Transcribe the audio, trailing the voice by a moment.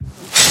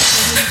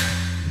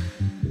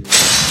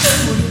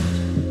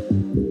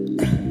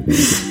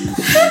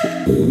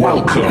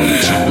Welcome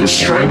to The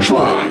Strange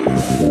Life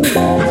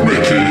with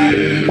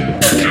Mickey,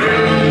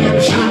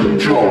 James, and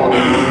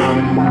Jordan.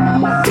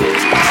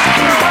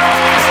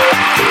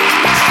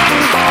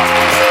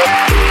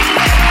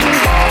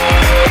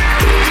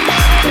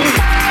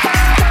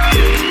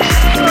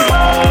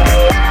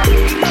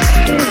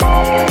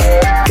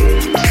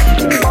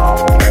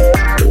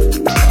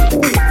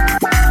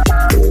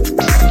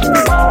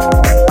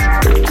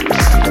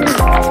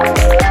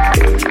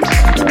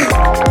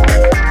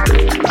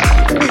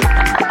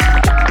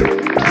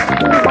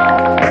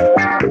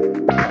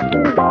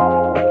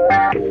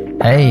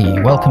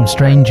 Hey, welcome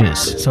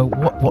strangers. So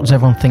what does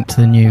everyone think to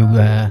the new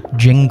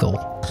jingle?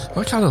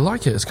 I kind of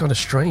like it. It's kind of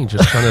strange.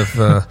 It's kind of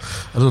a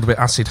little bit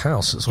acid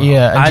house as well.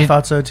 Yeah, I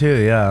thought so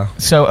too, yeah.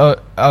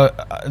 So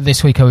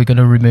this week are we going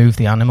to remove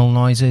the animal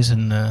noises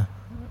and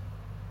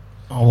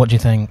what do you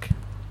think?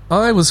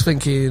 I was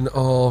thinking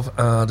of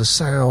the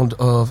sound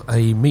of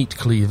a meat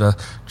cleaver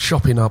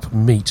chopping up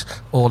meat,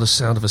 or the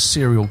sound of a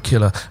serial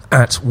killer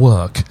at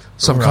work.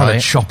 Some kind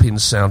of chopping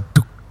sound.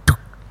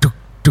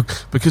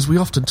 Because we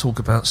often talk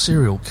about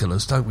serial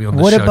killers, don't we, on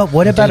the show?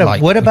 What about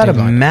a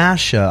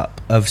mashup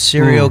of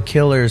serial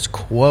killers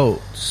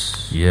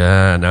quotes?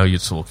 Yeah, now you're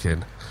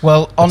talking.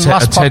 Well, on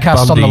last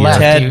podcast Bundy, on the left,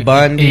 Ted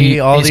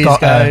Bundy, all these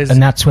guys.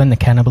 And that's when the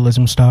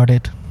cannibalism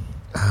started.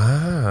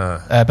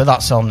 But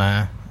that's on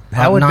there.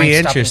 That would be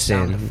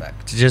interesting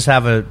to just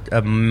have a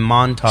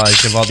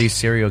montage of all these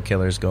serial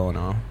killers going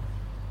on.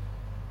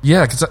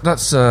 Yeah, because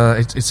that's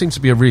it seems to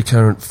be a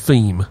recurrent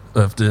theme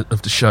of the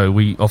show.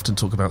 We often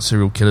talk about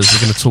serial killers. We're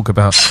going to talk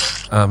about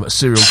a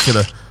serial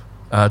killer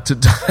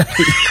today.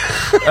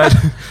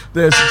 And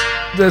there's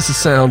the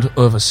sound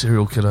of a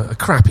serial killer, a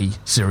crappy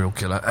serial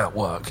killer at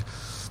work.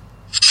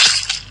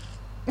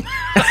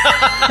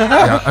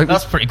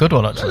 That's a pretty good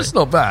one, actually. It's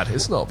not bad.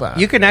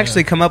 You can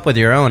actually come up with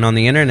your own on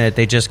the internet.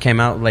 They just came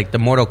out, like the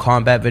Mortal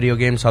Kombat video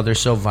games, how they're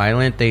so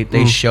violent.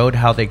 They showed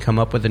how they come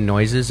up with the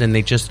noises, and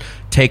they just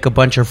take a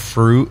bunch of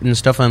fruit and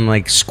stuff and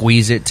like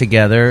squeeze it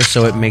together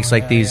so it makes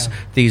like these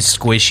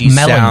squishy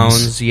melons.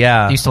 Sounds.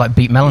 Yeah, they used to like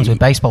beat melons with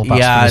baseball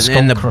bats. Yeah,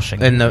 and the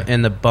crushing. And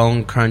the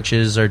bone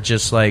crunches are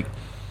just like,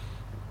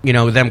 you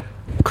know, them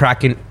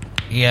cracking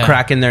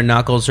their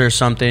knuckles or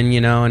something,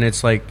 you know, and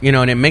it's like, you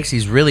know, and it makes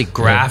these really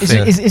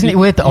graphic. Isn't it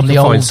weird that on the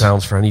old find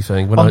sounds for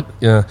anything?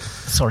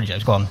 Sorry,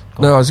 James, go on.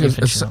 No, I was going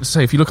to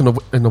say, if you look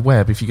in the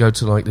web, if you go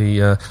to like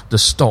the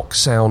stock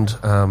sound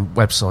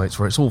websites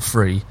where it's all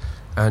free,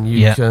 and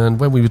you can,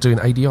 when we were doing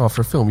ADR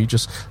for a film, you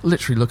just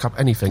literally look up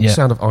anything.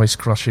 Sound of ice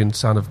crushing,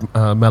 sound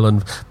of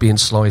melon being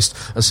sliced,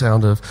 a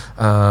sound of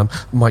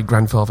my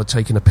grandfather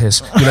taking a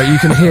piss. You know, you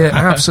can hear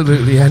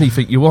absolutely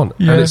anything you want,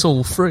 and it's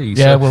all free.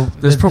 Yeah, so well,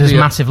 there's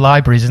massive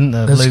libraries, isn't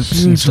there? There's loops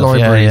huge and stuff.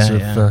 libraries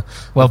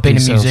well, of being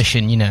these a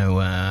musician, you know,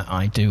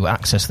 I do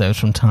access those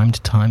from time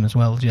to time as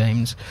well,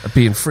 James.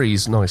 Being free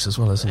is nice as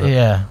well, isn't it?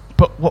 Yeah.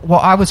 But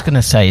what I was going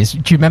to say is,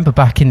 do you remember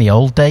back in the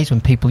old days when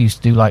people used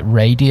to do like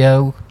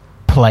radio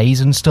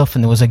plays and stuff,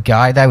 and there was a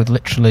guy there with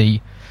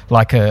literally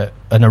like an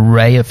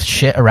array of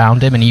shit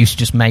around him, and he used to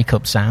just make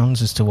up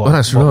sounds as to what,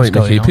 was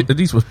going on.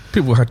 These were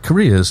people who had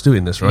careers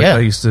doing this, right? Yeah,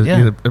 they used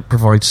to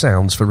provide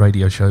sounds for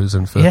radio shows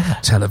and for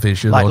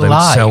television, like or they live.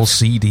 would sell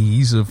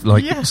CDs of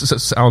like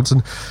sounds,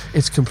 and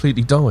it's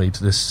completely died,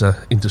 this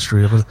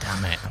industry,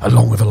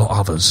 along with a lot of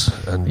others.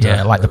 And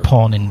like the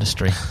porn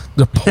industry.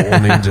 The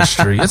porn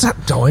industry. Has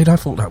that died? I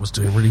thought that was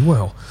doing really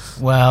well.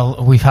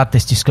 Well, we've had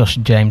this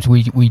discussion, James.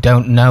 We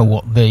don't know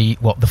what the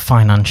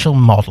financial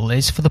model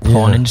is for the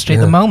porn industry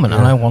at the moment,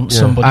 and I want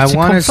somebody to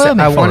confirm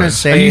it for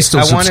us. Are you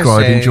still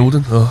subscribing,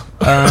 Jordan?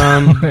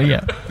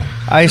 Yeah.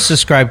 I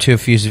subscribe to a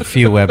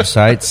few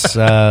websites.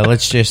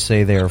 Let's just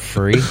say they're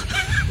free.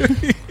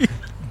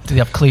 Do they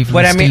have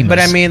Cleveland But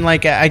I mean,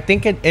 like, I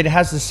think it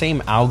has the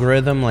same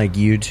algorithm like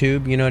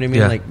YouTube. You know what I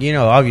mean? Yeah. Like, you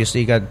know,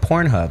 obviously you got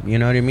Pornhub. You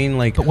know what I mean?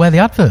 Like, but where are the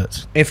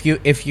adverts? If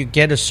you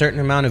get a certain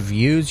amount of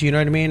views, you know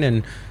what I mean,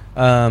 and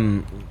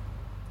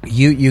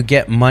you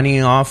get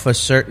money off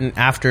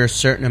after a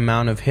certain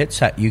amount of hits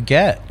that you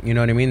get. You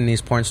know what I mean? And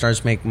these porn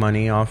stars make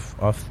money off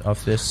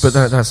this. But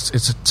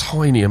it's a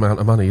tiny amount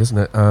of money, isn't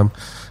it?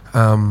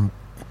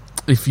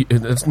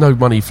 There's no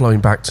money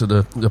flowing back to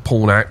the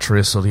porn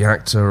actress or the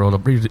actor or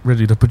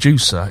really the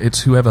producer.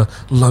 It's whoever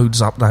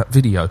loads up that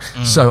video.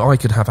 So I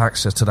could have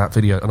access to that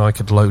video and I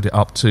could load it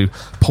up to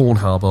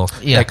Pornhub or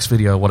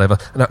Xvideo or whatever,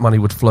 and that money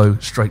would flow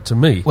straight to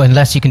me. Well,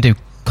 unless you can do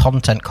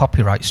content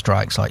copyright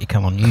strikes like you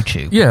can on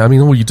YouTube. Yeah, I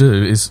mean, all you do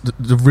is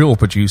the real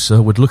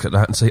producer would look at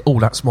that and say, "Oh,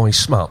 that's my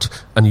smut,"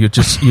 and you'd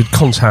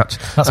contact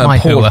that's my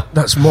porn.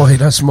 That's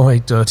my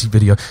dirty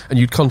video, and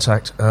you'd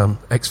contact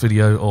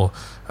Xvideo or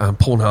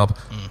Pornhub,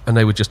 and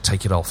they would just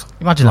take it off.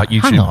 Imagine like that.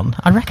 YouTube. Hang on,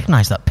 I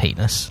recognise that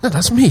penis. No,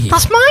 that's me.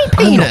 That's my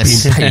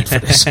penis. I'm not being paid for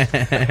this.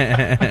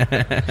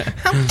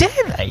 How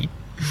dare they?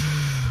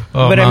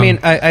 Oh, but man. I mean,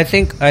 I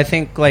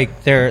think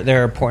like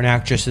there are porn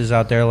actresses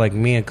out there like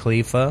Mia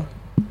Khalifa,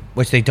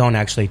 which they don't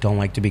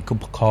like to be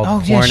called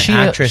porn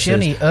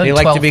actresses. They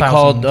like to be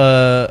called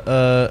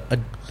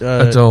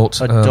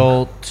adult.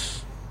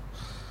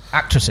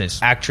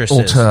 Actresses.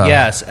 Auteur.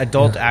 Yes,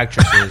 adult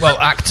actresses. Well,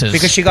 actors.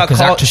 Because she got because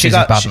called. actresses She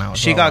got. is bad now as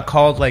She well. got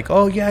called like,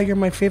 "Oh yeah, you're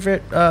my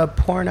favorite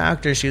porn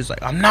actor." She was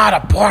like, "I'm not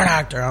a porn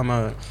actor. I'm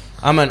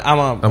an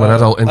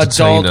adult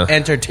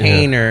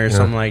entertainer or Yeah.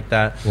 something like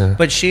that." Yeah.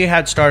 But she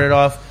had started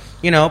off,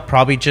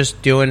 probably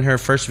just doing her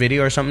first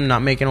video or something,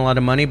 not making a lot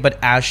of money. But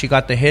as she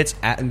got the hits,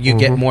 you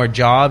get more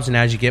jobs, and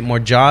as you get more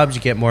jobs,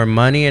 you get more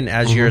money, and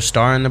as you're a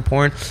star in the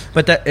porn.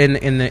 But that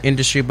in the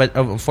industry, but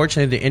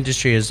unfortunately, the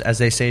industry is, as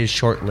they say, is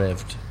short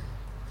lived.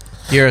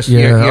 You're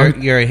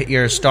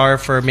a star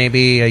for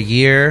maybe a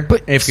year,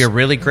 But if you're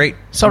really great.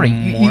 Sorry,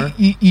 more.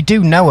 you do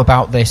know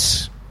about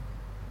this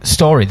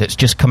story that's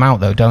just come out,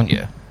 though, don't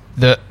you?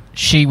 That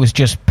she was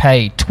just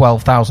paid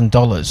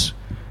 $12,000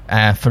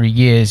 for a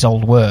year's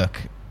old work.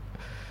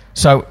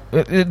 So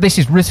this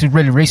is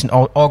really recent,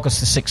 August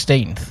the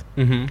 16th.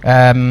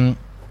 Mm-hmm.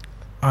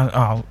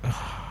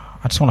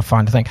 I just want to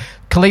find a thing.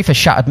 Khalifa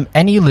shattered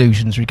any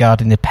illusions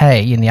regarding the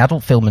pay in the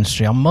adult film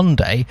industry on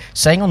Monday,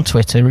 saying on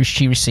Twitter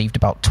she received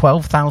about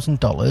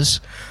 $12,000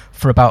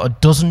 for about a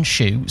dozen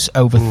shoots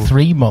over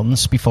 3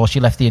 months before she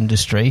left the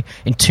industry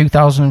in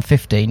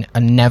 2015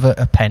 and never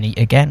a penny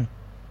again.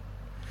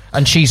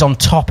 And she's on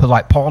top of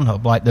like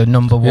Pornhub, like the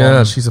number one.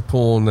 Yeah, she's a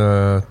porn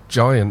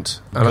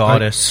giant. And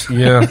Goddess.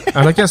 And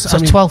I guess So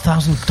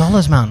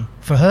 $12,000, man,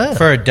 for her.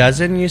 For a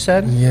dozen, you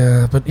said?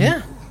 Yeah, but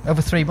Yeah,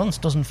 over 3 months,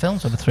 dozen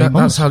films over 3 that's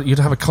months. how you'd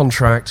have a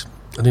contract,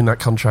 and in that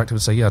contract it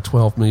would say,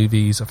 12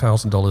 movies,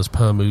 $1,000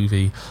 per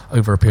movie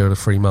over a period of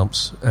 3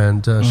 months,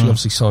 and she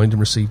obviously signed and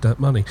received that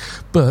money.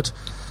 But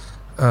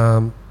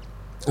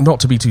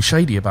not to be too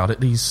shady about it,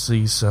 these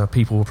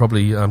people will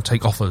probably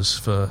take offers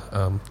for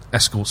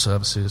escort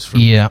services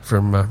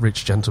from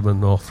rich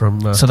gentlemen or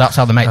from So that's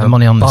how they make the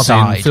money on the budding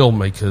side.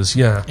 filmmakers.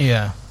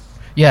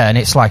 Yeah, and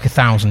it's like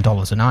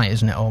 $1,000 a night,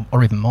 isn't it,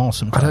 or even more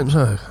sometimes?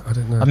 I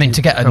don't know. I mean,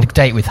 to get a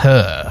date with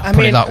her,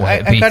 put it that way,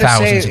 it'd be gotta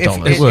thousands say, of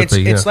dollars. It would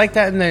be, It's yeah. like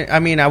that in the. I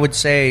mean, I would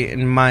say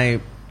in my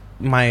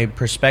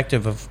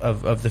perspective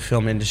of the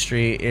film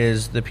industry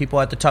is the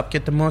people at the top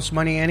get the most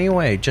money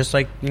anyway. Just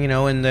like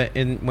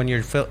when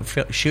you're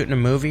shooting a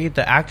movie,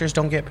 the actors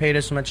don't get paid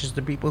as much as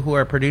the people who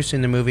are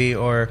producing the movie,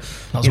 or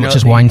Not as much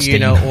as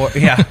Weinstein. or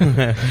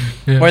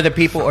or the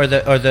people or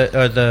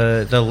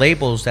the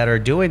labels that are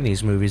doing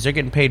these movies. They're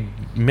getting paid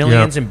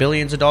millions and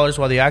billions of dollars,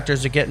 while the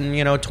actors are getting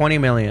 20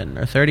 million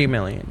or 30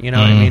 million. You know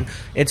what I mean?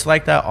 It's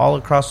like that all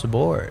across the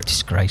board.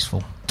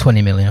 Disgraceful.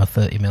 20 million or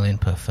 30 million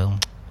per film.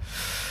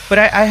 But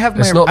I have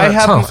my. It's not I that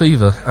have tough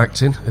either,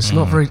 acting. It's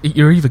not very.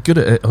 You're either good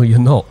at it or you're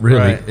not. Really,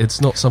 Right.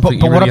 it's not something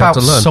But you what really have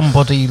about to learn.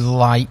 somebody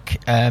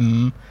like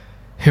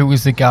who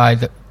was the guy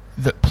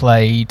that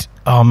played?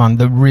 Oh man,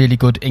 the really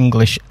good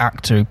English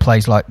actor who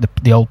plays like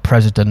the old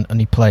president,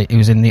 and he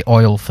was in the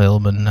oil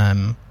film,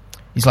 and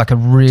he's like a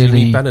Do you really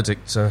mean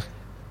Benedict?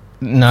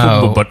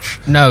 no,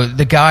 Cumberbatch? no,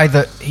 the guy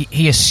that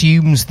he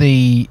assumes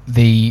the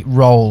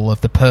role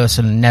of the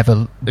person and never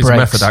He's a breaks.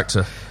 method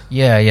actor.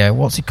 Yeah.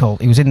 What's he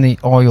called? He was in the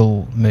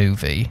oil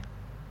movie.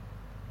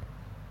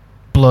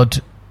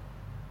 Blood.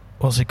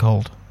 What's it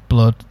called?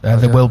 Blood.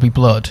 There Will Be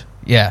Blood.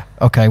 Yeah.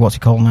 Okay. What's he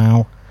called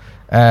now?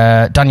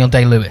 Daniel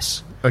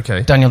Day-Lewis.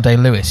 Okay. Daniel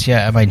Day-Lewis.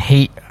 Yeah. I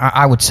mean,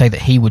 I would say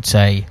that he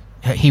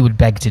would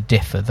beg to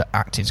differ that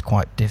acting's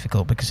quite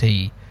difficult because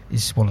he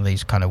is one of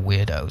these kind of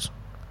weirdos.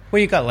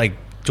 Well, you got like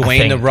I Dwayne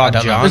think- the Rock I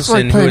don't know. It's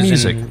Johnson, like playing who's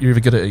music. in You're either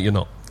good at it or you're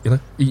not.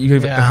 You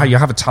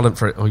have a talent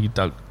for it or you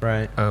don't.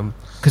 right.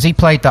 Because he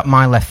played that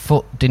My Left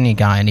Foot, didn't he,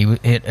 guy?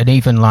 And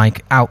even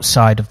like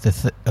outside of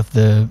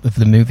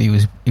the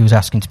movie, he was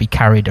asking to be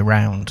carried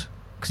around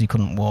because he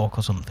couldn't walk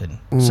or something.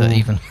 So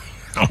even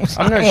I'm not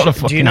what a sure.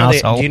 fucking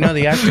asshole. Do you know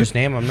the actor's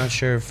name? I'm not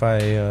sure if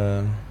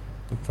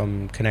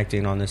I'm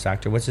connecting on this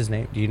actor. What's his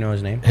name? Do you know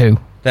his name? Who?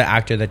 The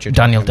actor that you're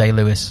Daniel talking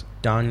Day-Lewis.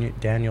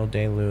 about. Daniel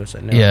Day-Lewis. I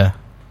know.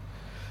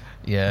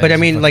 Yeah. But I he's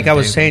a mean, like fucking I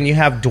was dude. saying, you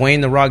have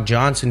Dwayne the Rock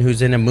Johnson,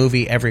 who's in a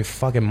movie every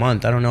fucking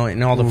month. I don't know,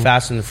 in all the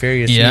Fast and the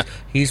Furious. Yeah.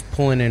 He's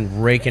pulling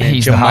in, raking in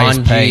He's the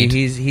highest paid.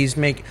 Jumanji. He's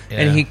making, Yeah.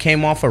 and he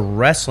came off a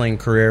wrestling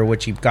career,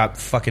 which he got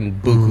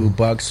fucking buku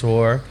bucks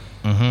for.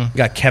 Mm-hmm. You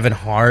got Kevin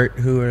Hart,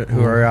 who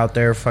are out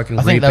there fucking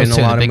I think reaping those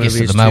two a are lot the of biggest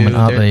movies at the moment,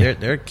 too. aren't they?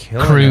 They're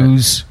killing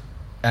Cruise.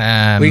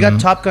 it. We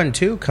got Top Gun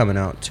 2 coming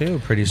out too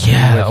pretty soon.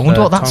 Yeah, with, I wonder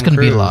what that's Tom going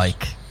to be Cruise.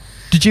 like.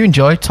 Did you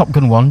enjoy Top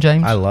Gun 1,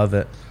 James? I love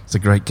it. It's a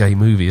great gay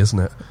movie, isn't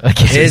it?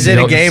 Is it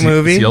a gay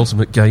movie? It's the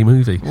ultimate gay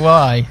movie.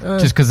 Why?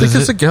 Just because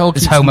the girl it's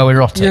keeps,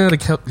 homoerotic.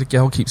 Yeah, the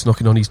girl keeps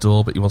knocking on his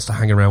door, but he wants to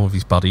hang around with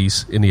his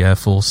buddies in the Air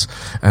Force.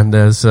 And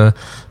there's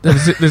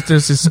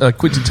this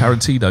Quentin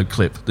Tarantino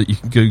clip that you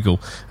can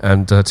Google,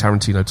 and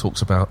Tarantino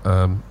talks about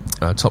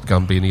Top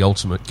Gun being the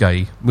ultimate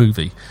gay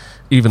movie.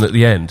 Even at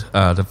the end,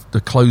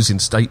 the closing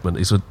statement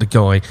is the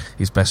guy,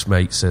 his best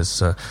mate,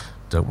 says,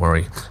 "Don't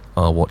worry,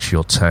 I'll watch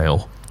your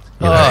tail."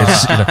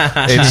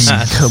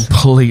 It's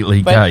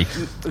completely gay.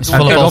 It's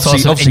full of all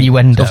sorts of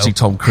innuendo. Obviously,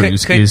 Tom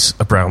Cruise is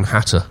a brown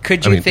hatter.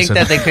 Could you think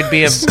that they could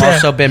be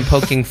also been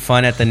poking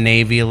fun at the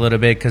Navy a little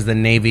bit because the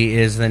Navy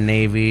is the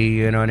Navy?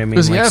 You know what I mean?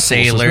 Was it Like Air Force,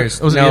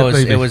 sailors. wasn't it? No,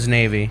 Navy? it was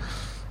Navy.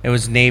 it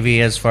was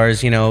Navy as far as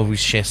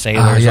sailors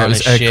it on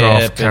was a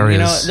aircraft ship.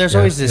 carriers. And, there's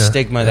always this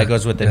stigma that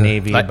goes with the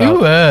Navy Like, about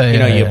you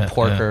yeah,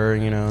 porker.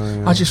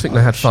 I just think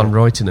they had fun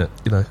writing it,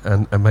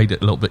 and made it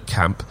a little bit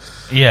camp.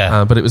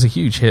 Yeah. But it was a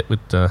huge hit with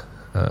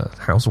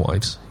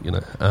housewives.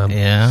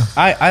 Yeah.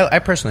 I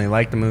personally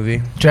like the movie.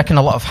 Do you reckon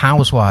a lot of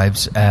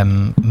housewives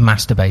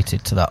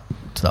masturbated to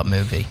that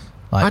movie?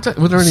 Like,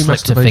 were there any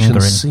slipped a finger masturbation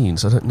in?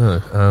 scenes? I don't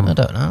know. I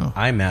don't know.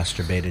 I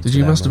masturbated. Did to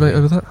you that masturbate movie.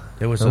 over that?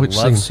 There was a Which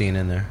love scene? scene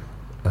in there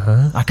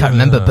I can't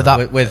remember, but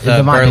that with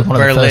it might be one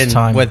of the Berlin. first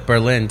time. With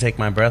Berlin, Take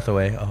My Breath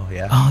Away. Oh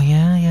yeah. Oh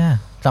yeah.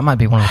 That might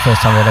be one of the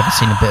first times I'd ever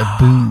seen a bit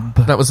of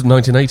boob. That was the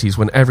 1980s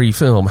when every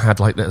film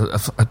had like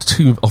a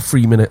 2 or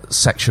 3 minute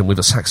section with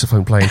a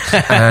saxophone playing,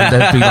 and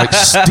there'd be like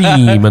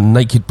steam and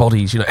naked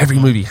bodies. Every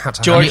movie had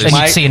to And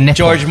you'd see a nipple.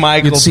 George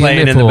Michael You'd see a playing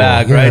in the nipple,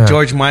 back, yeah. right?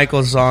 George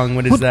Michael's song.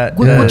 What is that?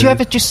 Would you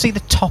ever just see the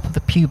top of the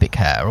pubic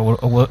hair,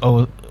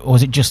 or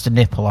was it just a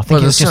nipple? I think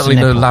Well, it was there's just a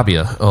certainly no nipple.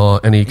 labia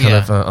or any kind Yeah.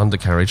 of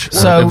undercarriage.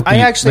 So,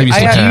 Maybe some did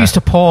hair. you used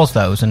to pause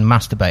those and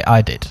masturbate?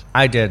 I did.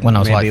 I did when I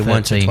was maybe like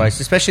once or 13. twice,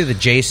 especially the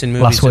Jason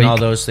Last movies and week. all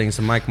those things,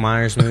 the Mike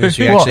Myers movies.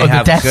 You What, actually are the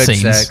have death good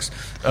scenes? sex.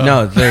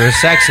 No, there's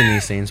sex in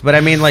these scenes, but I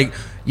mean, like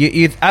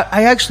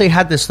I actually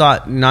had this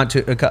thought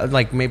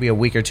like maybe a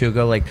week or two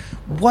ago. Like,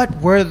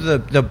 what were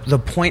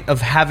the point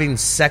of having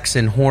sex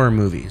in horror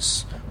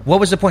movies? What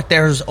was the point?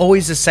 There was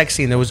always a sex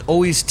scene. There was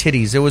always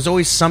titties. There was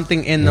always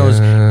something in those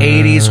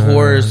 80s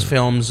horror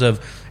films of...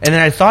 And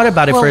then I thought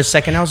about it for a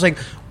second. I was like,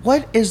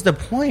 what is the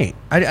point?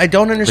 I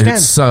don't understand.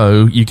 It's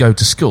so you go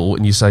to school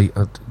and you say,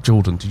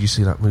 Jordan, did you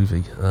see that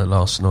movie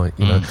last night?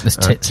 There's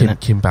tits in it.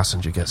 Kim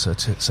Basinger gets her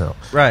tits out,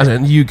 Right. And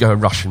then you go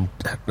and rush and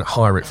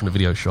hire it from the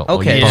video shop. or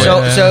Okay, you buy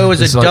it. so it was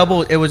It's a like-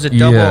 double. It was a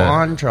double Yeah,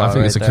 entrée. I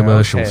think it's a right there.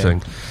 commercial Okay.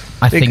 thing.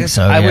 I think Because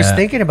so. I was yeah.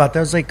 thinking about that.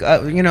 I was like,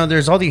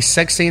 there's all these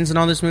sex scenes in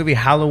all this movie.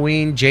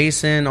 Halloween,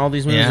 Jason, all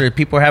these movies Yeah. where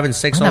people are having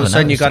sex. I All of a never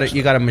sudden, noticed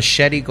you got a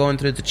machete going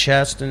through the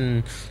chest,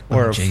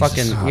 or a Jesus.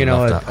 fucking I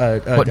love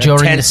that. What, a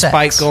during tent the sex?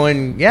 spike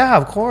going. Yeah,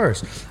 of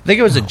course. I think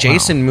it was a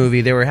Jason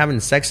movie. They were having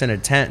sex in a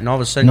tent, and all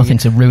of a sudden, Nothing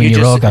to ruin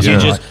your orgasm,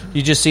 right?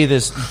 You just see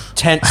this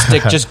tent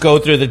stick just go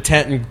through the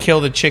tent and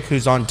kill the chick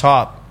who's on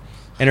top.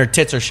 And her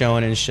tits are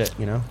showing and shit,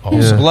 Yeah.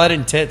 blood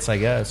and tits, I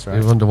guess. Right?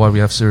 You wonder why we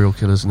have serial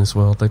killers in this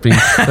world. They've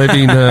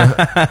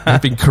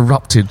been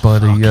corrupted by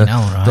the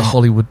right. the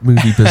Hollywood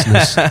movie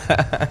business.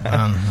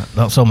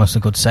 That's almost a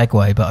good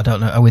segue, but I don't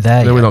know. Are we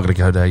there? No, yet? we're not going to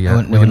go there yet. We're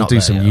We're going to not do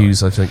there some yet.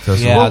 news, I think.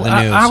 First Yeah. of all. Well,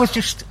 the news.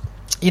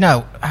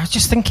 I was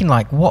just thinking,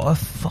 like, what a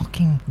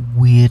fucking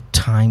weird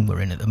time we're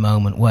in at the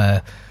moment,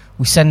 where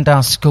we send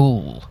our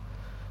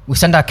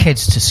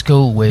kids to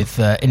school with,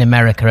 in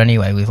America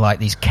anyway, with like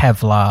these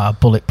Kevlar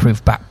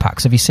bulletproof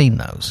backpacks. Have you seen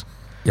those?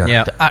 Yeah.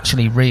 Yeah. They're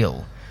actually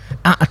real.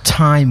 At a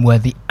time where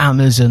the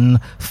Amazon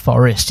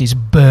forest is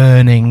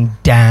burning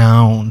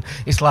down,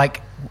 it's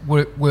like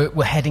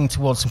we're heading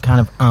towards some kind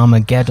of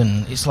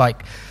Armageddon. It's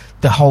like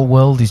the whole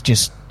world is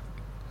just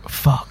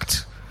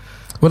fucked.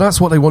 Well,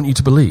 that's what they want you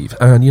to believe.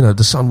 And,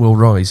 the sun will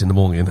rise in the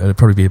morning. It'll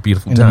probably be a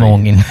beautiful In day. the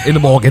morning. In the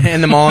morning. In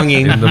the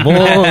morning. In the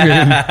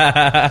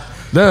morning.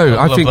 No,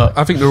 love that.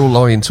 I think they're all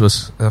lying to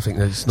us. I think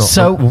it's not.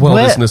 So the world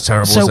isn't as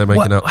terrible as they're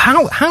making up.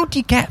 How do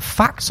you get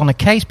facts on a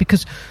case?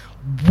 Because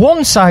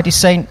one side is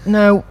saying,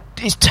 no,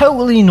 it's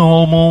totally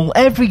normal.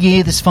 Every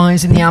year there's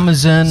fires in the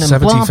Amazon and blah,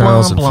 blah,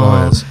 70,000 blah.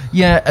 fires.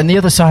 Yeah, and the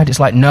other side is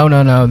like,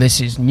 no, this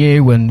is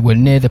new and we're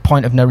near the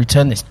point of no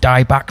return, this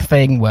dieback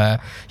thing where,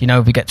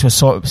 if we get to a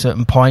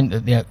certain point,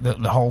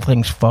 the whole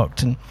thing's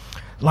fucked. And,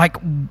 like,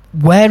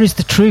 where is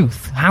the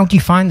truth? How do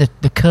you find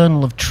the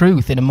kernel of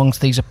truth in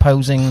amongst these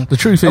opposing... The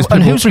truth is,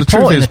 and who's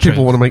reporting the truth?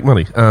 people want to make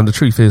money. And the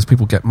truth is,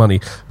 people get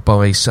money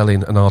by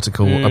selling an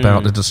article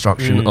about the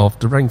destruction of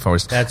the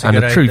rainforest. That's a and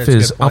good the idea. truth That's a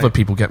is, good point. other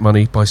people get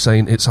money by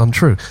saying it's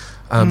untrue.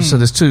 So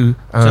there's two...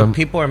 So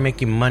people are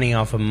making money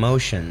off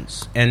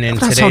emotions, and in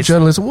that's how today's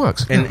journalism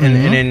works. and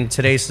in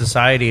today's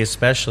society,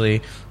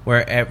 especially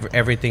where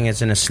everything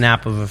is in a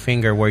snap of a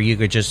finger, where you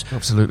could just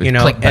Absolutely.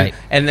 Clickbait.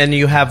 and then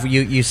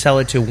you sell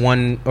it to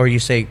one, or you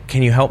say,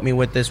 "Can you help me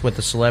with this with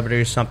a celebrity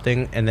or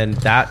something?" And then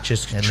that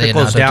just And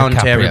trickles Leonardo down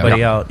to DiCaprio.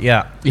 everybody else.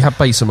 Yeah, You have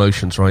base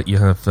emotions, right? You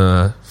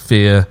have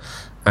fear,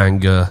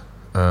 anger,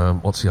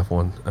 what's the other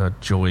one?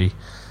 Joy.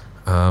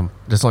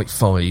 There's like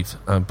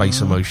 5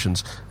 base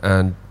emotions,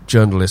 and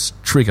journalists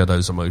trigger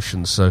those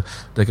emotions, so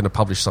they're going to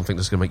publish something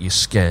that's going to make you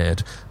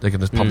scared. They're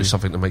going to publish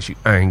something that makes you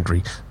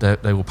angry.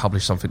 They will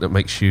publish something that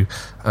makes you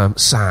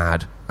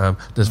sad.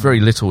 There's very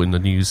little in the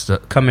news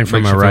that Coming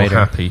from makes a you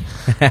writer. feel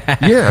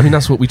happy. Yeah, I mean,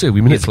 that's what we do. We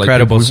manipulate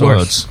credible people with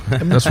source.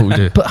 words. That's what we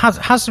do. But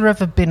has there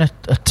ever been a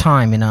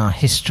time in our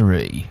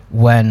history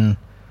where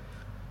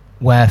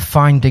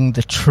finding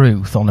the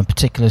truth on a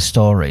particular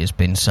story has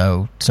been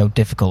so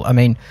difficult? I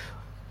mean,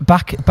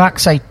 back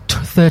say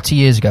 30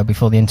 years ago,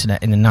 before the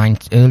internet, in the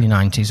early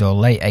 90s or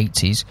late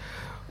 80s,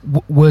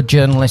 were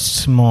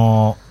journalists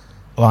more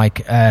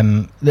like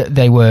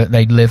they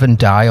live and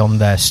die on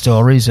their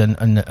stories and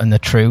the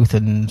truth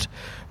and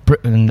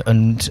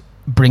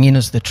bringing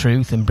us the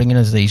truth and bringing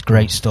us these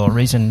great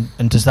stories, and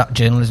does that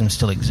journalism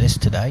still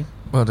exist today?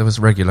 Well, there was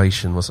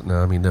regulation, wasn't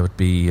there? I mean, there would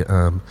be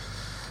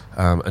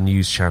a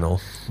news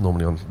channel,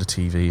 normally on the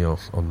TV or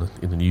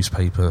in the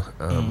newspaper,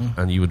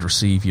 and you would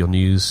receive your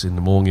news in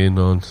the morning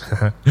on...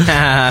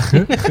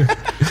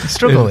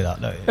 Struggle with that,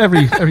 don't you?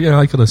 Every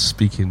I got a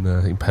speaking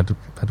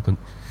impediment.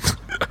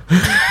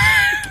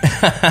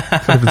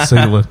 Can't even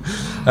say the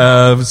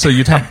word. So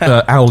you'd have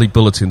hourly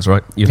bulletins,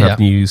 right? You'd have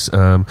news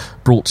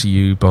brought to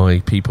you by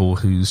people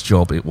whose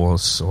job it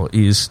was or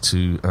is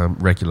to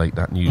regulate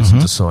that news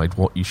and decide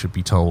what you should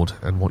be told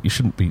and what you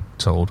shouldn't be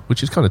told,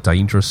 which is kind of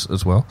dangerous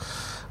as well.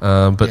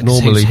 But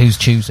normally, who's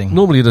choosing?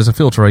 Normally, there's a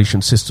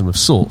filtration system of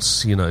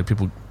sorts.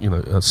 People,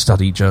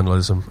 study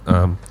journalism.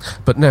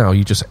 But now,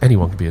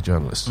 anyone can be a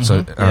journalist.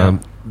 So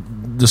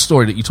the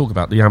story that you talk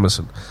about, the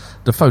Amazon,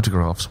 the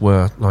photographs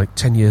were like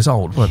 10 years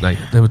old, weren't they?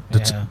 They were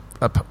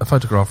a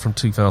photograph from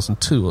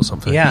 2002 or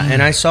something. Yeah,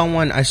 and I saw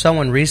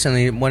one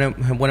recently. One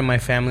of my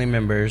family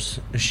members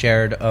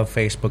shared a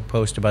Facebook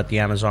post about the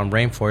Amazon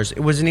rainforest.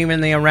 It wasn't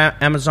even the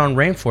Amazon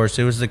rainforest.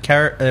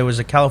 It was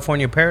a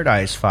California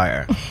Paradise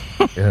Fire.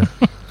 Yeah.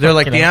 They're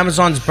like, the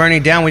Amazon's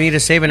burning down. We need to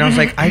save it. And I was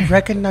like, I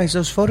recognize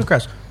those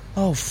photographs.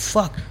 Oh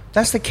fuck,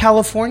 that's the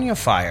California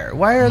fire.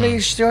 Why are they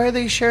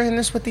sharing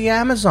this with the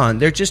Amazon?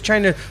 They're just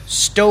trying to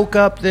stoke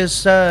up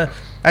this,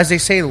 as they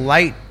say,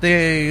 light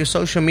the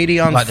social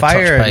media on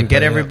fire and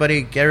get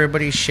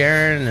everybody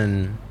sharing.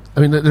 And I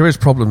mean, there is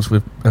problems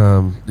with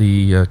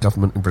the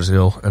government in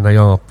Brazil, and they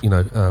are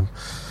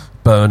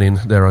burning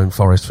their own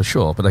forest for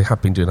sure. But they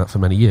have been doing that for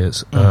many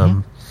years,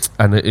 and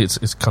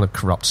it's kind of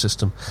corrupt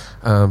system.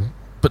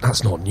 But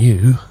that's not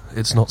new.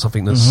 It's not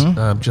something that's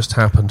just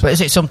happened. But is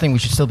it something we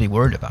should still be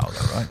worried about,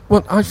 though, right?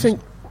 Well, I think,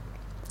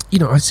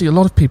 I see a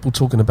lot of people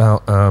talking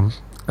about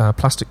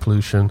plastic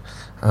pollution,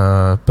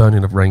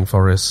 burning of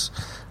rainforests,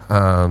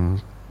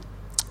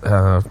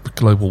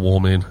 global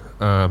warming,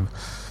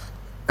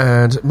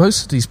 and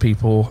most of these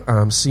people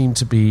seem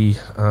to be,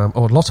 or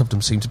a lot of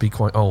them seem to be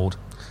quite old,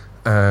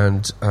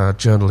 and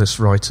journalists,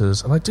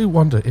 writers, and I do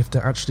wonder if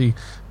they're actually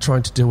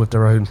trying to deal with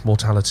their own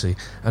mortality,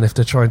 and if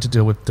they're trying to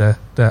deal with their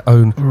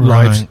own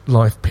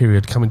life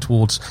period coming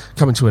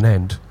to an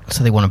end.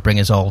 So they want to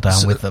bring us all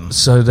down with them.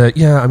 So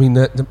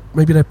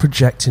maybe they're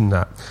projecting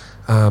that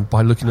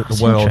by looking at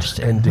the world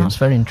ending. That's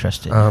very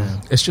interesting.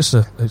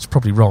 It's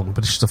probably wrong,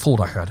 but it's just a thought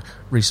I had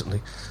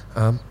recently.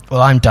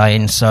 Well, I'm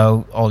dying,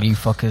 so all you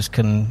fuckers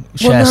can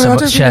share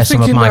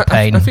some of my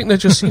pain. I think they're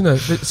just,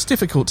 it's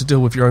difficult to deal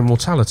with your own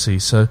mortality,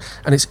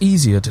 and it's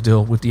easier to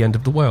deal with the end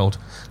of the world,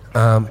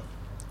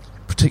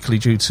 particularly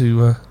due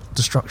to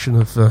destruction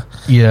of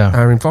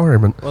our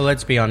environment. Well,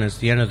 let's be honest,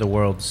 the end of the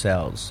world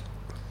sells.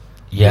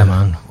 Yeah,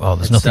 man. Well,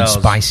 there's nothing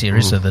spicier,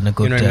 is there, than a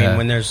good. You know what I mean?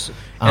 When there's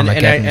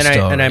Armageddon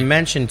and I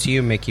mentioned to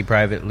you, Mickey,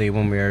 privately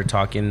when we were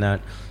talking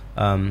that.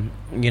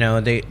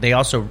 They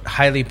also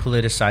highly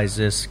politicize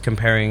this,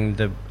 comparing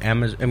the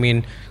Amazon. I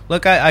mean,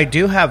 look, I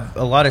do have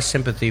a lot of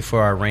sympathy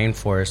for our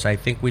rainforest. I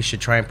think we should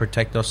try and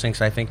protect those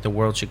things. I think the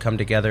world should come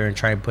together and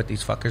try and put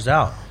these fuckers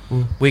out.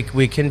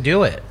 We can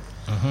do it.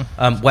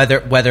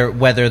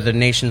 Whether the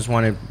nations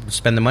want to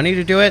spend the money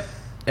to do it,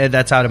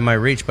 that's out of my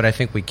reach. But I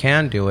think we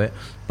can do it.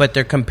 But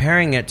they're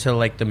comparing it to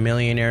like the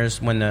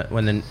millionaires when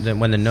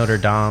the Notre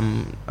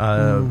Dame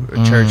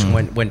church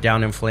went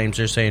down in flames.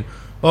 They're saying,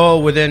 oh,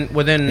 within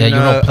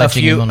a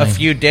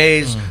few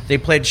days, they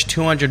pledged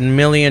 $200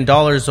 million,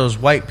 those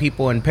white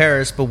people in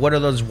Paris. But what are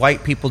those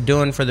white people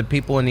doing for the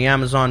people in the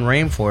Amazon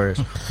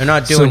rainforest? They're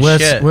not doing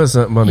shit. Where's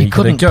that money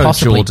going to go,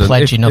 possibly Jordan?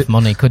 Pledge enough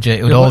money, could you?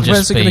 It would all just be...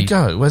 Where's it going to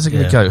go? Where's it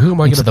going to go? Who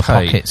am I going to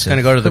pay? It's going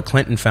to go to the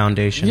Clinton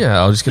Foundation.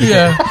 Yeah, I was going to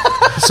get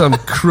some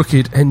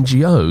crooked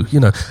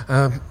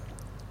NGO,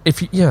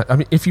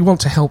 If you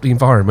want to help the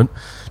environment,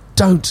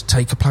 don't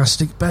take a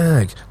plastic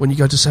bag when you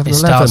go to 7-Eleven. It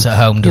starts at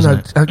home,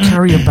 doesn't it?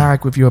 Carry a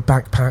bag with your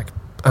backpack.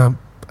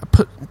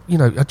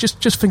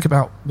 Just think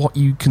about what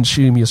you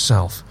consume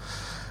yourself,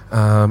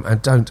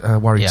 and don't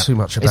worry too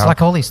much about. It's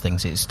like all these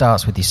things. It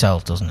starts with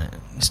yourself, doesn't it?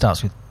 It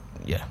starts with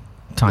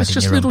It's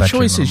just little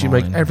choices you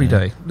make every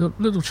day.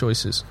 Little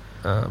choices.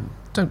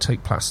 Don't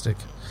take plastic.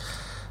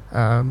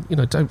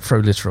 Don't throw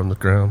litter on the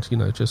ground.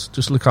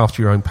 Just look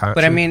after your own patch.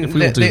 But I mean,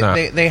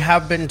 they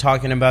have been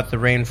talking about the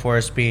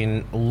rainforest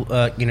being,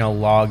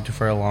 logged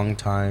for a long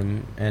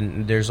time,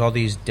 and there's all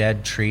these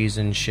dead trees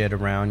and shit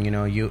around.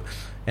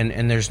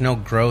 And there's no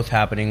growth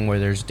happening where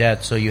there's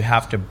death, so you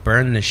have to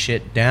burn the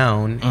shit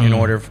down in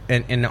order.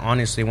 And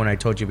honestly, when I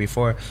told you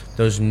before,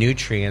 those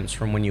nutrients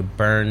from when you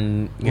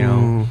burn,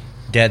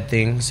 dead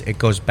things, it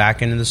goes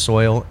back into the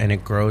soil and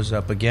it grows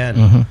up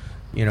again.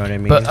 You know what I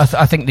mean? But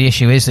I think the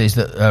issue is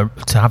that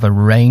to have a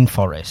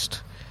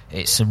rainforest,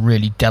 it's a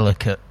really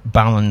delicate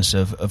balance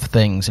of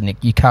things, and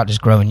you can't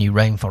just grow a new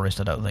rainforest.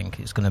 I don't think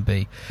it's going to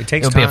be.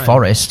 It'll be a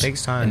forest. It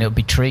takes time, and it'll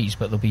be trees,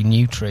 but there'll be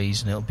new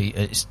trees, and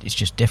it's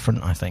just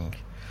different. I think.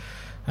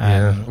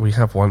 We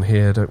have one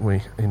here, don't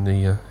we, in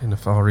the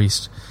Far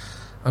East?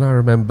 And I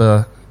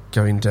remember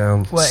going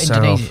down south.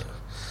 Indonesia?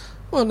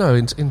 Well, no,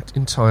 in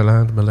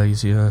Thailand,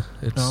 Malaysia.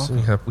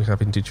 We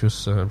have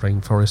indigenous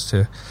rainforest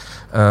here.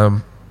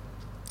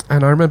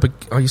 And I remember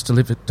I used to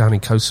live down in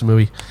Koh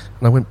Samui,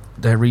 and I went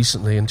there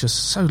recently, and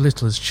just so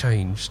little has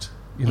changed,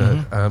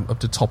 of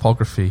the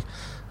topography.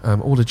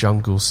 All the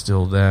jungle's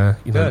still there,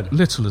 Good.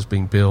 little has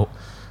been built.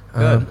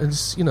 And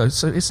it's,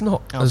 so it's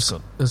not That's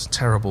as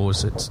terrible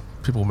as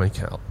people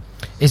make out.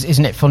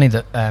 Isn't it funny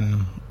that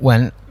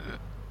when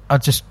I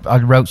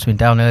wrote something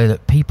down earlier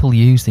that people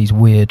use these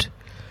weird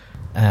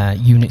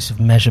units of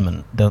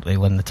measurement, don't they,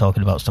 when they're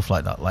talking about stuff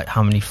like that, like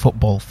how many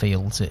football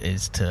fields it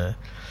is to...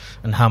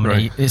 And how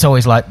many? Right. It's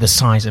always like the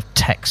size of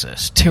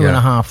Texas,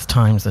 2.5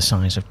 times the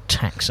size of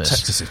Texas.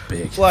 Texas is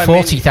big. Well,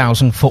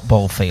 40,000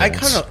 football fields. I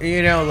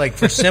kind of, like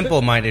for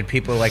simple-minded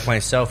people like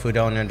myself who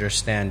don't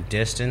understand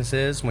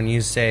distances, when you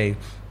say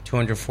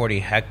 240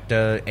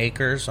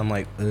 hectares, I'm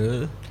like,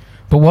 ugh.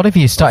 But what if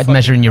you started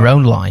measuring your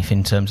own life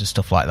in terms of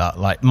stuff like that?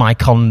 Like my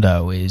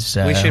condo is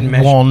we should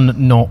measure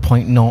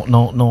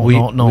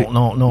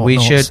 1.0000000. We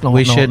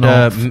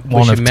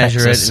should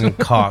measure it in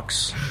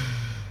cocks.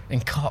 In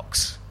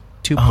cocks.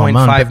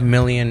 2.5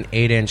 million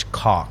 8-inch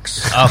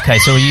cocks. Okay,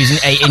 so we're using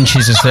 8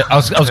 inches as the... I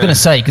was going to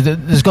say, because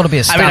there's got to be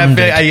a standard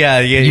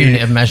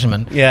unit of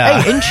measurement.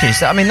 Yeah. 8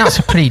 inches, I mean, that's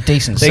a pretty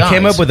decent size. They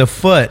came up with a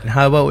foot.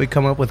 How about we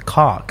come up with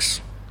cocks?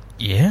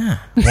 Yeah,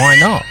 why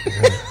not?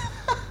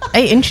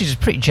 8 inches is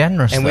pretty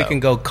generous, and though. We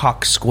can go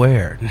cock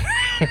squared.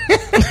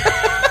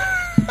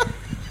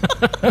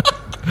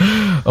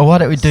 Or why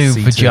don't we do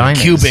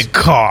vaginas? Cubic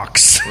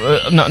cocks.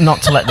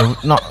 Not to let the...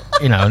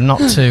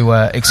 not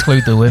to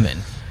exclude the women.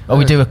 Or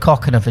we do a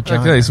cock and a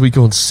vagina. Okay, so we've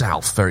gone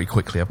south very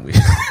quickly, haven't we?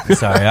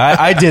 Sorry,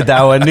 I did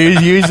that one.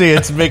 Usually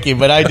it's Mickey,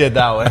 but I did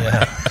that one.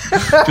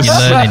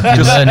 Yeah.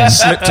 You're learning.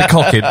 Slipped a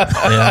cock in.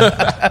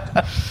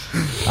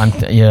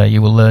 Yeah.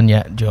 You will learn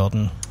yet,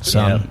 Jordan.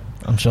 Son. Yeah.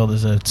 I'm sure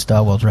there's a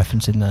Star Wars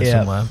reference in there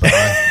somewhere, but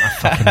I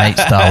fucking hate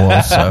Star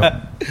Wars,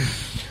 so...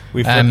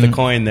 We flipped the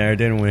coin there,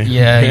 didn't we?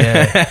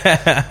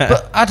 Yeah.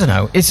 But I don't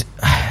know. Is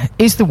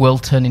the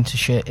world turning to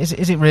shit? Is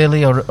it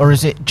really, or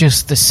is it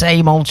just the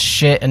same old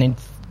shit, and in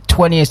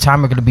 20 years'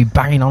 time we're going to be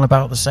banging on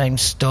about the same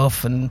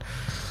stuff, and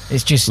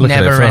it's just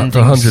never ending?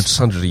 For hundreds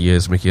of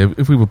years, Mickey,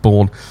 if we were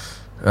born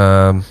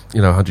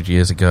 100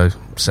 years ago,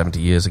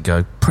 70 years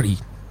ago,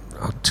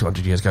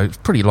 200 years ago, it's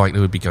pretty likely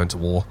we'd be going to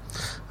war.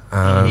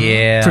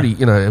 Pretty,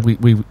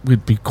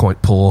 we'd be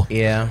quite poor.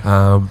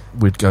 Yeah.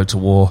 We'd go to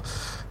war.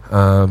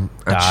 Our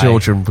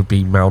children would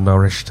be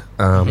malnourished.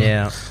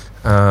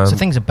 So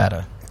things are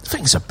better.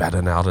 Things are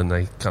better now than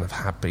they kind of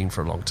have been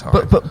for a long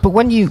time. But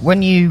when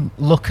you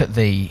look at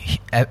the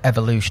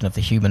evolution of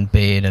the human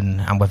being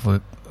and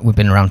whether we've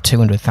been around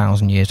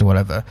 200,000 years or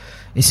whatever,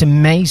 it's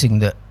amazing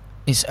that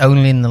it's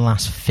only in the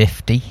last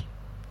 50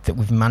 that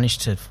we've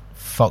managed to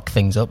fuck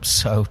things up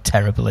so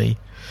terribly.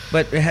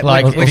 But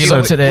if you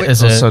looked at it as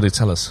so they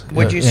tell us.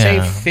 Would you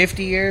say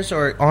 50 years,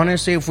 or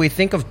honestly, if we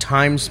think of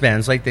time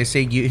spans, like they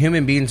say,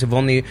 human beings have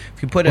only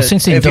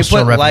since the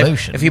Industrial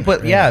Revolution. If you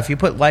put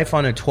life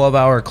on a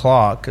 12-hour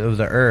clock of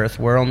the Earth,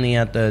 we're only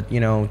at the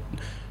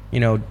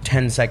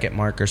 10-second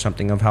mark or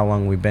something of how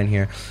long we've been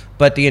here.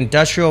 But the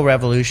Industrial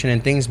Revolution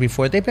and things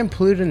before, they've been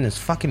polluted in this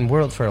fucking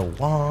world for a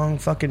long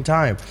fucking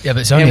time. Yeah, but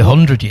it's only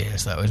 100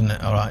 years, though, isn't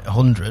it? All right,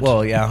 100.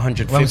 Well, yeah,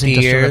 150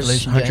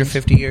 years.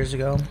 150 years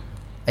ago.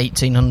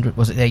 1800,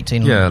 was it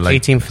 1800? Yeah,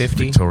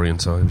 1850. Victorian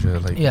times, so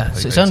late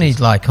it's only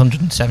like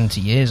 170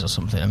 years or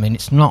something. I mean,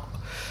 it's not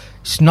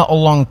a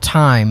long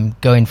time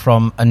going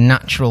from a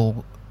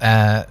natural,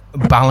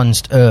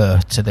 balanced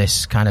Earth to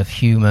this kind of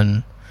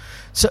human.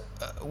 So,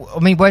 I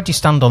mean, where do you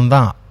stand on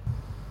that?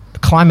 The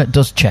climate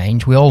does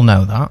change. We all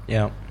know that.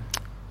 Yeah.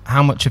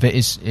 How much of it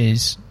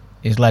is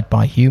led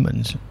by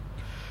humans?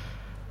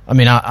 I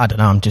mean, I don't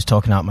know. I'm just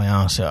talking out my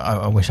arse.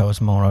 I wish I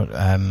was more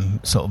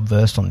sort of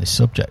versed on this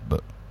subject,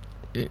 but.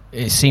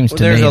 It seems to me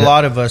there's a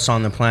lot of us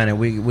on the planet.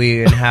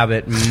 We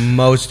inhabit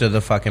most of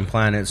the fucking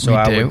planet. So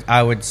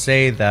I would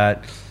say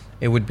that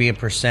it would be a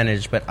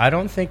percentage, but I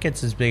don't think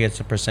it's as big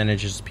as a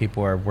percentage as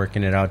people are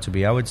working it out to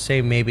be. I would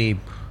say maybe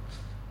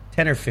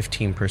 10 or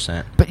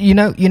 15%. But you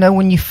know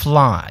when you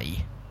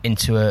fly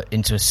into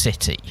a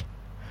city,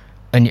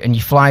 and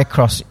you fly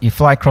across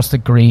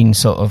the green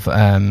sort of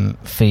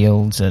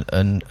fields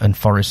and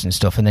forests and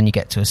stuff, and then you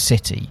get to a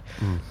city.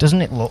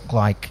 Doesn't it look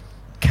like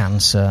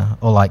cancer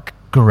or like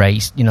grey,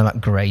 that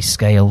grey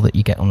scale that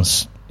you get on,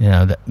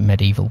 that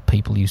medieval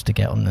people used to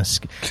get on this?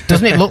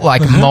 Doesn't it look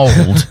like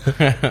mould?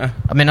 I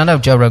mean, I know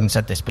Joe Rogan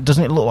said this, but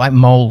doesn't it look like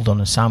mould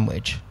on a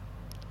sandwich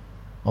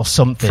or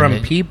something?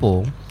 From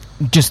people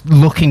just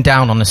looking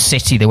down on a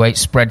city, the way it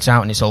spreads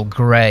out and it's all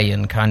grey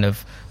and kind kind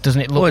of,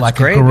 doesn't it look like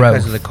a growth?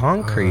 Because of the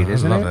concrete,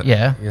 isn't it?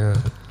 Yeah.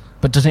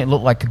 But doesn't it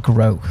look like a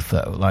growth,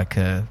 though?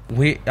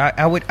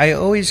 I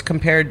always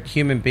compared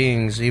human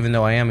beings, even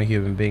though I am a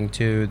human being,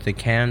 to the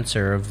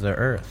cancer of the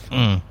earth.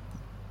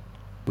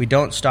 We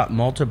don't stop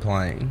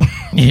multiplying.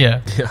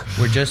 Yeah.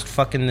 We're just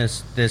fucking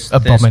this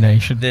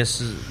abomination.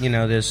 This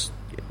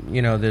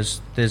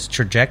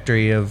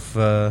trajectory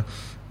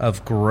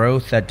of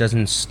growth that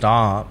doesn't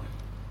stop.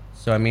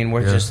 So I mean,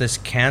 we're just this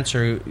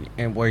cancer,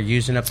 and we're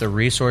using up the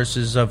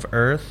resources of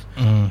Earth.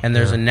 And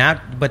there's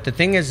but the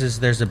thing is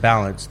there's a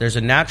balance. There's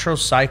a natural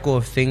cycle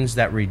of things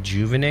that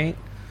rejuvenate,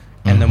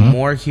 and the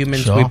more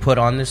humans we put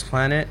on this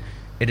planet,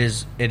 it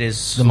is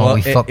the more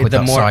we fuck with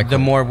that cycle. The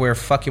more we're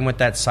fucking with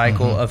that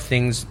cycle of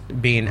things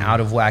being out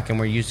of whack, and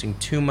we're using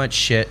too much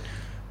shit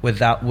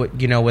without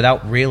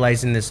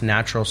realizing this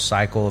natural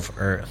cycle of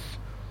Earth.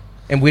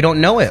 And we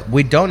don't know it.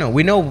 We don't know.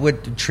 We know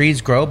what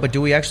trees grow, but do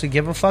we actually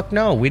give a fuck?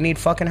 No. We need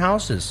fucking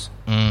houses.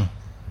 We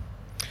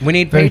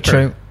need Very paper.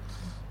 true.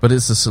 But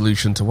it's the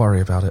solution to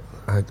worry about it.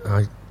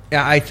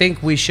 I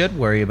think we should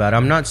worry about it.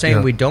 I'm not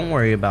saying we don't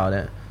worry about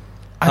it.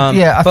 I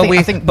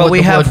think the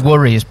word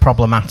worry is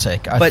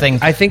problematic.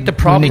 I think the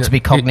problem we need to be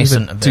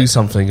cognizant of it. Do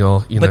something,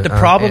 or but the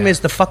problem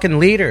is the fucking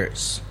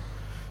leaders.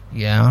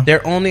 Yeah,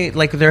 they're only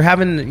they're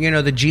having the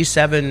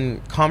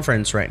G7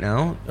 conference right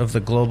now of the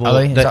global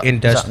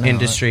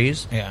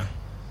industries. Right? Yeah.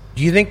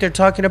 Do you think they're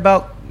talking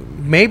about,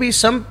 maybe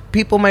some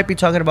people might be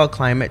talking about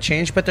climate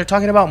change, but they're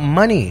talking about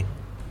money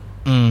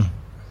and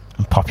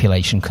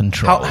population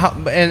control.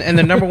 And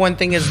the number one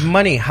thing is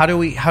money. How do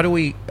we help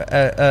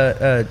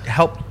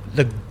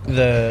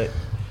the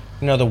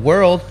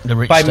world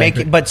by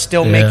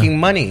making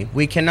money?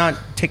 We cannot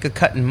take a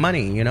cut in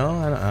money. I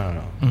don't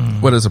know.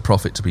 Well, there's a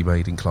profit to be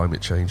made in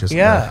climate change, isn't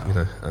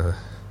there?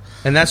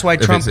 And that's why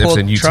Trump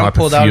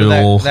pulled out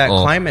of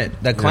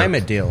that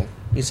climate deal.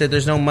 He said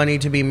there's no money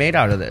to be made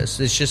out of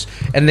this. It's just,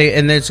 and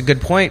it's a good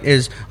point,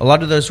 is a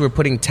lot of those who are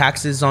putting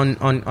taxes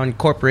on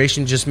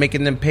corporations, just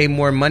making them pay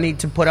more money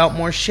to put out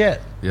more shit.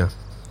 Yeah.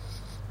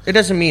 It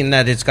doesn't mean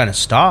that it's going to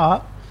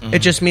stop. It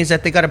just means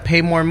that they got to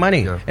pay more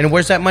money. Yeah. And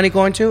where's that money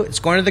going to? It's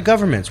going to the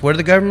governments. What are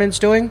the governments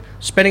doing?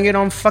 Spending it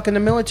on fucking the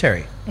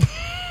military.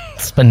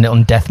 Spending it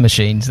on death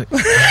machines.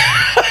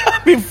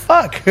 I mean,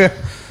 fuck.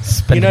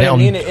 Spending on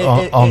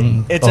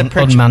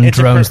unmanned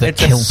drones that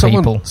kill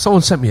people.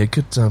 Someone sent me a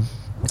good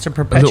it's a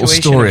perpetuation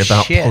little story of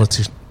about shit.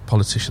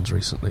 politicians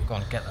recently. Go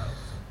on, get that.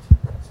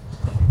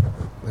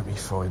 Let me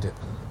find it.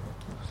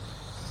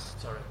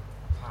 Sorry.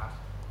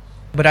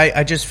 But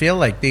I just feel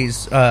like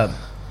these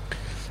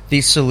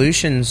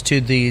solutions to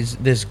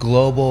this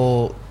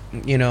global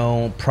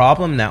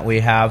problem that we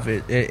have,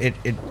 it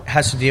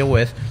has to deal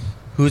with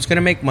who's going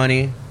to make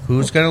money,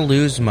 who's going to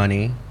lose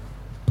money,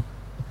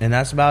 and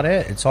that's about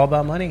it. It's all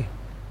about money.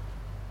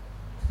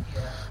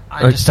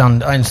 I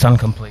understand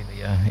completely.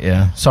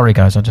 Yeah. Sorry,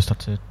 guys, I just had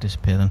to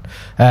disappear then.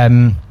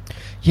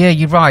 Yeah,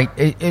 you're right.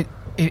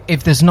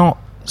 If there's not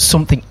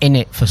something in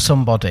it for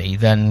somebody,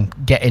 then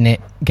getting it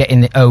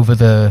over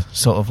the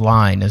sort of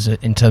line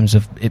in terms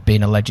of it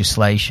being a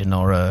legislation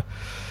or a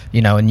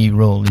new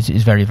rule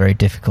is very, very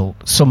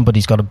difficult.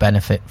 Somebody's got to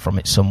benefit from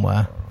it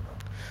somewhere.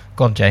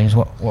 Go on, James.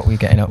 What were you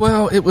getting up?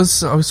 Well, I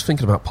was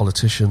thinking about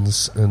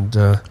politicians, and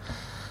there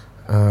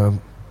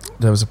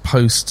was a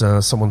post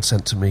someone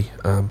sent to me.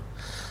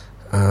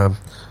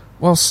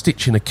 While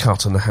stitching a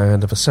cut on the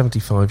hand of a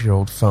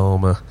 75-year-old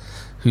farmer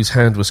whose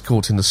hand was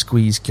caught in the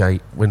squeeze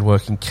gate when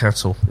working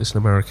cattle. It's an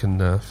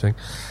American thing.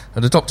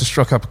 And the doctor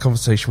struck up a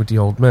conversation with the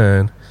old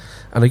man,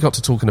 and they got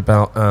to talking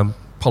about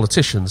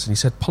politicians, and he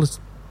said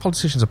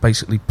politicians are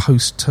basically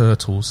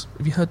post-turtles.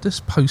 Have you heard this?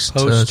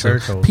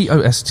 Post-turtle.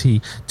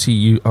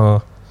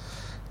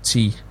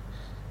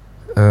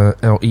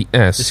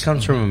 P-O-S-T-U-R-T-L-E-S. This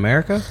comes from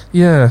America?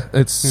 Yeah,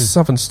 it's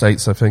southern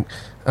states, I think.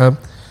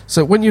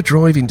 So when you're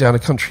driving down a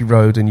country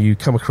road and you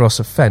come across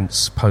a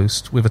fence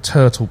post with a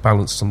turtle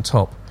balanced on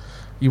top,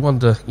 you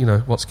wonder,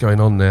 what's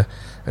going on there.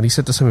 And he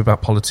said the same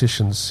about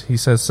politicians. He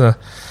says,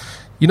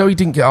 he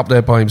didn't get up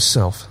there by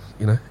himself.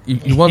 You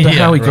wonder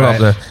how he got up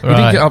there. He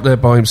didn't get up there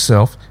by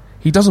himself.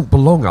 He doesn't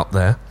belong up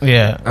there.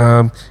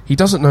 Yeah. He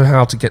doesn't know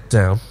how to get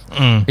down.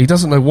 He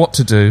doesn't know what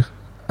to do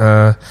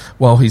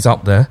while he's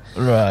up there.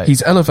 Right.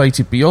 He's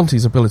elevated beyond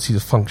his ability to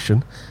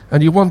function,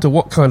 and you wonder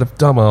what kind of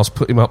dumbass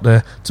put him up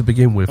there to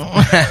begin with.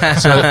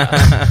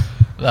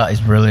 That is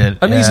brilliant.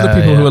 And these are the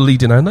people who are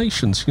leading our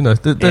nations.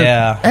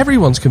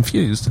 Everyone's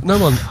confused.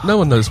 No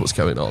one knows what's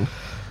going on.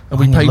 And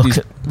we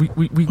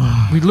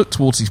look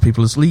towards these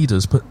people as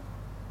leaders, but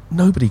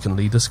nobody can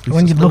lead us.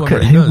 When you look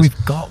at who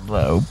we've got,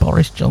 though,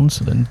 Boris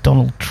Johnson and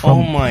Donald Trump.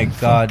 Oh my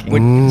God!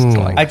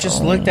 I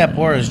just looked at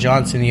Boris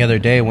Johnson the other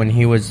day when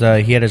he was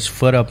he had his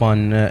foot up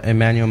on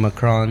Emmanuel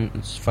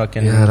Macron's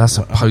fucking. Yeah, that's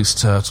a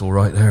post-turtle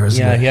right there,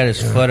 isn't it? Yeah, he had his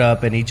foot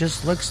up, and he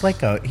just looks like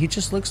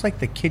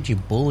the kid you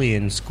bully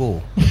in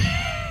school.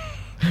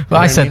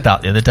 Well, I said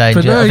that the other day.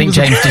 I think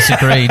James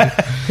disagreed.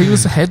 He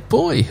was the head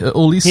boy at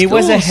all these schools. He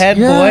was a head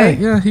boy?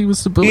 Yeah, he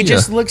was the bully. He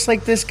just looks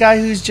like this guy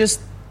who's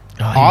just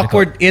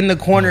awkward in the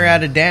corner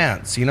at a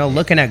dance,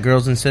 looking at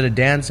girls instead of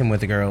dancing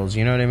with the girls.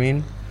 You know what I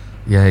mean?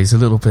 Yeah, he's a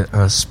little bit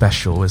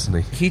special, isn't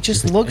he? He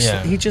just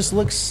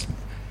looks.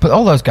 But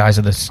all those guys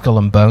are the skull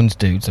and bones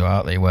dudes,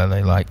 aren't they? Where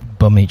they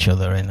bum each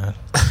other in a.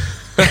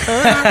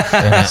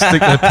 Stick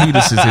their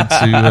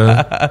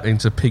penises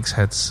into pigs'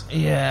 heads.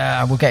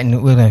 Yeah, if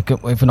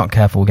we're not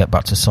careful, we'll get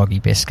back to soggy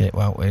biscuit,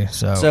 won't we?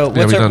 So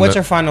what's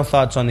our final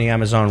thoughts on the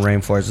Amazon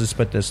rainforest? Let's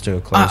put this to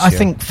a close. I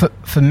think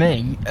for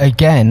me,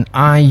 again,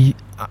 I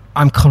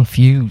I'm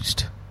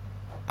confused.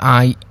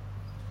 I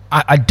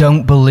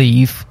don't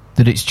believe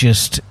that it's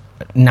just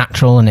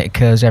natural and it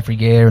occurs every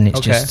year and it's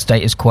just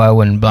status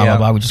quo and blah blah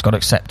blah. We just got to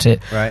accept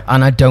it. Right.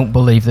 And I don't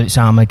believe that it's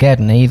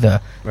Armageddon either.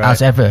 Right.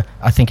 As ever,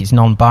 I think it's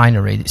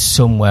non-binary. It's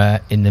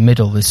somewhere in the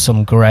middle. There's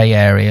some grey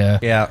area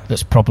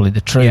that's probably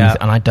the truth,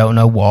 and I don't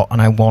know what.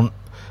 And I want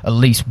at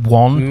least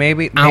one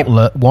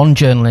outlet, one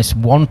journalist,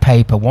 one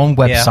paper, one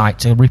website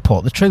to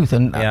report the truth.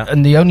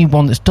 And the only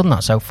one that's done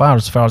that so far,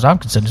 as far as I'm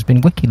concerned, has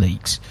been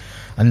WikiLeaks.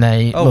 And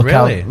they look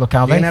how You're they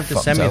gonna have to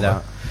send me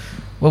that.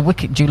 Well,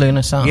 Julian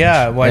Assange.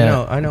 Yeah,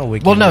 well, I know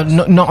WikiLeaks. Well, no,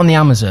 not on the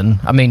Amazon.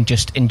 I mean,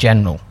 just in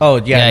general. Oh,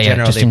 in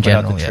general, just they in put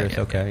out general. the truth.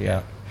 Okay,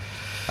 I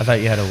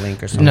thought you had a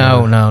link or something.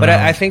 No. But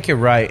I think you're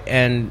right.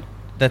 And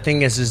the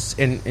thing is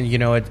they're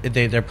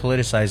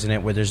politicizing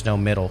it where there's no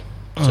middle.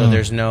 So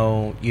there's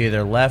no, you're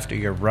either left or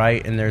you're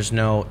right, and there's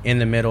no in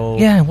the middle.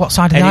 Yeah, what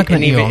side of the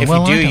argument are you on? If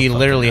you do, you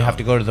literally have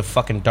to go to the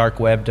fucking dark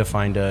web to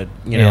find a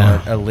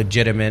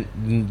legitimate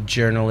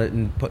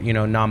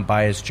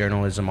non-biased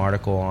journalism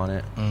article on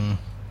it.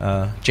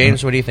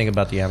 James, what do you think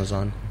about the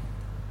Amazon?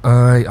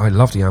 I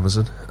love the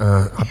Amazon.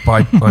 I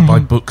buy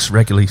books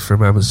regularly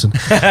from Amazon.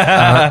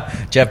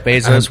 Jeff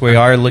Bezos, we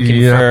are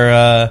looking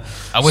for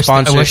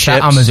sponsorships. I wish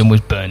that Amazon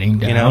was burning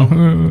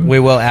down. We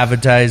will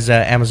advertise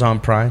Amazon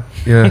Prime.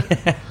 Yeah.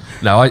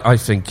 No, I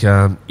think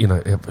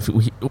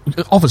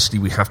obviously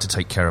we have to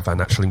take care of our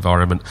natural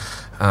environment,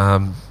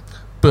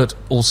 but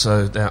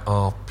also there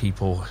are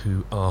people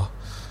who are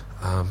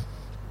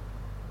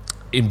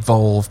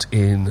involved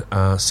in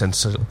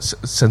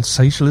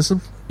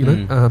sensationalism.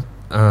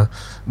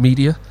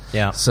 Media.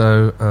 Yeah.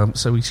 So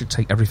we should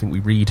take everything we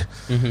read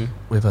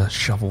with a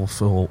shovel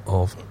full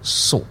of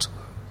salt.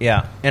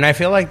 Yeah, and I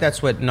feel like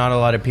that's what not a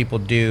lot of people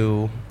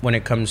do when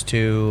it comes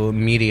to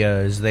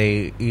media. Is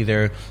they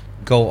either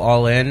go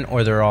all in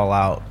or they're all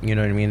out. You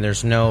know what I mean?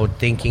 There's no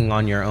thinking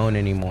on your own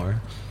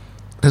anymore.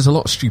 There's a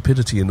lot of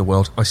stupidity in the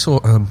world. I saw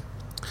a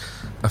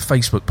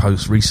Facebook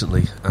post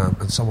recently,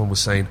 and someone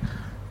was saying,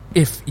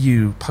 if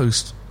you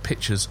post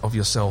pictures of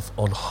yourself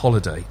on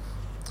holiday,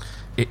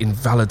 it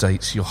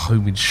invalidates your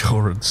home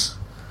insurance.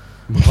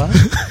 What?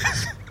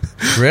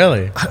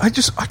 Really? I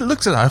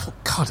looked at that. I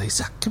thought, God,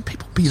 can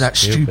people be that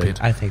stupid?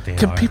 I think they are.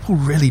 Can people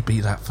really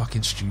be that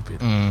fucking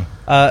stupid?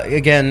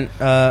 Again,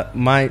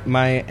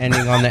 my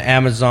ending on the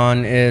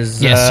Amazon is.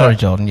 Sorry,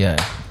 Jordan.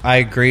 Yeah, I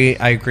agree.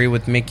 I agree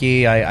with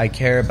Mickey. I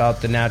care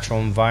about the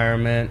natural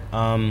environment.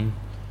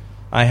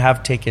 I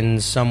have taken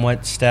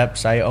somewhat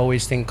steps. I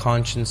always think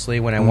consciously.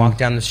 When I walk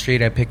down the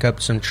street, I pick up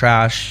some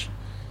trash.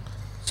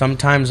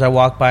 Sometimes I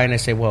walk by and I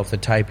say, well, if the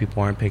Thai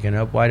people aren't picking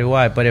up, why do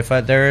I? But if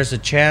there is a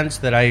chance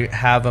that I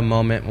have a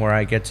moment where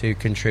I get to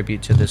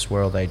contribute to this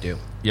world, I do.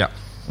 Yeah.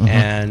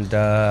 And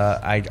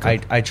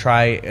I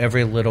try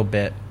every little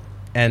bit.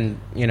 And,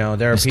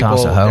 there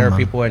are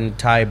people in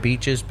Thai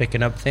beaches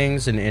picking up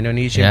things, and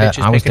Indonesian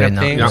beaches picking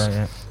up things.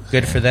 Yeah.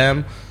 Good for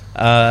them.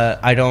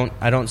 I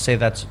don't say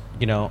that's,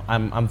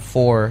 I'm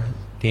for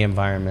the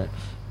environment.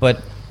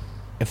 But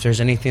if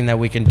there's anything that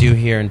we can do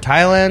here in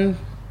Thailand,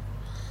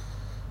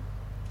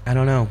 I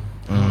don't know.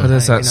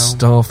 There's that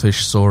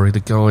starfish story.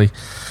 The guy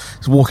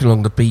is walking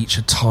along the beach,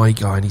 a Thai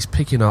guy, and he's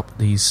picking up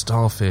these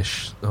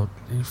starfish.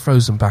 He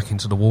throws them back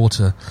into the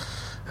water,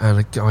 and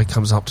a guy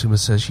comes up to him and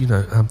says,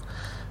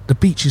 the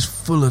beach is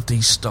full of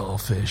these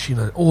starfish,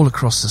 all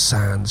across the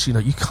sands.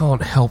 You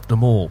can't help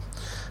them all.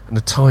 And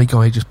the Thai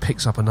guy just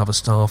picks up another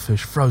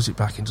starfish, throws it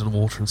back into the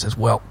water, and says,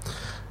 well,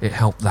 it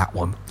helped that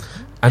one.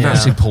 And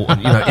that's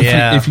important,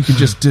 if you can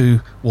just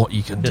do what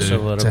you can just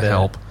do to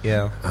help.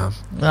 Yeah. I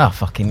love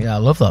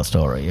that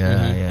story.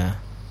 Yeah.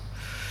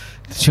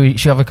 Should we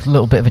have a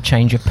little bit of a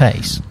change of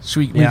pace? Should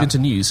we move into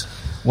news?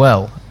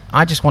 Well,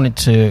 I just wanted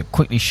to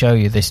quickly show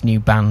you this new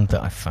band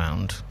that I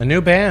found. A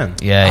new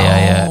band?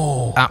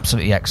 Yeah.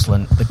 Absolutely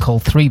excellent. They're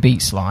called 3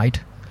 Beat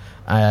Slide.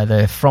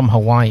 They're from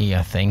Hawaii,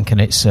 I think,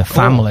 and it's a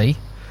family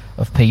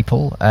of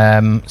people.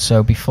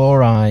 So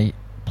before I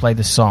play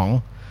the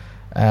song,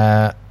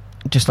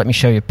 just let me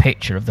show you a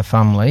picture of the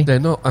family. They're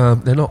not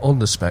on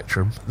the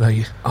spectrum.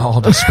 They are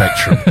the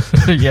spectrum.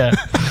 Yeah.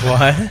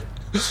 What?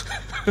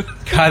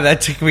 God, that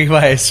took me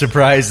by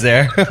surprise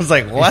there. I was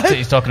like, what?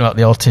 He's talking about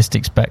the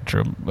autistic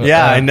spectrum. But,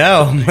 I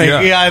know.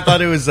 I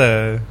thought it was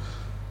a...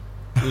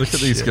 Look at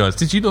these guys.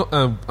 Did you not...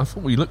 I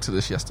thought we looked at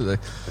this yesterday.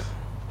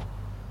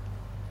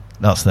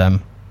 That's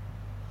them.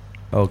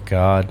 Oh,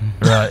 God.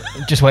 Right.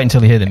 Just wait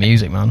until you hear the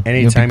music, man.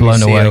 Anytime You'll be blown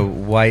you see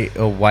away.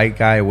 a white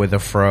guy with a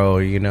fro,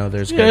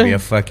 there's going to be a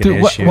fucking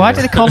issue. Why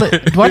do they call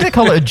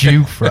it a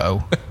Jew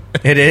fro?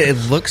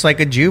 It looks like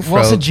a Jew fro.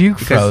 What's a Jew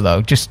fro,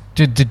 though? Just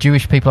do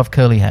Jewish people have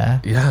curly hair?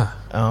 Yeah.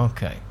 Oh,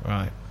 okay.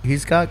 Right.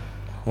 He's got...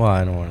 Well,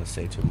 I don't want to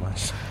say too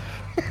much.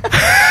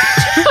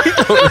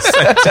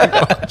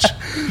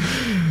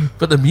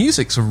 But the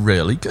music's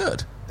really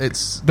good.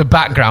 It's... The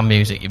background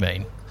music, you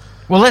mean?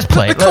 Well, let's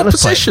play it. The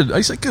composition,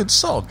 it's a good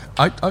song.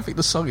 I think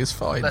the song is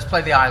fine. Let's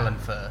play The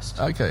Island first.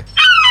 Okay.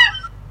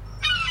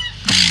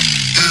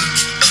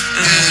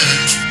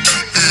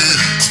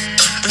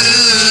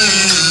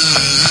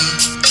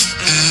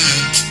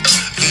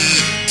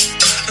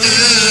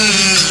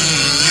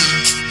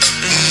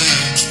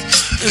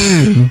 I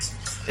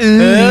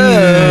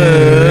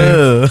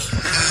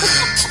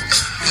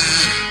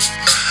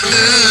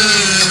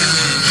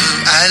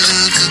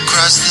look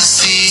across the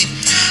sea,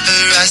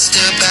 her eyes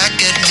stare back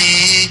at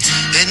me,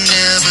 they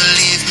never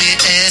leave me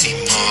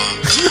anymore.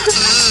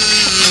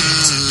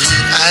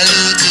 I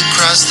look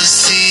across the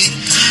sea,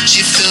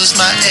 she fills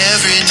my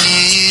every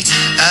need,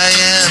 I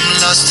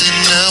am lost and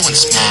no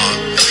one's more.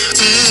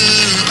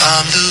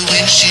 I'm the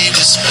wind she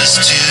whispers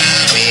to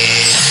me.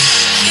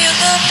 Feel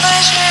the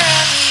pleasure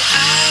of the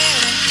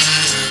island.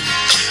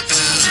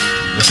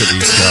 Look at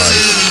these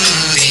guys.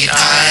 The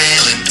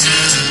island.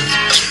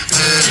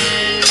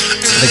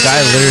 The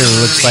guy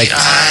literally looks like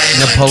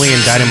Napoleon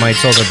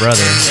Dynamite's older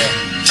brother.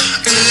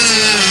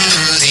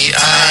 The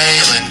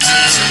island.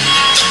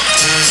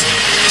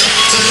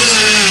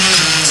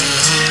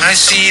 I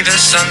see the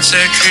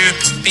sunset true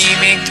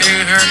beaming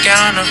through her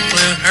gown of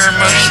blue. Her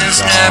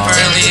motions never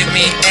leave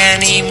me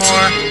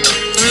anymore.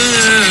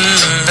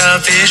 A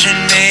vision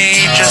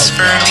made just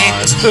for me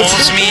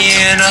holds me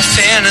in a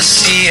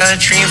fantasy, a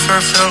dream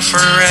fulfilled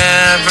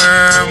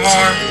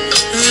forevermore.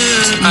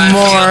 I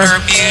feel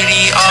her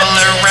beauty all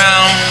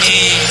around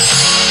me.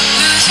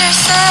 Lose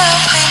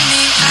yourself in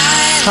the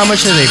island. How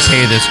much did they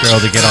pay this girl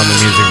to get on the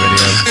music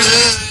video?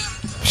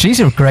 She's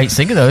a great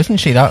singer, though, isn't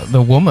she?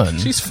 The woman.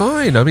 She's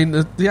fine. I mean,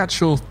 the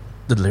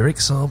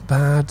lyrics aren't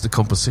bad. The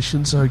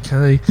composition's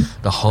okay.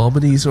 The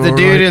harmonies are The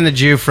dude right. in the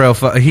Jufro,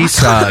 he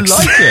sucks.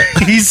 Like it.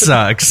 He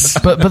sucks.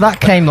 But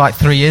that came like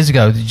 3 years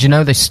ago. Did you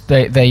know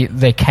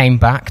they came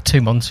back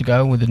 2 months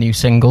ago with a new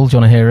single? Do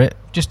you want to hear it?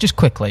 Just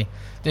quickly.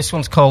 This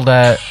one's called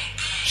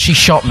 "She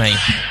Shot Me." Oh,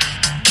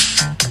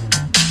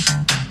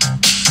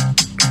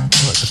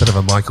 it's a bit of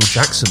a Michael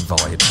Jackson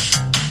vibe.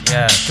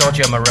 Yeah,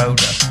 Giorgio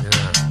Moroder. Yeah.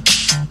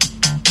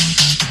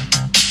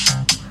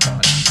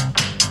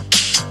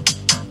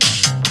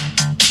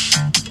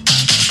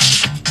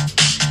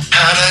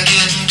 How'd I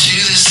get into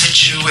this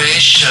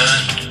situation?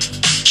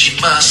 She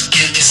must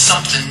give me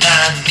something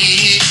I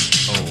need.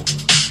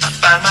 I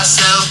find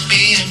myself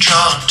being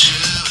drawn to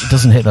her.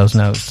 Doesn't hit those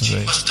notes, does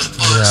it? Must have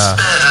put a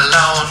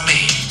spell on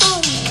me.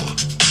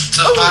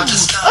 So I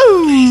just start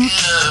thinking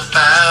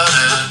about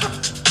her.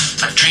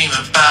 I dream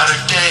about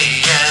her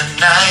day and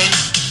night.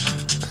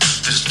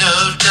 There's no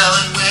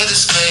telling where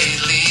this may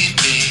lead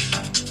me.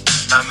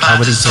 My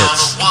mind is on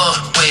a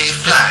one-way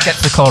flight. Get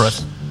to the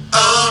chorus.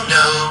 Oh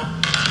no,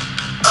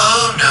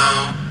 oh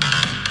no,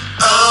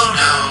 oh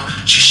no.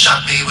 She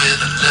shot me with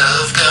a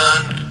love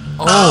gun.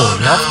 Oh,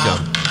 Love Gun.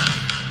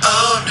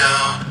 Oh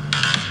no,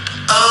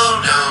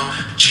 oh no.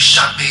 She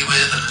shot me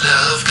with a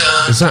love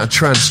gun. Is that a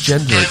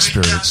transgender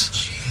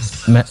experience?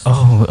 A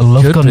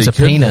love Could gun's be, a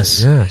couldn't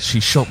penis. it? Yeah, she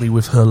shot me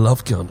with her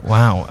love gun.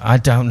 Wow, I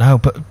don't know,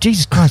 but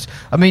Jesus Christ!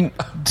 I mean,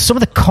 some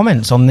of the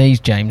comments on these,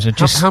 James, are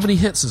just. How many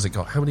hits has it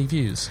got? How many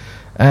views?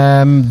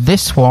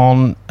 This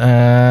one,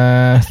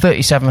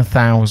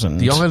 37,000.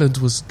 The Island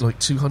was like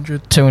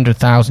 200.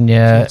 200,000,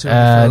 yeah.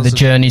 200,000. The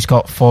Journey's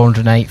got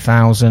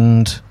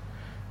 408,000.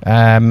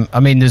 I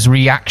mean, there's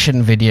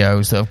reaction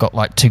videos that have got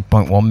like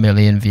 2.1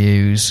 million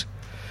views.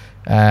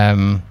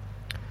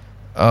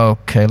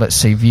 Okay, let's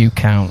see. View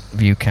count.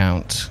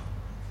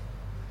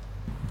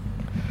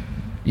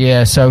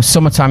 Yeah, so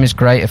Summertime is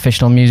Great.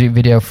 Official music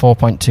video,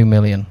 4.2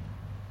 million.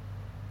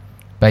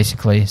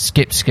 Basically.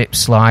 Skip,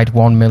 Slide,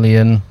 1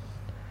 million.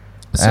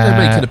 So they're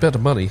making a bit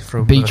of money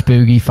from Beach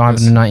Boogie,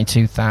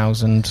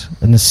 592,000.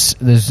 And there's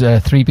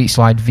 3-Beat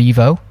Slide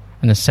Vivo,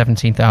 and there's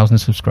 17,000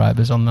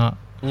 subscribers on that.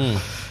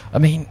 I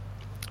mean,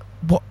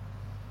 what?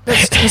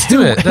 Let's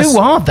do it. Who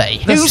are they?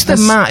 Who's the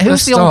man?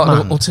 Who's the old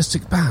man? An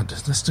autistic band.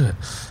 Let's do it.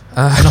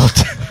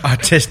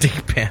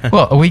 Autistic band.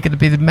 What, are we going to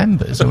be the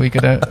members? Are we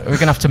going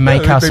to have to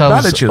make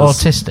ourselves managers.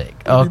 autistic?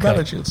 Okay.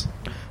 Managers.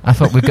 I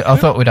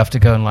thought we'd have to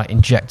go and like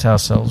inject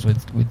ourselves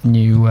with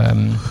new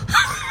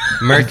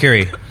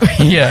Mercury.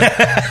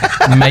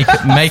 yeah,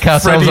 make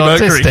ourselves Freddie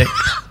Mercury.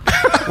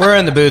 autistic. We're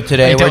in the booth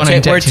today. You don't wanna We're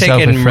inject yourself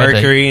taking with Freddie.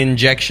 mercury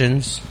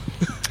injections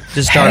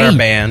to start our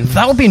band.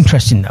 That would be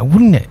interesting, though,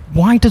 wouldn't it?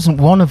 Why doesn't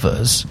one of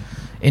us,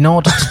 in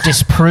order to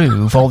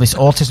disprove all this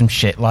autism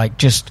shit, like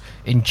just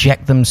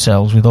inject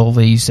themselves with all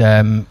these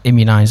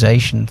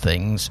immunization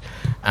things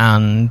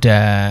and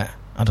I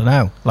don't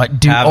know, like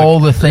do all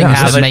the things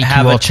that make you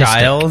autistic?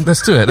 Child.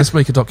 Let's do it. Let's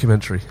make a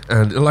documentary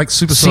and like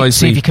supersize.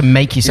 See if you can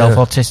make yourself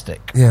autistic.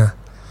 Yeah.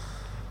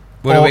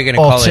 What are we going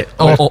to call it?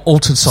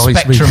 Altered size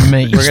Spectrum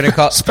me. We're going to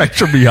call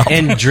Spectrum me up.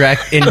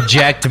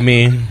 Inject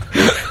me.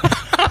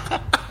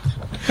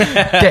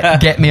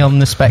 Get me on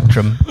the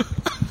spectrum.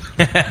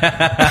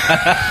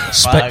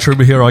 Spectrum,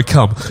 here I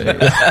come.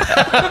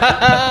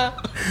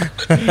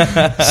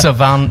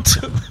 Savant.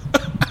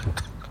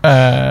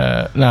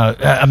 No,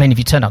 I mean, if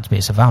you turned out to be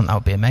a savant, that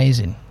would be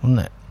amazing, wouldn't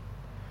it?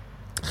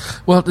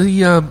 Well,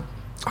 I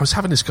was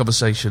having this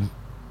conversation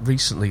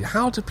recently.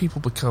 How do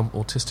people become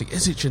autistic?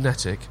 Is it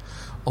genetic,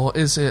 or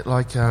is it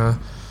like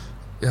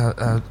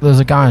there's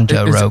a guy on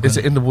Joe Rogan. Is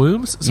it in the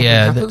womb?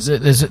 Yeah, there's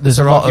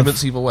a lot of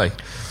arguments either way.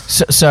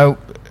 So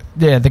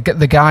Yeah,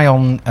 the guy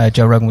on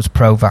Joe Rogan was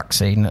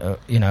pro-vaccine,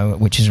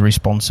 which is a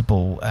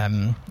responsible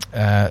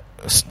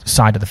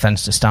side of the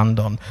fence to stand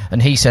on.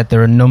 And he said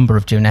there are a number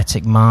of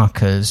genetic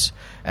markers,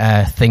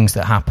 things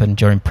that happen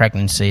during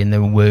pregnancy in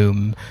the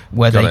womb,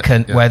 where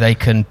they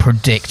can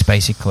predict,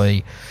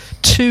 basically,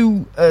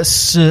 to a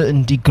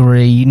certain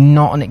degree,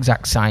 not an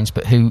exact science,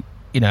 but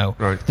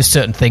there's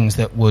certain things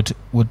that would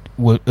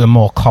are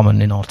more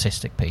common in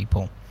autistic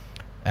people,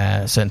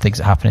 certain things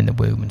that happen in the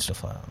womb and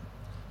stuff like that.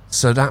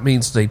 So that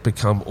means they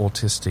become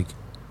autistic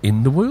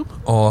in the womb,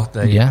 or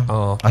they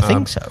are? I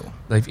think so.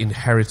 They've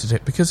inherited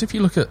it, because if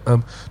you look at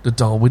the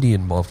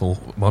Darwinian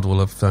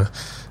model of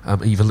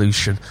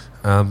evolution,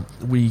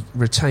 we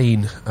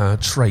retain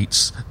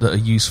traits that are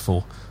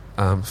useful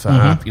for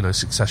our,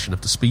 succession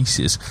of the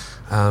species,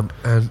 and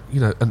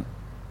an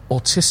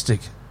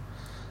autistic.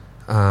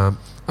 And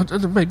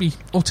maybe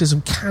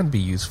autism can be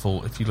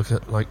useful if you look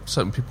at, like,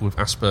 certain people with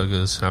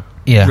Asperger's have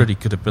really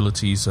good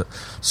abilities at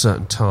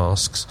certain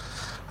tasks.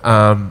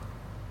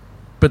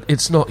 But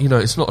it's not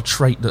a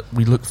trait that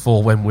we look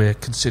for when we're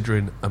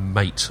considering a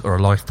mate or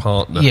a life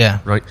partner. Yeah.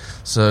 Right?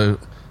 So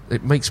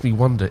it makes me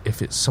wonder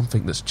if it's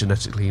something that's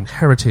genetically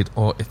inherited,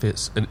 or if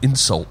it's an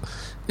insult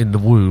in the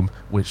womb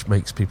which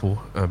makes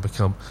people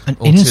become an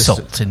autistic.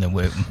 Insult in the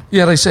womb.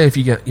 Yeah, they say if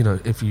you get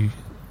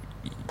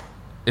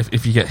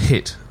if you get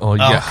hit or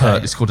you get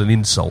hurt, it's called an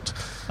insult.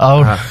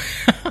 Oh, I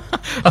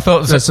thought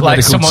it was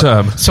like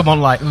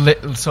someone like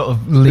sort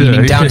of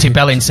leaning down to your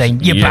belly and saying,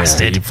 "You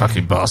bastard, you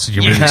fucking bastard,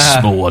 you're really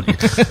small." Aren't you?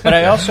 But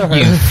I also heard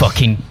you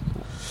fucking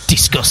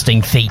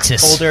disgusting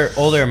fetus.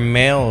 Older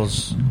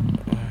males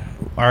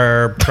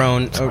are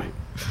prone to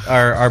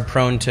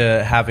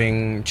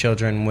having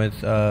children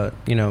with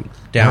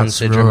Down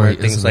syndrome or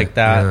things like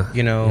that.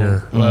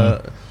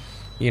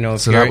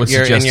 If so you're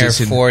in your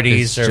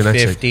 40s or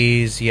genetic.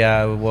 50s,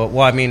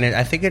 well, I mean,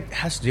 I think it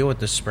has to deal with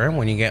the sperm.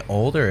 When you get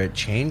older, it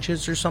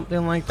changes or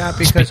something like that.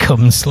 Because it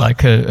becomes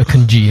like a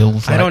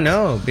congealed. I don't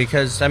know,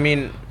 because I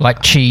mean,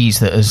 like cheese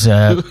that has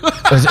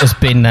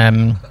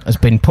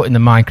been put in the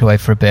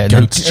microwave for a bit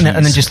and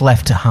then just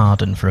left to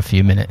harden for a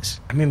few minutes.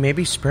 I mean,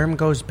 maybe sperm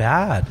goes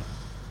bad.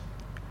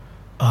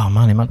 Oh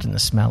man, imagine the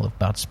smell of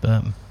bad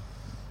sperm.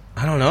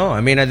 I don't know.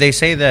 I mean, they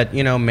say that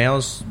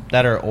males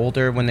that are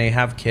older, when they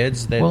have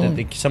kids, they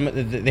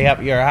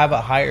have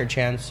a higher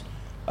chance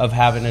of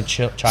having a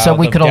child. So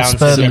we could all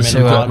sperm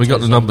into. We got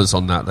the numbers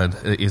on that. Then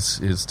it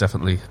is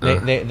definitely.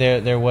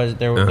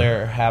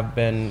 There have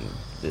been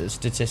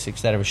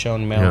statistics that have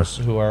shown males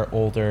who are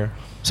older.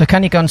 So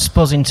can you go and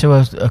spuzz into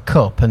a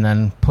cup and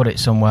then put it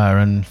somewhere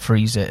and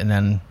freeze it and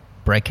then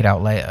break it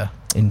out later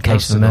in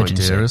case of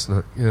emergency? That's an idea, isn't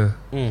it? Yeah.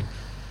 Mm.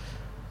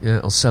 Yeah,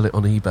 I'll sell it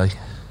on eBay.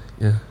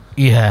 Yeah.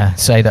 Yeah,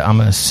 say that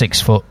I'm a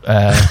 6 foot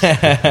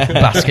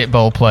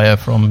basketball player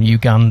from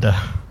Uganda.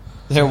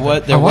 I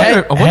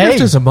wonder if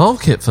there's a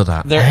market for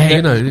that.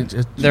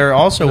 There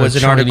also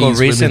was an article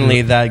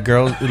recently that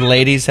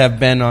ladies have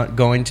been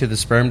going to the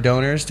sperm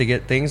donors to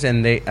get things,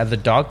 and the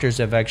doctors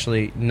have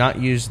actually not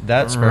used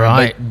that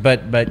sperm,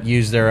 but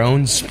used their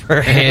own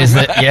sperm.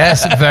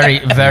 Yes, very,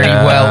 very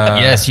well.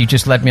 Yes, you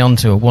just led me on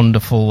to a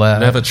wonderful.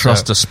 Never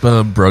trust a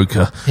sperm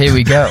broker. Here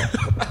we go.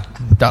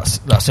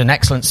 That's an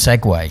excellent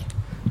segue.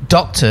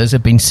 Doctors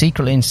have been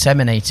secretly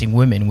inseminating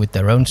women with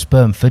their own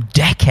sperm for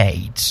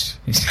decades.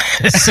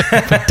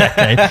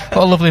 What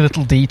a lovely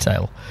little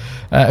detail.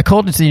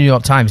 According to the New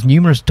York Times,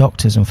 numerous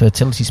doctors and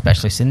fertility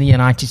specialists in the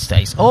United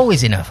States,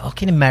 always in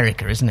fucking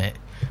America, isn't it?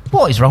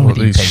 What is wrong with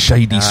you people?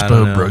 Shady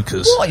sperm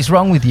brokers. What is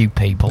wrong with you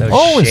people? Those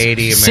always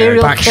shady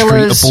serial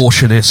killers,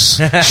 abortionists,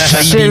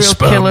 shady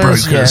sperm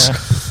brokers,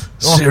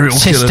 serial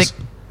killers,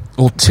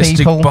 autistic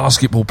people.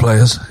 Basketball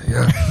players.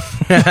 Yeah.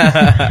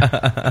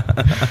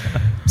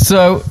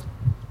 So,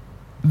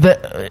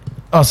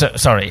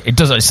 sorry, it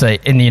doesn't say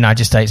in the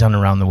United States and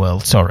around the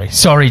world. Sorry,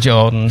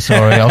 Jordan.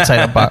 Sorry, I'll take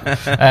that back.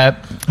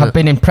 I've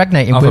been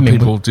impregnating Other women.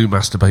 People do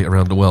masturbate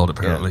around the world,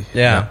 apparently.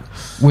 Yeah.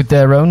 With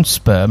their own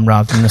sperm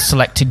rather than a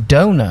selected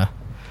donor.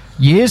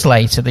 Years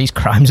later, these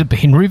crimes have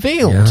been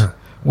revealed. Yeah.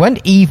 When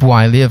Eve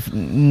Wiley of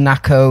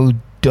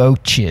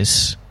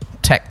Nacogdoches,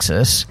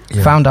 Texas,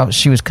 found out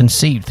she was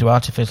conceived through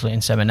artificial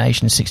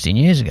insemination 16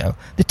 years ago,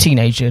 the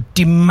teenager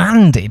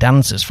demanded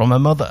answers from her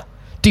mother.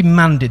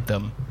 Demanded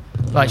them.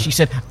 Like she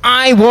said,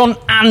 I want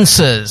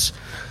answers.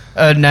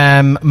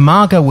 And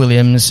Margot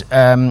Williams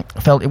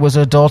felt it was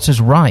her daughter's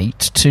right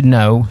to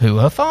know who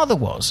her father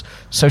was.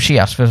 So she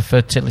asked for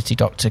fertility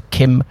doctor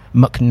Kim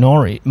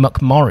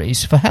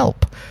McMorris for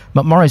help.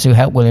 McMorris, who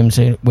helped Williams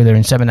with her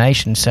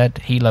insemination, said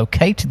he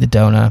located the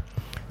donor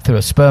through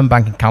a sperm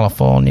bank in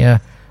California.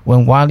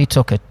 When Wiley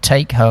took a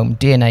take-home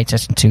DNA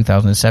test in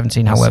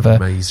 2017, That's however,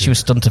 amazing. she was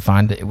stunned to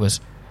find that it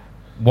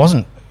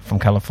wasn't from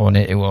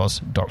California, it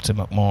was Dr.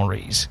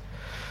 McMorris.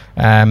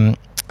 They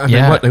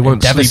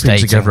weren't sleeping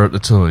together at the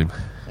time.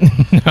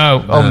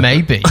 No. Oh,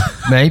 maybe.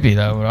 Maybe,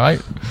 though,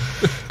 right?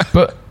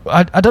 But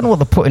I don't know what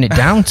they're putting it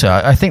down to.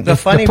 I think The they're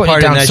funny putting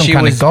part it down is to that some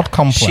kind of god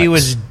complex. she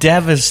was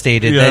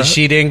devastated that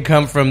she didn't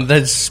come from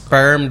the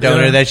sperm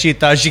donor, that she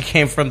thought she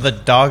came from the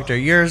doctor.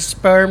 You're a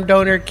sperm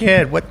donor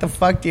kid. What the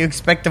fuck do you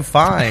expect to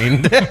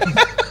find?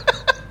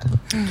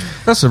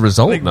 That's a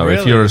result, Like, though. If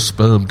really? you're a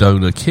sperm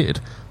donor kid,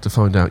 to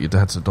find out your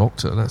dad's a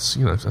doctor, that's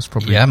that's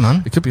probably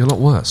man. It could be a lot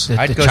worse. The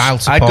I'd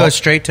child support. go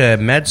straight to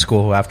med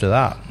school after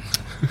that.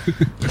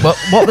 Well,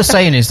 what they're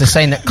saying is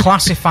that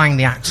classifying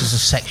the acts as a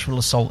sexual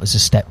assault is a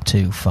step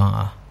too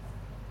far.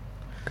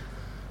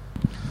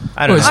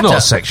 I don't Well, it's know.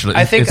 not sexual.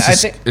 I think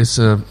it's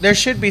a. there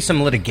should be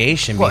some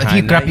litigation What if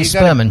behind you grab that. your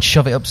gotta- sperm and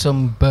shove it up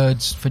some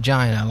bird's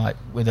vagina, like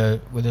with a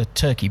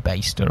turkey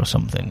baster or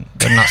something?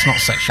 Then that's not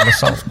sexual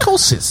assault. Of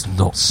course, it's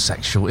not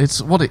sexual.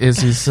 It's what it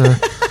is.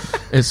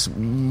 It's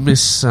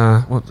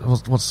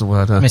what's the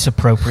word?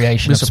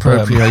 Misappropriation of sperm.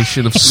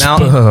 Misappropriation of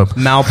sperm.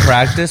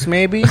 Malpractice,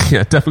 maybe?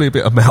 Yeah, definitely a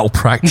bit of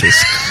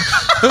malpractice.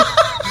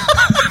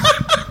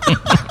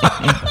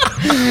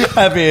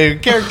 I mean,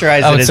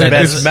 characterize I it would as say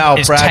best it's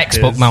malpractice.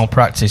 textbook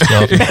malpractice,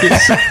 Jordan.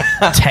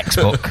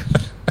 Textbook.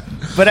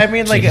 But I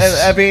mean, like, Jesus.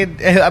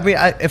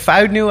 if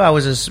I knew I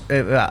was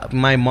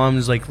my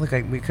mom's like, look,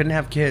 we couldn't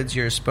have kids.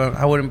 You're a sperm.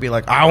 I wouldn't be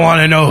like, I want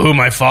to know who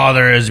my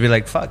father is. Be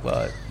like, fuck,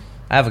 what?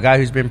 I have a guy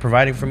who's been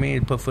providing for me,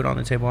 put food on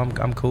the table.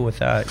 I'm cool with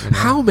that. You know?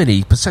 How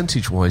many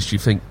percentage-wise do you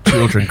think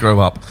children grow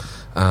up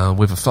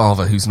with a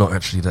father who's not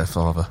actually their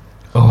father?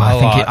 Oh,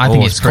 I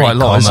think it's quite a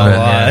lot, isn't it?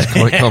 Yeah, it's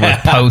quite common.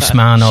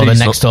 Postman or the She's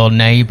next door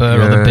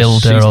neighbour or the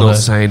builder she's or not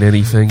saying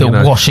anything. the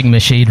washing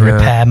machine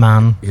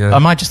repairman. Yeah.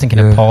 Am I just thinking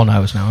of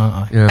pornos now,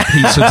 aren't I? Yeah,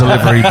 pizza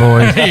delivery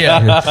boy.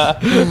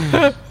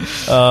 Yeah.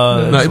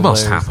 No, it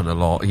must happen a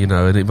lot,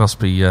 and it must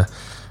be. You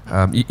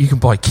can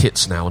buy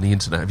kits now on the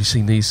internet. Have you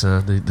seen these?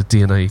 The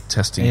DNA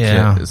testing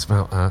Yeah. kit. It's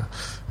about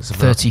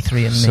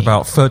 33andMe. It's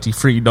about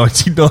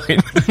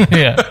 $33.99.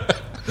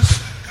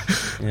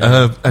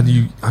 Yeah.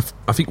 And I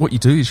think what you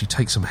do is you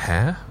take some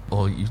hair,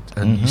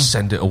 you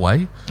send it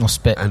away, Or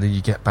spit. and then you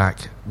get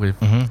back with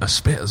a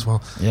spit as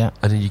well. Yeah.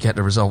 And then you get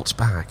the results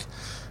back.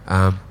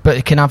 But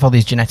it can have all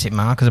these genetic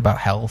markers about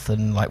health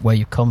and like where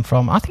you come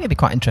from. I think it'd be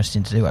quite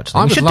interesting to do, actually.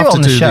 I We would should love do it to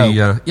on the do show.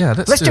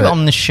 let's do it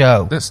on the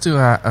show. Let's do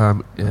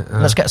our.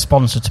 Let's get a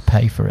sponsor to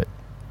pay for it.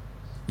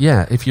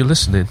 Yeah, if you're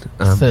listening.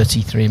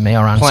 33andMe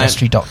or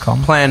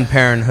Ancestry.com. Planned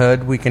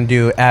Parenthood. We can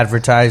do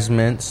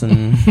advertisements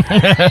and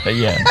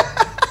Yeah.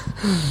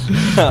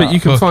 But you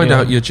can find yeah.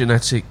 out your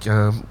genetic.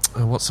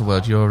 What's the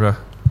word? Your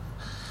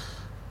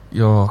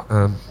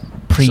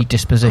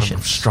Predisposition.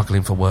 I'm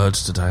struggling for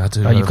words today. I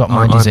do. Oh, you've got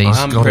my disease.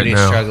 I'm got it pretty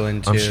now.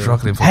 struggling I'm too.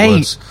 struggling for Hey,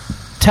 words.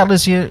 tell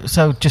us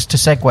so just to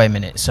segue a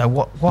minute. So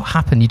what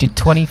happened? You did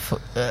 20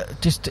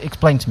 just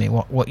explain to me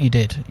what you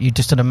did. You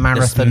just did a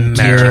marathon.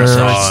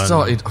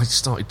 marathon. I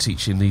started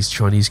teaching these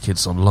Chinese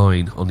kids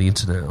online on the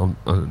internet on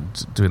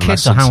doing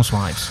Kids lessons. or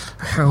housewives?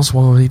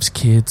 Housewives,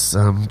 kids,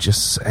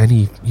 just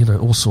any,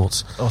 all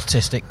sorts.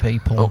 Autistic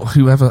people. Or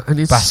whoever. And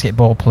it's.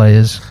 Basketball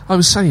players. I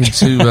was saying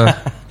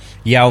to.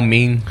 Yao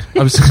Ming.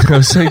 I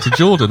was saying to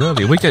Jordan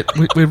earlier,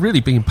 we're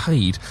really being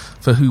paid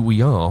for who we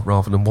are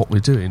rather than what we're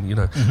doing.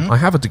 I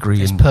have a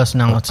degree It's in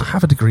personality. I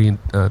have a degree in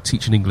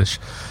teaching English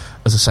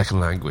as a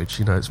second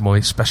language. It's my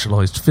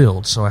specialised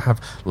field. So I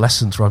have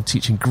lessons where I'm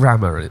teaching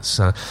grammar.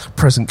 It's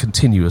present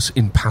continuous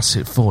in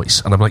passive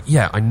voice, and I'm like,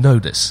 yeah, I know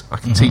this. I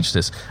can teach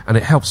this, and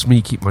it helps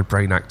me keep my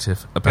brain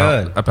active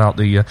about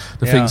the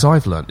things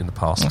I've learnt in the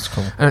past. That's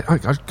cool. And I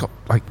got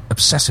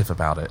obsessive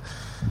about it.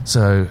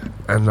 So,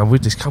 and I'm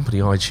with this company,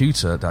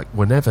 iTutor,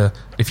 that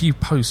if you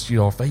post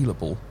you're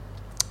available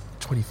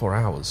 24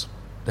 hours,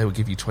 they will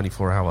give you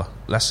 24-hour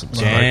lessons.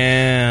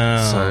 Damn.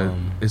 Right? So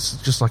it's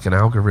just like an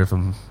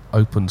algorithm,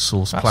 open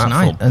source That's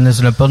platform. nice. And there's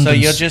an abundance. So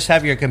you'll just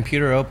have your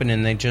computer open,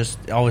 and they just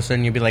all of a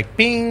sudden you'll be like,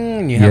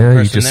 "Bing!" And you have a Yeah, you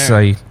person just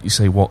there.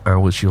 say what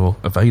hours you're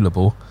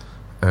available,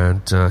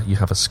 and you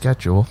have a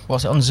schedule.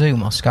 Was it on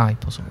Zoom or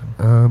Skype or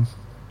something?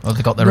 Or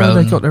they got their No, own.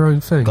 they got their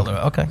own thing.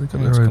 Okay. They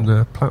got That's their own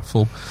cool.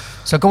 platform.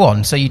 So go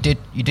on. So you did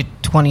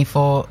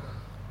 24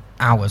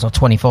 hours or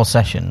 24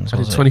 sessions? I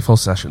did was it? 24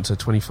 sessions, so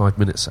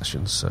 25-minute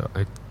sessions. So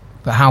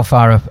But how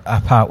far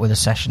apart were the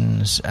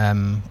sessions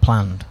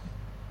planned?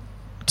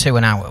 2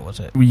 an hour, was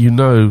it?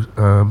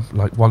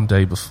 like one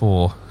day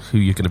before who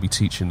you're going to be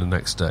teaching the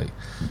next day.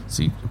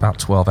 So about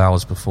 12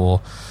 hours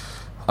before,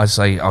 I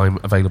say I'm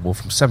available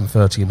from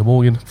 7:30 in the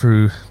morning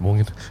through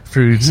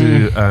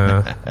to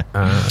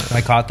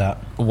I caught that.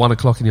 1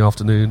 o'clock in the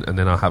afternoon, and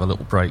then I'll have a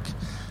little break,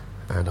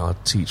 and I'll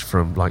teach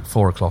from like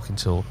 4 o'clock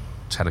until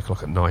 10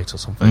 o'clock at night or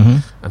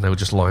something, and they would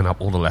just line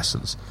up all the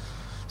lessons.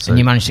 So, And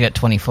you managed to get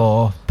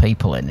 24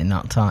 people in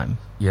that time.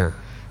 yeah.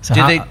 So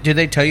Do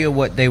they tell you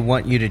what they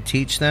want you to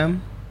teach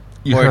them?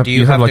 You Or have, do you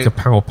you have have like to- a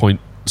PowerPoint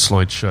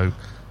slideshow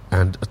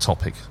and a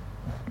topic.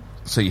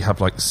 So you have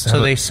like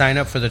So they sign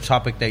up for the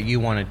topic that you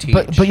want to teach.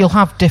 But you'll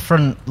have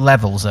different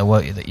levels, though,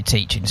 won't you, that you're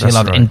teaching? So That's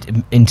you'll have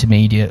right.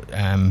 Intermediate,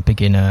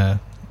 beginner,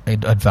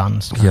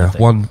 advanced. kind of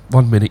thing.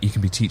 one minute you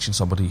can be teaching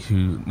somebody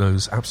who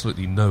knows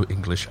absolutely no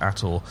English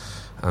at all.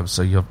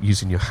 So you're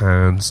using your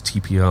hands,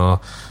 TPR,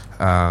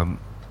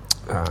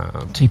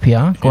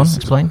 TPR. Go on, It's,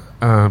 explain.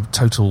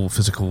 Total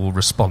physical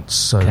response.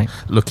 So Okay.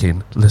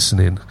 looking,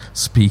 listening,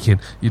 speaking.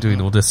 You're doing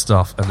all this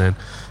stuff, and then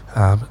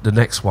the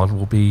next one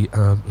will be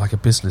like a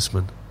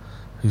businessman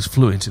who's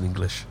fluent in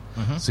English.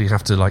 So you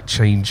have to like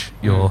change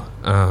your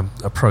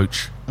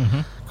approach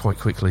quite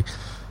quickly.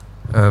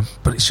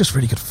 But it's just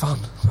really good fun.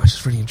 I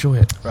just really enjoy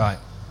it. Right.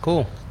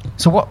 Cool.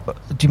 So what?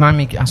 Do you mind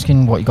me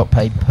asking what you got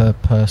paid per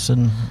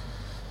person?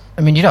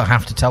 I mean, you don't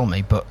have to tell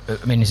me, but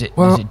I mean, is it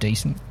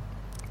decent?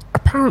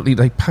 Apparently,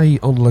 they pay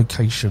on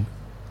location.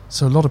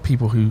 So a lot of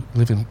people who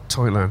live in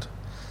Thailand,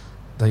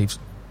 they've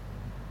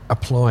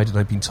applied and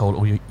they've been told,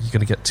 "Oh, you're going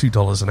to get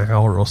 $2 an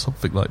hour or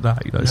something like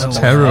that." You know, it's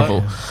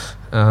terrible.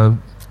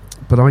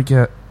 But I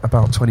get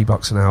about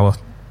 $20 an hour,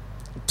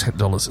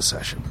 $10 a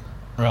session.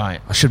 Right.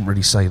 I shouldn't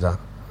really say that.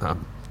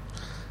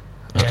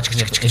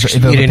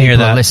 If other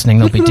people are listening,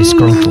 they'll be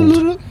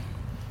disgruntled.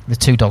 The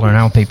 $2 an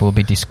hour people will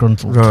be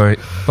disgruntled. Right,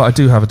 but I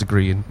do have a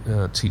degree in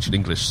teaching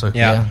English, so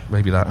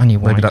maybe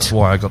that's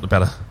why I got the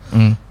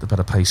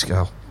better pay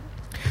scale.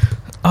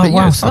 Oh But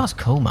wow, yeah, it's so fun. that's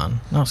cool, man.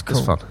 That's cool.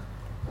 It's fun.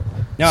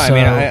 No, I So-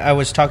 mean, I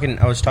was talking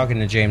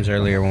to James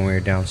earlier when we were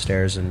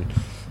downstairs, and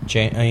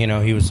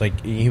he was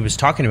like, he was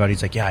talking about,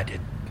 he's like, yeah,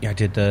 I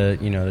did the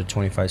the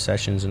 25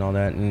 sessions and all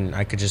that, and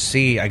I could just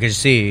see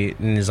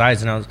in his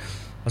eyes, and I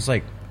was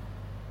like,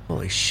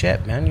 holy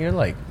shit, man,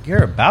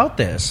 you're about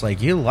this,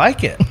 like, you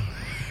like it.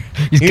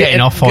 He's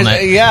getting off on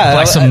it. Yeah,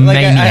 like some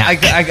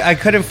maniac. I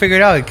couldn't figure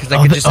it out because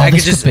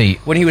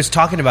when he was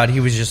talking about it, he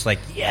was just like,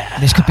 yeah.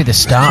 This could be the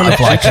start of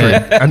like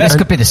this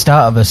could be the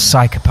start of a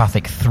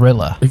psychopathic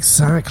thriller.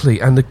 Exactly,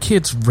 and the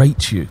kids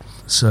rate you.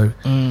 So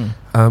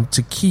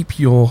to keep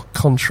your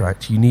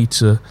contract, you need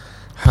to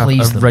have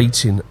Please a them.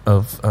 rating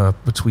of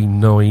between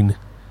 9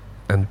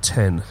 and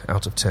 10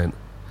 out of 10.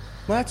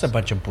 Well, that's a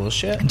bunch of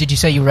bullshit. Did you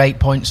say you were 8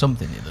 point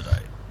something the other day?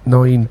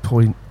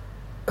 9.43.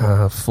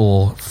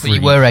 But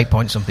you were 8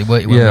 point something,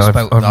 weren't you? When we Yeah,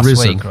 spoke I've last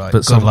risen, week, right? but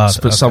Good some lad.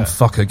 some Okay.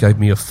 fucker gave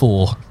me a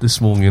 4 this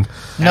morning.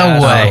 No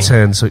Out way. of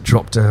 10, so it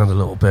dropped down a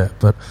little bit.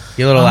 But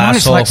You little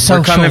It's asshole. like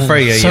We're coming for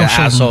you, you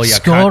social asshole. You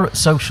cunt.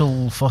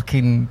 social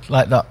fucking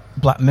like that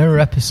Black Mirror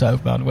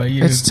episode, man, where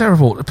you. it's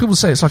terrible. People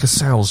say it's like a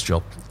sales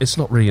job. It's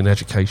not really an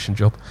education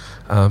job.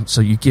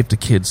 So you give the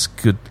kids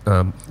good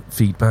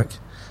feedback,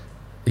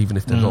 even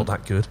if they're not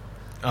that good.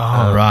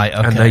 Oh right,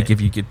 okay. And they give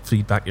you good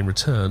feedback in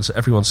return. So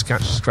everyone's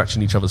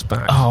scratching each other's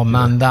back. Oh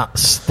man,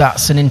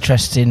 that's an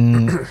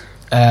interesting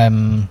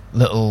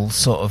little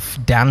sort of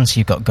dance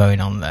you've got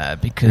going on there,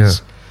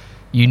 because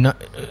in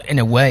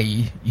a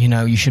way,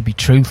 you should be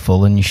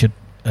truthful, and you should,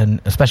 and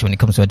especially when it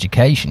comes to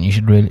education, you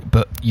should really,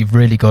 but you've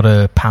really got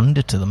to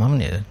pander to them,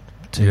 haven't you,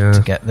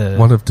 to get the.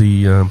 One of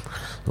the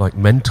like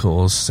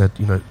mentors said,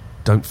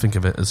 don't think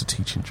of it as a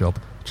teaching job.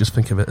 Just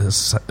think of it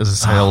as a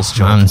sales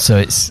job. Man, so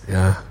it's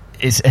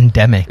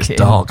endemic. It's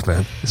dark,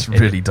 man. It's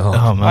really dark.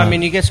 Oh, man. Well, I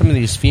mean, you get some of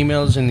these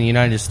females in the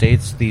United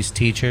States, these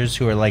teachers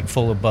who are like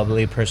full of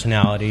bubbly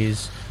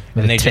personalities, With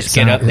and the they just tits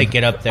get out. up. They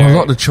get up there. Well, a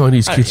lot of the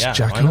Chinese kids yeah,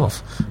 jacking why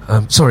not?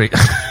 off. Sorry.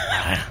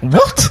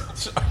 What?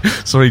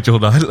 Sorry,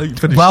 Jordan. I let you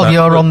finish Well, that.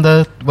 you're on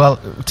the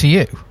to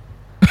you.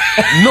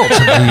 Not to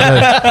me,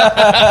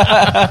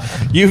 no.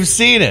 You've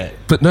seen it.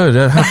 But no,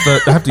 they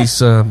have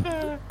these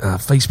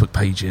Facebook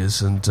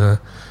pages, and a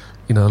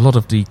lot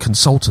of the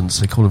consultants,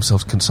 they call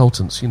themselves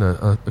consultants,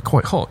 are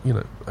quite hot,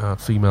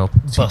 female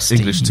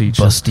English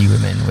teachers. Busty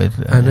women with...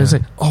 And they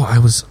say, I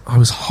was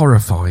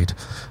horrified.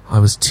 I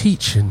was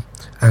teaching,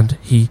 and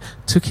he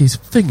took his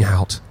thing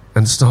out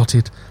and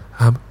started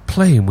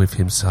playing with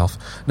himself.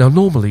 Now,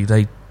 normally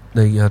they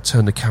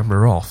turn the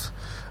camera off,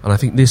 and I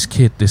think this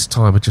kid this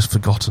time had just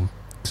forgotten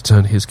to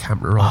turn his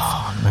camera off.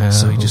 Oh, no.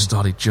 So he just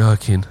started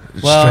jerking.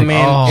 Well, I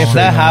mean, if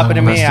that happened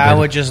to me, I masturbating.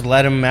 would just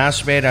let him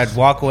masturbate. I'd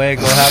walk away,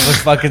 go have a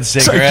fucking the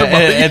cigarette,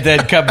 money. and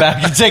then come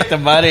back and take the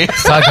money.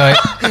 Start going,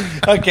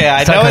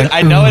 Okay, going,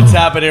 I know it's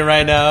happening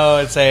right now.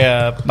 And say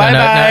bye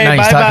bye, you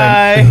bye start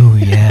bye. going, ooh,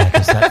 yeah,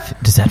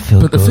 does that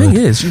feel But good? the thing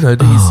is, these,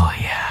 oh,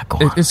 yeah, go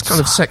on. it's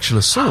kind of sexual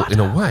assault in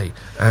a way,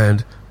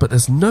 but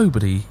there's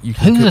nobody you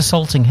can... Who's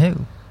assaulting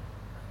who?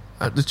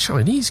 The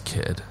Chinese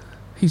kid.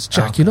 He's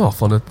jacking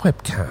off on a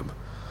webcam.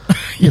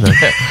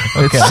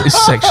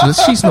 It's sexual.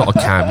 She's not a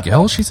cam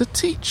girl. She's a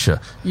teacher.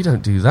 You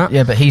don't do that.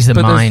 Yeah, but he's the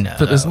minor.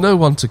 But there's no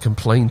one to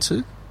complain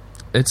to.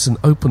 It's an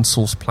open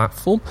source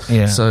platform.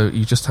 Yeah. So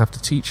you just have the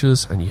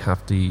teachers and you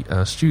have the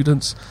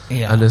students.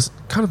 Yeah. And there's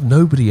kind of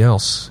nobody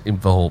else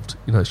involved.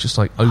 It's just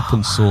like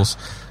open source,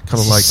 kind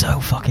This of like is so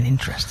fucking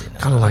interesting.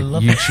 kind of like I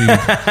love YouTube.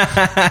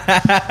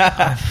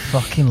 I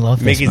fucking love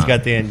this, Mickey's man.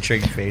 got the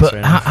intrigued face But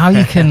right now. how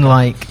you can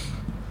like...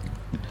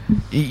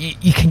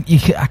 You can.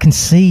 I can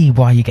see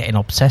why you're getting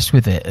obsessed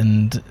with it,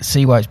 and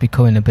see why it's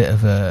becoming a bit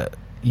of a,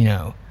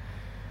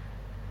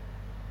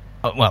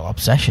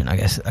 obsession. I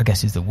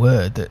guess is the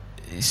word. That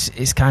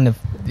it's kind of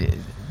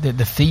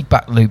the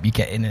feedback loop you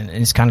get in, and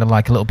it's kind of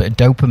like a little bit of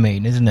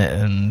dopamine, isn't it?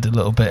 And a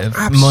little bit of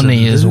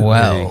money as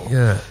well.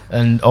 Yeah.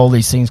 And all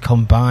these things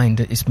combined,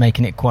 it's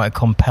making it quite a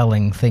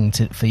compelling thing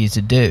for you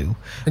to do.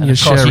 And you're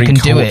of course, sharing you can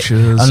do it,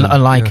 cultures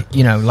and like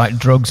like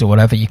drugs or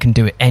whatever, you can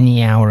do it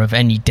any hour of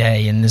any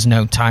day, and there's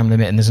no time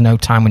limit, and there's no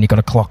time when you've got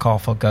to clock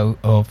off or go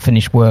or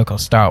finish work or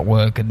start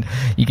work, and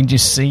you can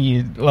just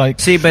see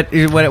but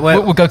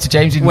we'll go to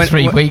James in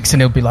 3 weeks,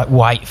 and he'll be like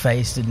white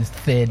faced and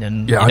thin,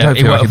 and I don't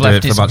think I can do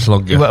it for much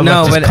longer.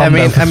 No, but I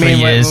mean,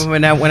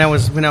 when I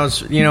was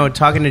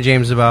talking to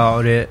James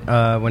about it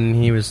when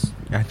he was,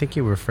 I think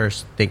you were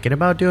first thinking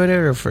about doing it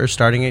or first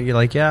starting it. You're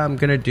like, yeah, I'm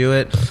gonna do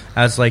it.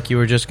 As like you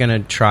were just gonna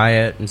try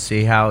it and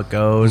see how it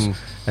goes, and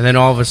then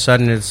all of a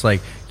sudden it's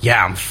like,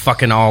 yeah, I'm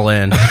fucking all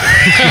in.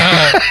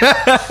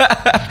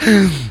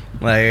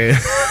 Like,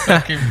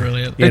 fucking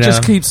brilliant. It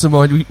just keeps the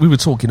mind. We were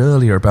talking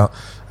earlier about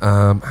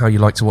how you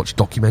like to watch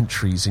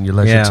documentaries in your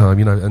leisure time,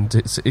 and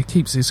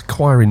it's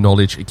acquiring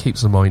knowledge. It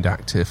keeps the mind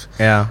active.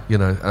 Yeah,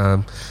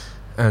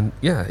 and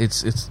yeah,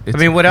 it's. I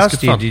mean, what else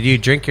do you do? Do you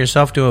drink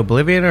yourself to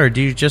oblivion, or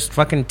do you just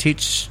fucking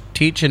teach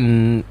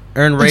and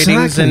earn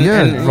ratings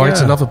and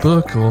write another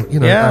book, or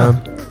I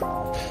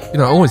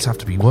always have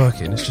to be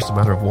working. It's just a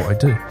matter of what I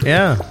do.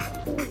 Yeah.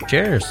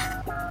 Cheers.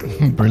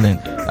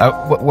 Brilliant.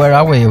 Where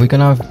are we? We're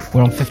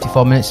on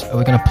 54 minutes. Are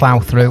we going to plough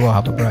through or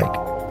have a break?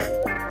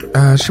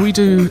 Should we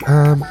do?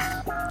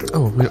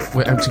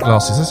 We're empty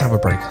glasses. Let's have a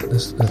break.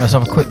 Let's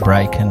have a quick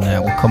break, and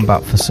we'll come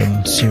back for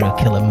some serial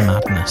killer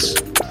madness.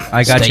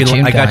 I got you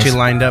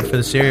lined up for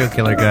the serial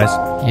killer, guys.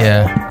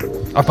 Yeah,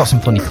 I've got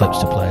some funny clips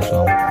to play as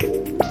well,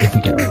 if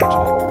we get round to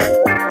it.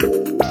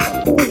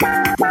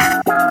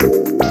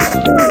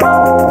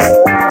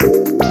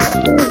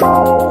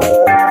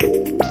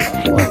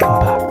 Hey, welcome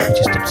back. We're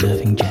just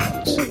observing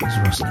James. He's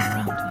rustling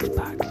around in his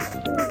bag.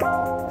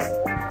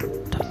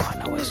 Don't quite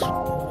know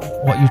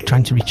what you're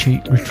trying to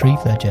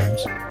retrieve there,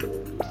 James.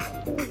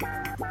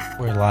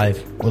 We're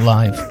live.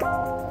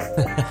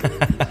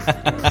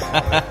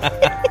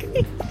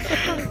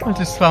 I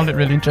just found it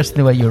really interesting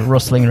the way you were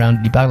rustling around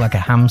in your bag like a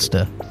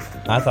hamster.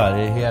 I thought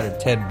he had a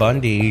Ted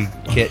Bundy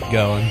kit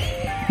going.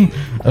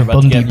 A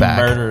Bundy bag.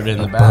 Murdered in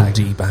the bag.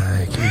 Bundy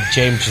bag.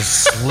 James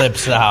just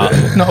slips out.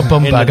 Not a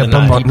bum bag, a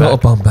Bundy bag. Not a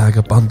bum bag,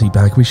 a Bundy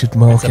bag. We should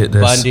market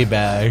this. Bundy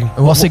bag.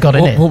 What's it got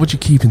in it? What would you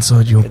keep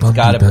inside your Bundy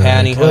bag? It's got a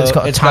pantyhose. Well, it's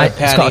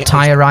got a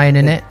tire iron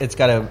in it. It's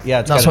got a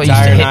That's got what a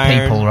used to hit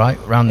iron. people, right?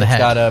 Around the head.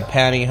 It's got a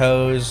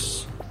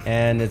pantyhose,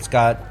 and it's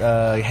got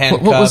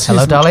handcuffs.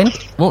 Hello, darling.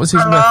 What was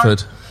his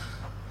method?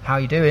 How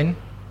you doing?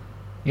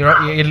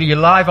 You're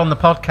live on the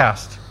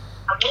podcast.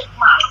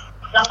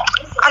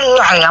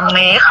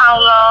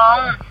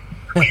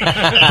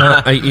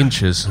 About 8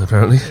 inches,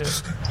 apparently.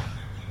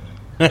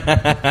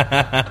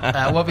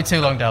 Won't be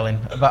too long, darling.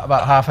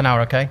 About half an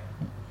hour, okay?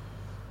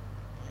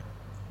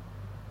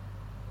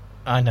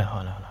 I know.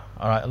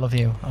 All right, I love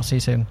you. I'll see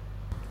you soon.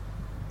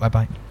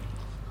 Bye.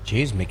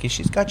 Jeez, Mickey,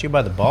 she's got you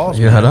by the balls.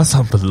 Yeah, man. that's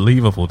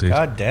unbelievable, dude.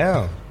 God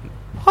damn.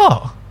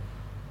 Oh,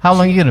 how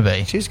long are you going to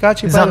be? She's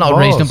got you Is by that the not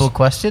balls. a reasonable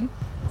question?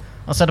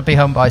 I said I'd be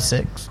home by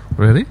 6.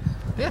 Really?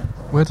 Yeah.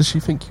 Where does she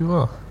think you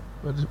are?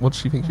 What does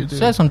she think you're doing?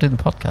 Says I'm doing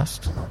the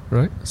podcast.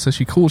 Right. So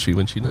she calls you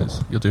when she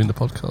knows you're doing the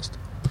podcast.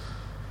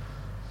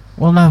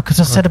 Well, no, because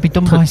I said I'd be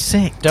done by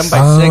 6. Done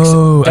by 6.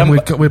 And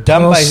we're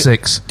past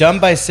 6. Done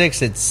by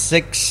 6. It's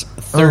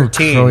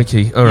 6:13. Oh,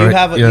 crikey. All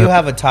right. You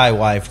have a Thai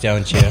wife,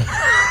 don't you?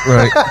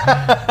 Right.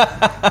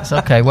 It's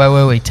okay. Where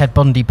were we? Ted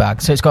Bundy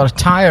bag. So it's got a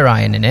tire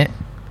iron in it.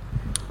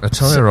 A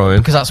tire iron?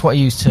 Because that's what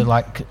he used to,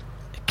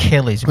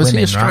 kill his women, Was he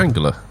a right?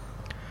 strangler?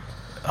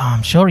 Oh,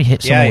 I'm sure he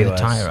hit someone he with was.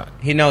 a tire iron.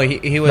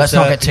 He was. Let's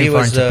not get too he far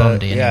was, into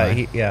Bundy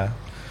anyway. Yeah.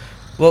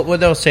 Well,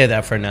 they'll say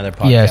that for another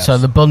podcast. Yeah, so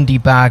the Bundy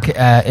bag,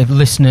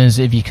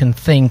 if you can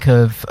think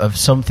of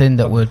something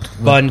that would...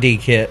 Bundy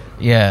kit.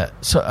 Yeah,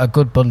 so a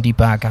good Bundy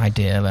bag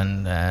idea,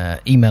 and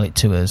email it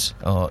to us.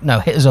 Or no,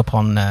 hit us up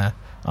on our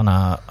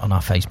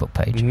Facebook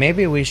page.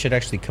 Maybe we should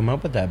actually come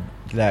up with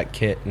that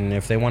kit, and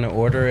if they want to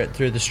order it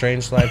through the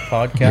Strange Life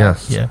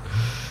podcast. Yeah.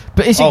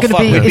 But is it going to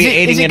be... We'd be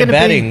aiding and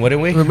abetting,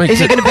 wouldn't we? Is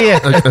it going to be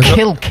a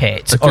kill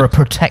kit or a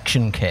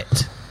protection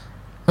kit?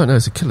 Oh, no,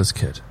 it's a killer's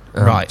kit.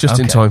 Right, just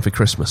in okay. time for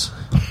Christmas.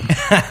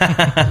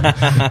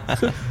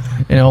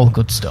 In all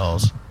good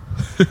stores.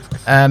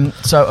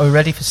 So are we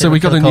ready for So we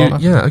got a corner?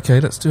 new... Yeah, okay,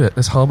 let's do it.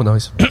 Let's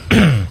harmonise.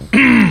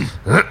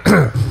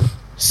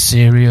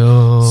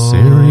 Cereal.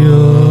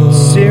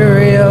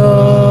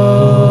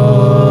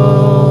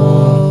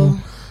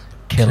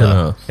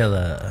 Killer.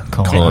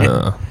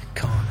 Corner.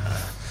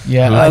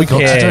 Yeah, we got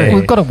today?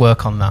 we've got to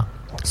work on that.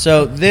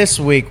 So this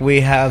week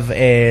we have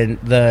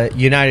the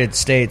United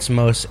States'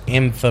 most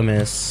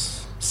infamous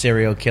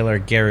serial killer,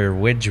 Gary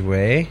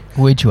Ridgway.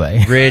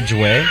 Ridgway.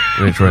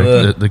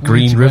 The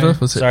Green River,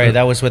 was it? Sorry,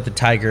 that was with the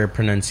tiger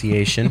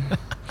pronunciation.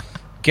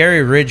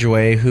 Gary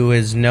Ridgway, who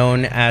is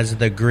known as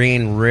the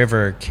Green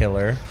River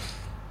Killer,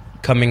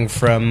 coming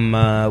from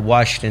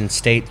Washington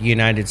State,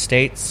 United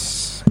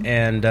States,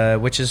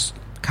 and which is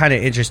kind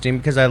of interesting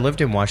because I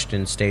lived in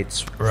Washington State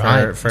for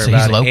So he's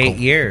about local. 8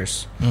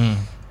 years.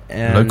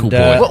 And, Local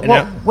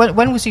boy.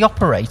 When was he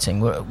operating?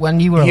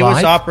 When you were he alive?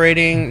 was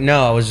operating.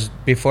 No, it was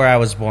before I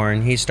was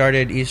born. He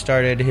started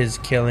his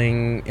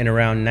killing in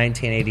around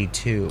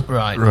 1982.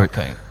 Right. Right.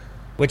 Okay.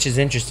 Which is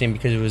interesting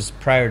because it was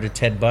prior to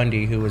Ted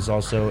Bundy, who was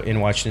also in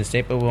Washington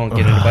State, but we won't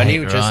get into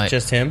Bundy,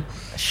 just him.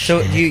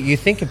 So you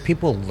think if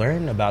people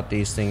learn about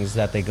these things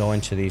that they go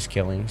into these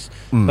killings.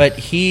 But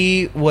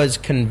he was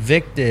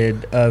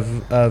convicted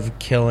of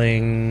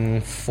killing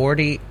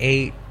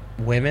 48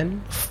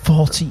 women.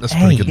 48. That's a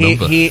pretty good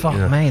number.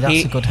 Fuck me,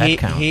 that's a good head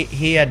count.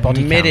 He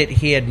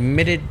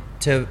admitted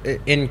to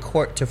in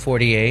court to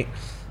 48.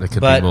 There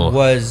could be more.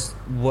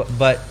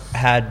 But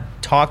had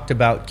talked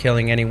about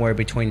killing anywhere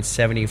between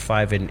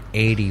 75 and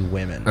 80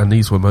 women. And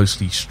these were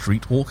mostly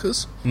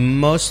streetwalkers?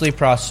 Mostly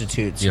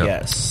prostitutes, Yeah.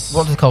 yes.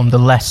 What do they call them? The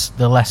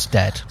less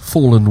dead.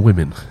 Fallen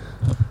women.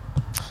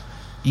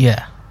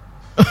 Yeah.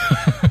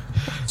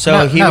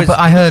 So but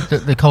I heard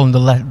that they call them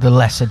the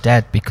lesser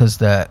dead because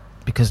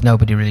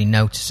nobody really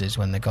notices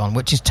when they're gone,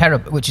 which is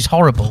terrible, which is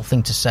horrible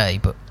thing to say,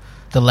 but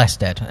the less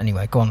dead.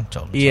 Anyway, go on,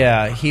 John.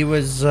 Yeah, he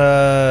was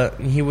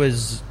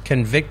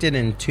convicted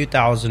in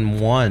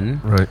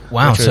 2001. Right.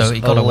 Wow, which so was he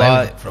got away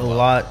with it for a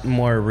lot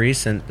more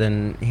recent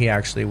than he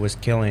actually was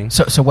killing.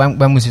 So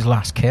when was his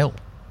last kill?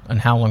 And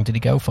how long did he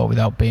go for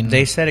without being...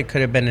 They said it could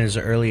have been as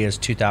early as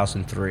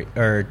 2003.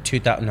 Or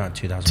 2000, not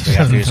 2003,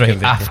 after he was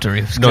convicted. After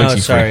he was No,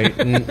 93. sorry.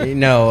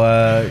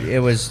 It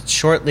was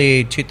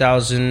shortly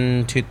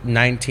 2000 to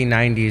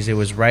 1990s. It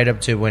was right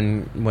up to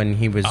when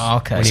he was... Oh,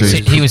 okay. when So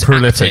he was he was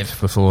prolific active.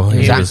 before He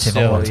was he active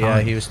all the still, time.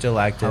 yeah, he was still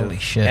active. Holy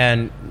shit.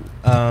 And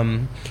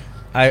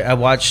I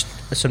watched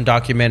some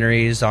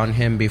documentaries on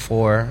him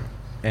before,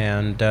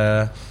 and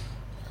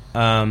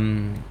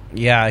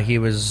he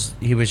was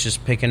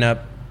just picking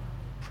up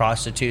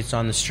prostitutes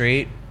on the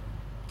street,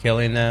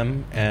 killing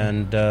them,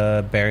 and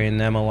burying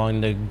them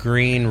along the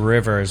Green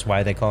River is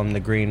why they call him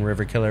the Green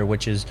River Killer,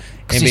 which is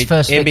His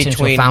first victims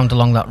were found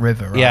along that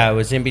river, right? Yeah, it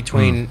was in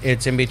between.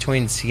 It's in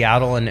between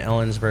Seattle and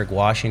Ellensburg,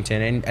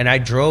 Washington, and I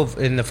drove.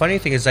 And the funny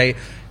thing is, I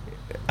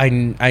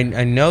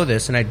know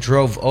this, and I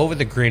drove over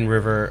the Green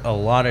River a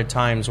lot of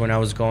times when I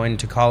was going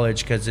to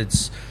college because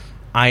it's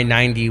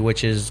I-90,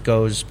 which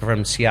goes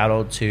from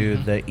Seattle to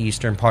the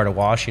eastern part of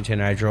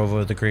Washington. I drove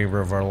over the Green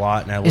River a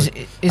lot, and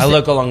I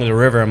look along the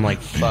river. I'm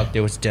like, fuck,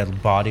 there was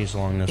dead bodies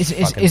along this.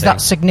 Is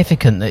that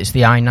significant that it's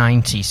the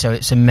I-90? So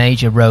it's a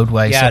major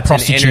roadway. Yeah, so it's an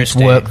prostitutes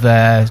interstate. work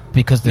there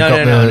because they've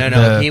got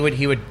No.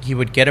 He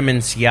would get them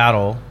in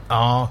Seattle,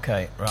 Oh,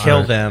 okay. Right.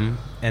 kill them,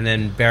 and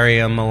then bury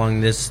them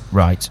along this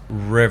Right.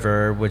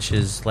 river, which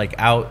is like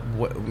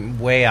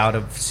way out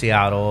of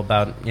Seattle,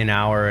 about an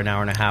hour and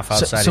a half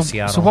outside of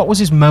Seattle. So what was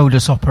his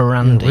modus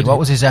operandi? Yeah, what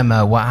was his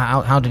MO?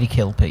 How did he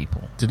kill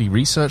people? Did he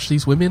research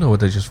these women, or were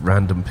they just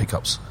random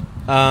pickups?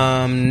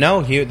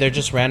 No, they're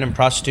just random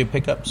prostitute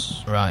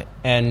pickups, Right.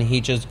 and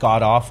he just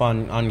got off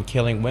on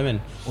killing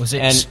women. Was it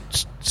And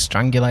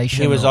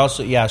strangulation? he was or-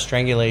 also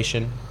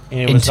strangulation. And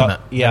it Intimate. Was,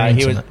 yeah, Very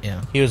he intimate, was.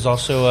 yeah. He was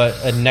also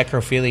a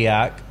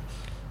necrophiliac.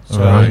 So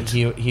Right.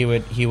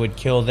 he would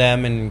kill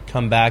them and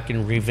come back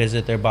and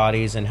revisit their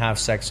bodies and have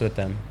sex with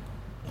them.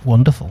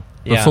 Wonderful.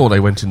 Yeah. Before they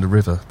went in the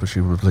river,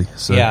 presumably.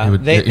 So Yeah, he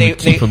would, he would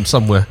keep them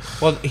somewhere.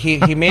 Well,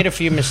 he made a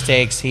few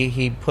mistakes.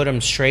 He put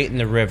them straight in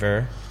the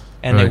river,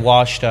 and they Right.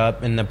 washed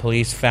up, and the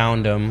police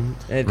found them.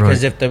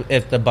 Because Right.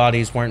 if the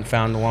bodies weren't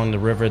found along the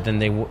river, then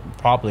they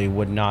probably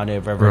would not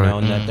have ever Right.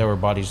 known that there were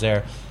bodies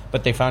there.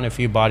 But they found a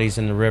few bodies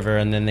in the river,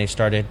 and then they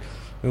started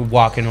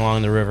walking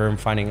along the river and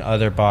finding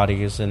other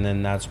bodies, and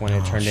then that's when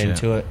it turned shit.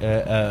 into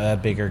a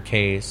bigger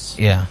case.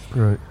 Yeah.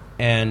 Right.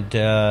 And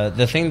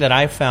the thing that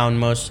I found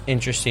most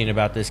interesting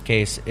about this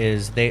case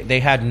is they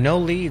had no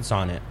leads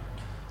on it,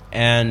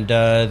 and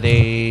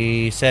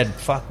they said,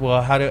 "Fuck,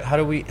 well, how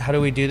do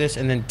we do this?"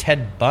 And then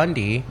Ted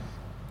Bundy,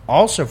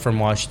 also from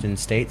Washington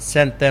State,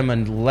 sent them a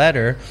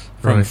letter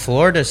from Right.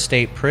 Florida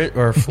State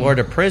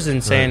Florida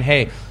prison saying, Right.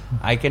 "Hey,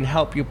 I can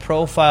help you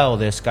profile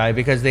this guy,"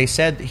 because they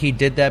said he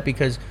did that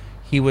because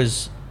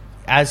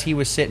as he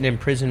was sitting in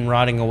prison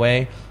rotting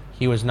away,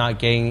 he was not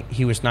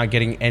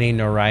getting any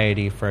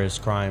notoriety for his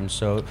crimes.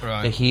 So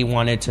Right. that he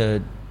wanted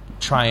to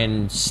try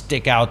and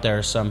stick out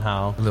there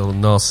somehow. A little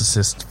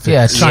narcissist.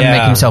 Yeah, trying to make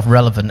Yeah. himself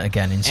relevant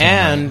again in some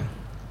And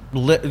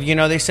way.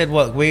 they said,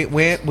 "Well,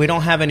 we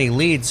don't have any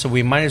leads, so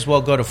we might as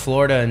well go to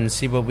Florida and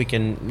see what we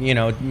can,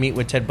 meet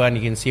with Ted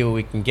Bundy and see what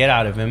we can get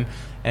out of him."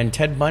 And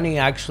Ted Bundy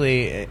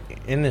actually,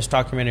 in this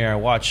documentary I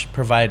watched,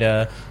 provide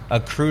a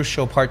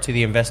crucial part to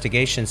the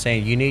investigation,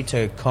 saying you need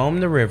to comb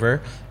the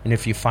river, and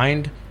if you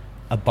find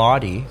a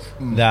body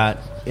that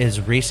is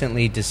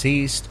recently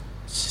deceased,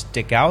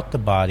 stick out the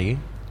body.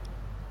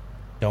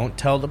 Don't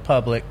tell the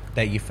public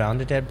that you found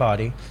a dead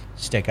body.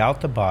 Stick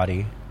out the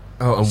body.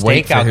 Oh, and Stake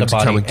wait for out him the to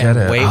body come and get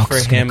it. wait Oh, for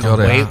it's him. got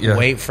it. Yeah.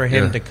 Wait for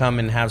him Yeah. to come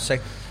and have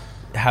sex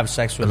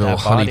with A little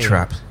that body. honey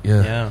trap.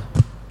 Yeah. Yeah.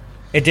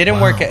 It didn't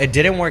work. It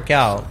didn't work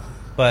out.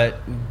 But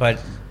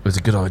It was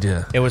a good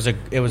idea. It was a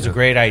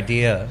great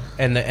idea,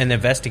 and the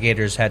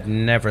investigators had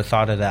never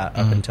thought of that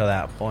up until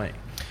that point.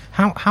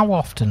 How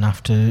often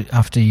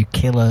after you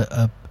kill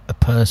a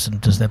person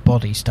does their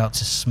body start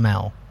to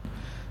smell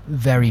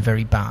very,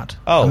 very bad?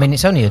 I mean,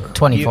 it's only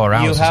 24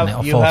 hours, isn't it,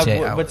 or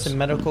 48 hours? What's the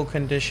medical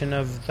condition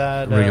of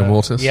that? Rigor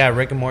mortis? Yeah,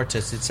 rigor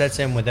mortis. It sets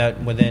in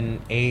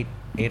within 8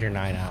 or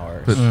 9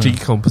 hours. But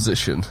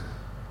decomposition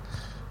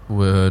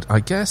would, I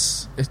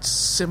guess, it's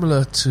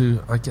similar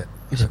to,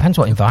 It depends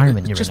what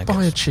environment you're in. Just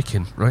buy a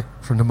chicken, right,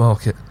 from the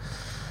market,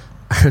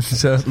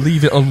 and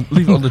leave it on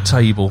the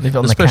table, leave it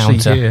on especially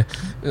the counter.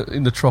 here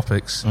in the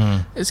tropics.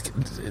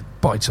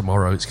 By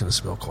tomorrow, it's going to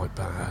smell quite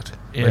bad.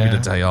 Maybe the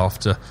day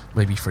after,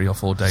 maybe 3 or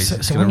 4 days.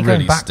 It's So going when to you're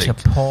really going back stink.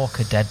 to pork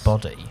a dead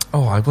body,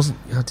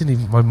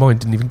 My mind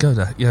didn't even go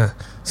there. Yeah,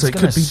 so it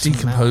It's could be gonna smell.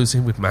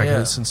 decomposing with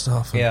maggots and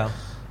stuff. Yeah.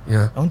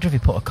 Yeah. I wonder if you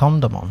put a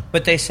condom on.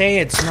 But they say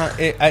it's not.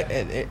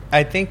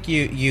 I think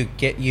you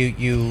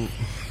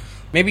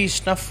maybe you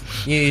stuff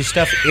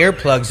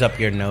earplugs up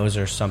your nose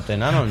or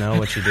something. I don't know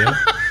what you do.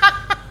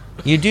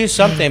 You do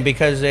something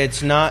because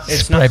it's not.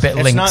 It's Spray not. a bit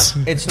It's Lynx.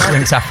 not. It's not.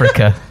 Lynx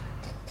Africa.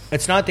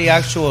 It's not the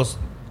actual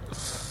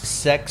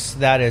sex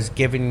that is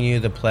giving you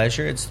the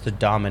pleasure. It's the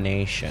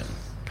domination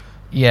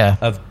Yeah.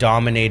 of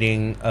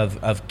dominating,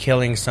 of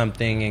killing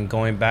something and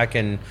going back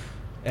and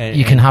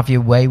You can have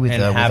your way with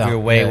and it. have your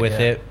way with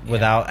yeah, it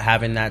without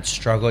having that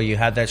struggle. You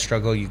had that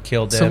struggle. You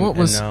killed So him.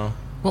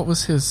 what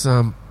was his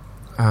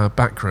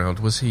background?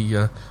 Was he?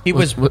 He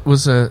was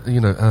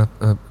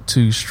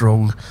two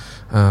strong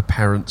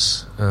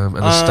parents and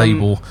a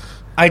stable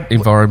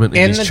environment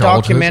in in his the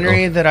childhood?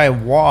 documentary that I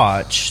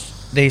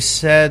watched, they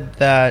said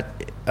that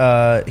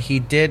he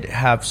did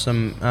have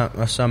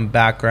some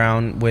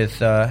background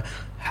with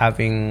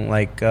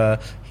having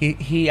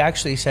he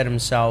actually said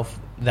himself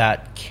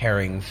that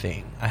caring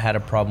thing. I had a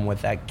problem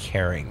with that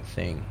caring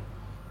thing.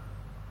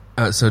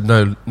 So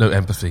no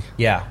empathy.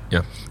 Yeah,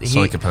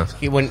 Psychopath.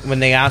 When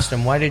they asked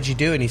him why did you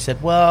do it, and he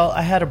said, "Well,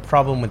 I had a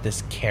problem with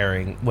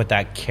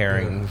that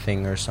caring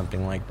thing or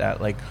something like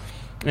that."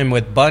 And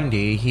with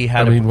Bundy, he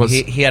had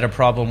he had a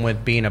problem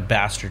with being a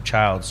bastard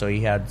child, so he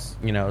had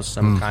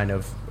some kind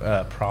of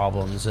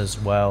problems as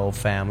well,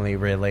 family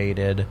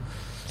related.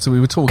 So we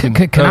were talking.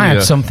 Can I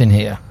add something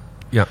here?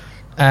 Yeah.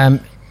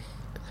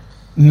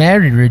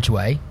 Mary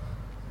Ridgway,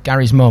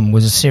 Gary's mum,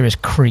 was a serious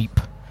creep.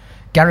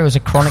 Gary was a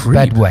chronic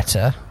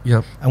bedwetter.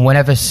 Yep. And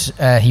whenever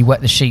he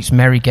wet the sheets,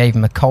 Mary gave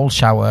him a cold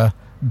shower,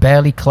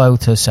 barely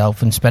clothed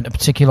herself, and spent a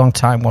particularly long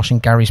time washing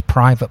Gary's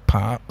private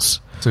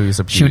parts. So he was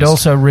abused. She would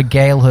also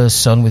regale her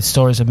son with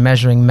stories of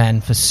measuring men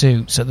for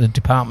suits at the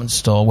department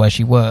store where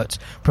she worked,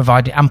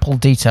 providing ample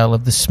detail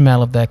of the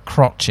smell of their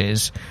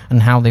crotches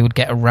and how they would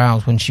get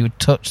aroused when she would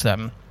touch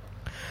them.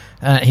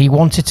 He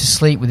wanted to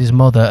sleep with his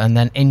mother and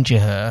then injure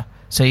her,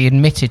 so he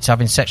admitted to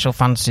having sexual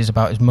fantasies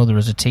about his mother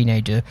as a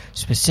teenager.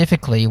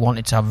 Specifically, he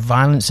wanted to have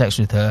violent sex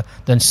with her,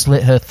 then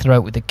slit her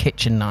throat with a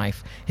kitchen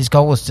knife. His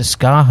goal was to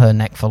scar her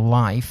neck for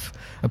life.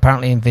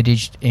 Apparently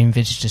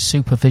envisaged a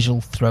superficial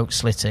throat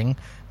slitting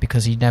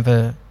because he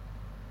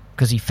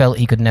felt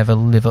he could never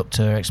live up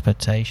to her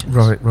expectations.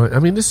 Right. I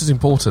mean, this is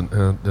important,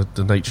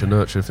 the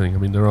nature-nurture thing. I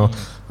mean,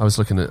 I was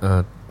looking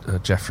at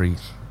Jeffrey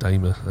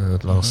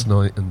Dahmer last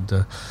night,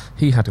 and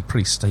he had a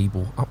pretty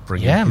stable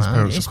upbringing. Yeah,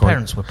 His man.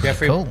 Parents were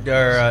pretty cool.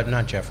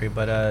 Not Jeffrey,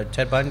 but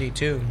Ted Bundy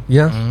too.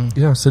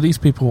 Yeah. So these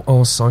people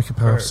are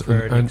psychopaths,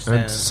 For an and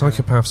extent,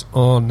 psychopaths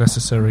are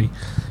necessary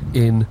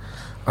in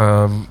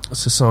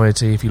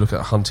society. If you look at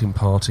a hunting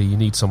party, you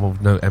need someone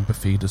with no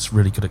empathy that's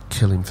really good at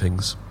killing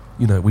things.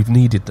 We've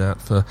needed that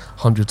for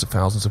hundreds of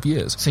thousands of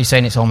years. So you're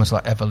saying it's almost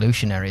like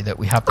evolutionary that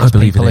we have I these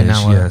believe people it in is.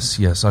 our...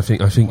 Yes. I think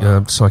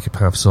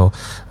psychopaths are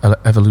an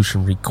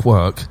evolutionary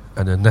quirk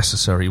and a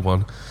necessary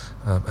one,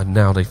 and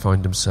now they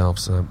find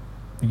themselves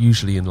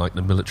usually in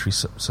the military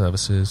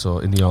services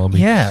or in the army.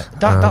 Yeah,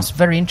 that's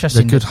very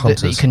interesting. They're good that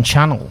hunters. you can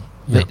channel.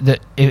 Yeah. That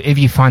if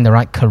you find the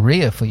right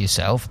career for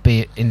yourself,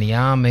 be it in the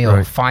army or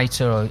a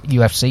fighter or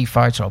UFC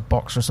fighter or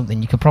boxer or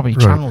something, you could probably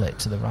channel it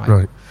to the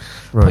right.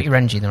 Put your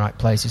energy in the right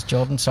places,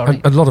 Jordan. Sorry.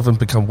 And a lot of them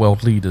become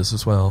world leaders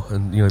as well,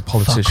 and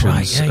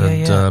politicians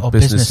and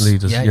business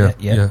leaders.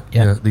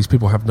 Yeah. These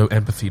people have no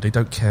empathy. They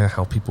don't care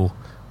how people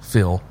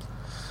feel,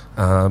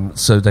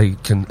 so they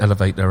can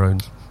elevate their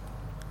own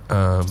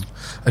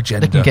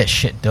agenda. They can get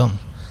shit done.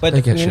 But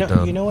they get shit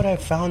done. You know what I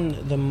found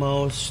the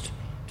most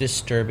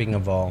disturbing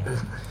of all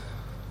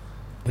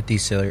with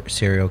these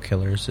serial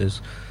killers is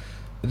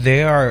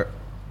they are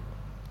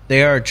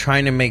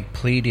trying to make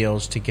plea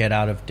deals to get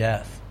out of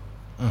death.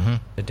 Mm-hmm.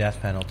 The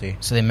death penalty.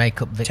 So they make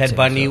up victims. Ted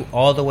Bundy,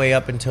 all the way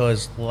up until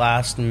his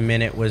last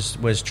minute,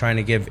 was trying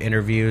to give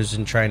interviews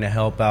and trying to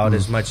help out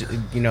as much,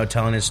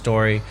 telling his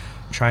story,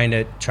 trying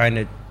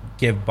to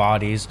give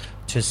bodies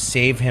to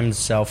save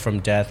himself from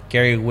death.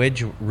 Gary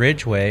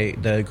Ridgway,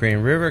 the Green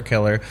River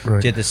Killer,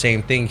 did the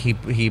same thing.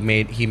 He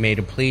made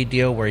a plea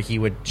deal where he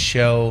would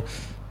show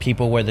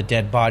people where the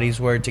dead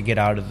bodies were to get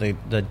out of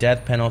the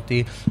death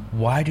penalty.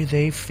 Why do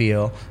they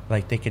feel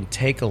like they can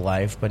take a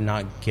life but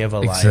not give a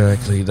life?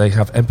 Exactly. They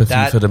have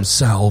empathy for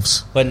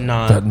themselves, but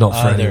not for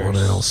others. anyone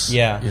else.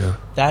 Yeah.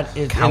 That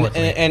is,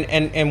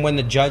 and when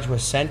the judge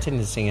was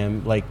sentencing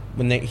him, like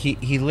when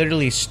he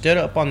literally stood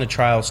up on the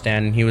trial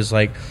stand and he was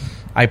like,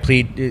 "I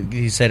plead."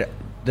 He said.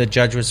 The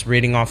judge was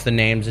reading off the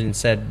names and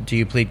said, "Do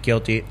you plead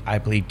guilty?" "I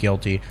plead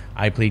guilty.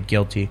 I plead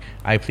guilty.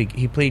 I plead."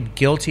 He pleaded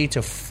guilty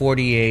to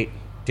 48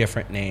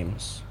 different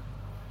names.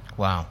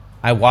 Wow!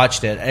 I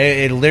watched it.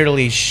 It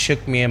literally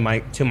shook me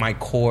to my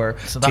core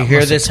to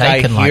hear this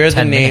guy hear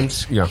the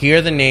names,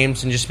 hear the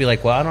names, and just be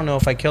like, "Well, I don't know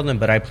if I killed him,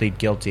 but I plead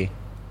guilty."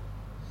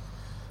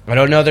 I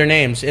don't know their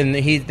names, and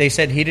they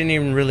said he didn't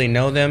even really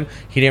know them.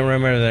 He didn't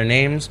remember their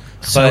names.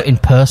 So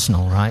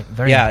impersonal, right?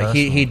 Very impersonal.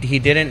 He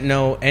didn't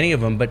know any of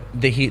them, but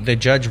the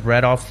judge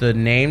read off the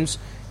names.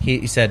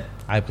 He said,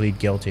 "I plead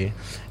guilty,"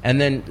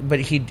 and then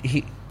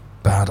he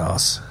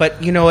badass.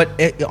 But you know what?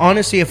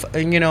 Honestly, if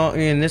you know,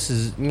 and this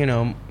is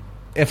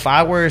if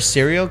I were a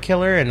serial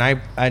killer and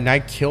I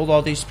killed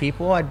all these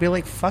people, I'd be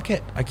like, "Fuck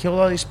it! I killed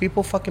all these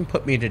people. Fucking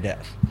put me to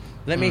death.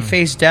 Let me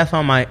face death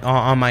on my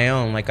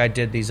own, like I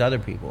did these other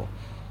people."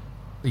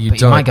 You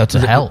might go to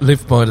hell.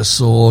 Live by the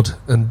sword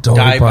and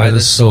die by the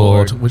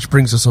sword. Which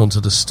brings us on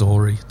to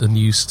the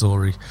news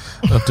story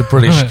of the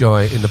British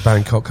guy in the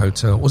Bangkok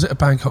hotel. Was it a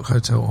Bangkok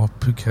hotel or a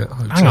Phuket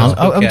hotel? Hang on,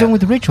 are we done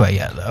with the Ridgeway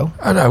yet, though?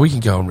 Oh no, we can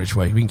go on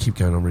Ridgeway. We can keep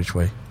going on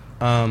Ridgeway.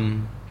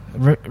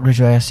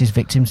 Ridgeway asked his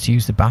victims to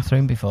use the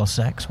bathroom before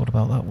sex. What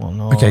about that one?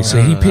 Okay,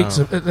 so he picked...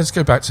 let's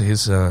go back to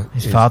his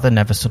father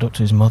never stood up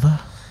to his mother.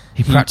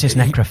 He practiced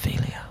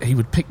necrophilia. He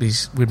would pick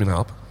these women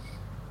up.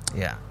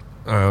 Yeah.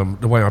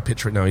 The way I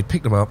picture it now, he'd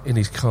pick them up in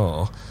his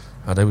car.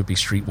 They would be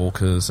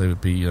streetwalkers. They would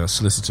be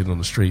solicited on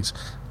the streets.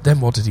 Then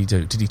what did he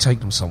do? Did he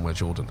take them somewhere,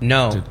 Jordan?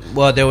 No. Did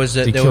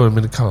he kill them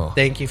in a car?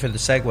 Thank you for the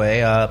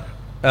segue.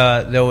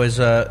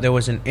 There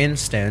was an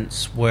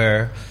instance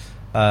where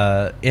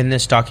in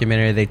this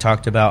documentary they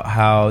talked about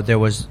how there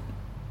was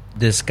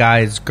this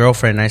guy's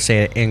girlfriend. And I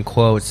say it in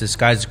quotes. This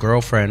guy's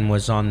girlfriend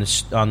was on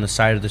the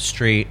side of the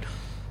street,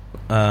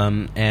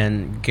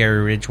 and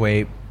Gary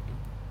Ridgway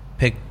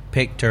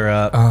picked her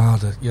up.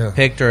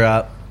 Picked her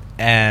up,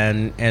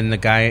 and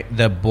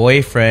the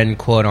boyfriend,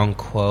 quote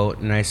unquote,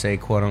 and I say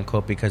quote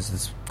unquote because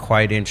it's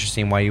quite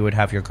interesting why you would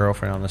have your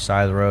girlfriend on the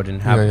side of the road and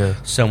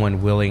have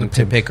someone willing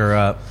to pick her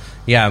up.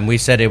 Yeah, and we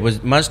said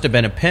must have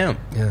been a pimp.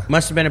 Yeah.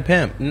 Must have been a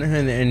pimp,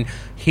 and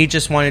he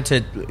just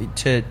wanted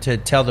to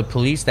tell the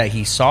police that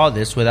he saw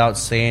this without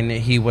saying that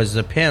he was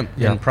a pimp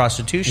in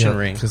prostitution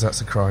ring, because that's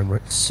a crime,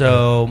 right?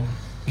 So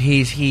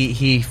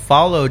he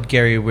followed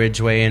Gary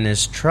Ridgway in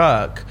his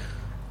truck.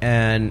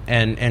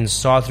 And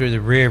saw through the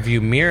rear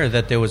view mirror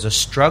that there was a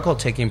struggle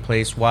taking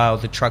place while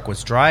the truck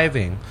was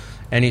driving,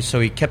 and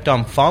so he kept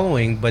on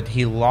following, but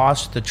he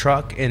lost the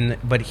truck,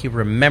 but he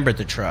remembered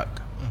the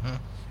truck,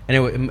 and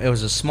it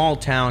was a small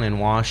town in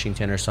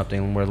Washington or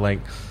something where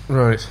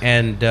right,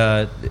 and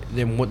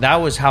that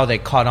was how they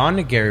caught on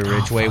to Gary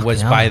Ridgway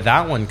by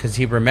that one, because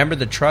he remembered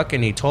the truck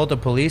and he told the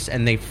police,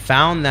 and they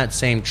found that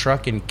same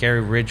truck in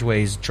Gary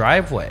Ridgway's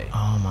driveway.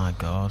 Oh my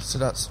God! So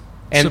that's.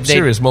 Some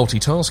serious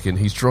multitasking.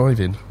 He's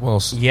driving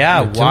whilst while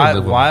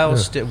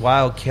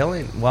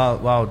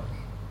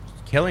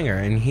killing her,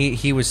 and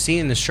he was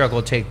seeing the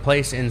struggle take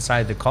place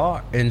inside the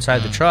car, inside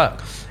the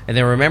truck, and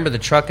they remember the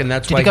truck, and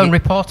that's why he go and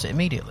report it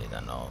immediately.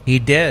 Then, he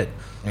did,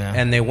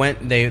 and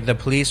the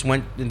police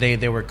went.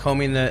 They were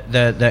combing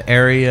the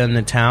area in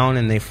the town,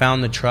 and they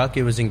found the truck.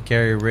 It was in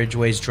Gary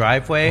Ridgway's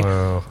driveway,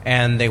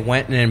 and they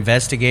went and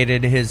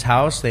investigated his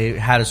house. They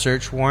had a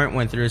search warrant,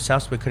 went through his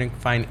house, but couldn't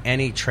find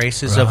any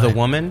traces of the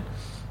woman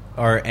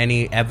or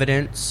any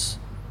evidence.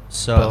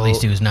 So, but at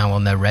least he was now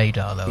on their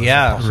radar, though.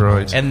 Yeah,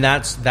 right. And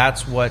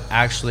that's what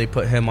actually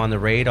put him on the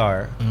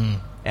radar.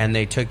 And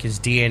they took his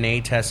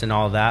DNA test and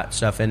all that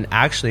stuff. And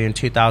actually, in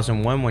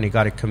 2001, when he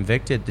got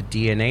convicted, the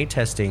DNA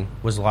testing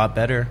was a lot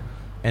better.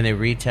 And they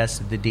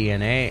retested the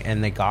DNA,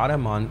 and they got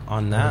him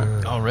on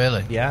that. Oh,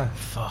 really? Yeah.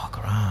 Fuck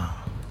around.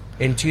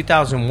 In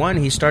 2001,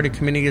 he started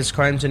committing his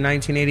crimes in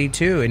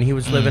 1982, and he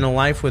was living a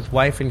life with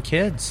wife and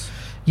kids.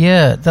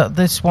 Yeah,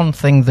 this one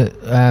thing that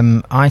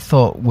I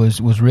thought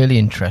was really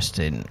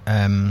interesting.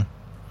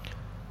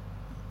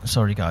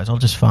 Sorry, guys, I'll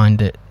just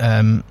find it.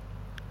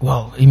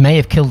 Well, he may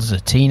have killed as a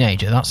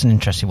teenager. That's an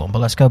interesting one, but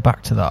let's go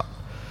back to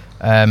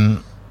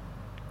that.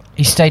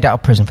 He stayed out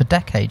of prison for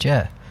decades,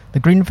 yeah. The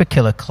Green River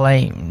Killer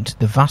claimed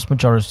the vast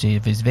majority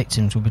of his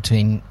victims were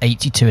between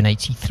 82 and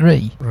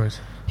 83. Right.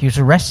 He was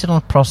arrested on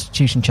a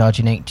prostitution charge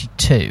in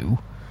 82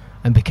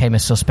 and became a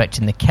suspect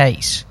in the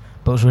case,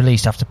 but was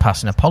released after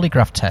passing a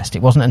polygraph test.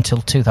 It wasn't until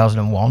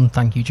 2001,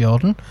 thank you,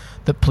 Jordan,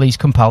 that police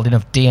compiled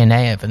enough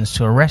DNA evidence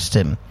to arrest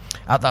him.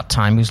 At that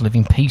time, he was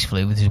living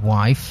peacefully with his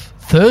wife,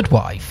 third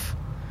wife,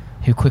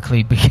 who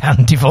quickly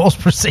began divorce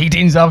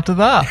proceedings after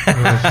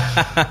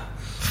that.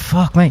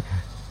 Fuck, mate.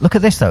 Look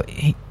at this, though.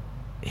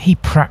 He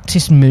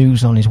practiced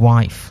moves on his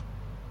wife.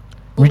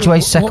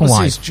 Ridgway's second What was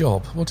wife. his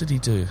job? What did he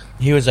do?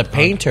 He was a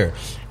painter,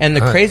 and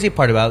the crazy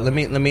part about it, let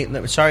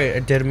me. Sorry, I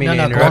didn't mean to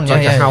go interrupt. on,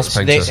 Like yeah, a house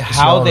painter.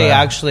 How they Sure,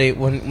 actually,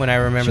 when I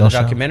remember Sure,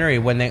 the documentary,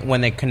 when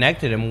they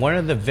connected him, one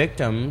of the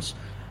victims,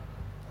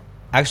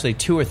 actually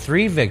 2 or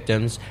 3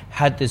 victims,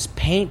 had this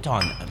paint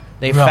on them.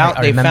 They Right,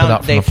 I remember that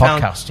from they the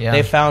found podcast, yeah.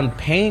 they found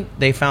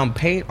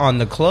paint on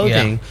the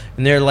clothing,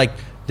 and they're like,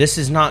 this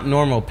is not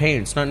normal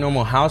paint. It's not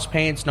normal house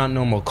paint. It's not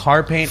normal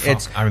car paint.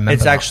 I remember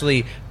it's that.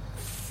 actually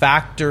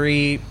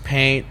factory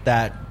paint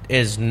that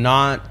is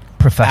not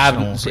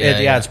Professionals,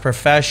 It's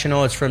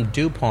professional. It's from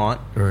DuPont,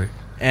 Right.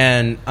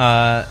 and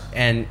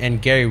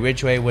Gary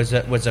Ridgway was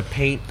a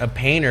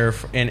painter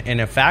in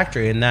a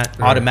factory, and that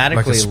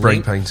automatically Like a spray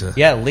linked,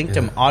 painter. linked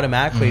him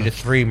automatically to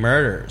 3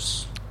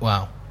 murders.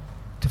 Wow.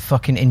 The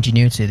fucking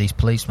ingenuity of these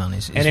policemen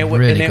is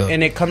really good.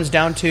 And it comes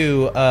down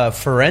to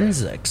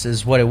forensics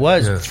is what it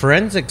was. Yeah.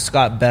 Forensics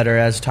got better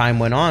as time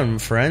went on.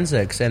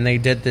 Forensics, and they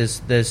did this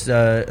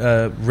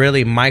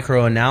really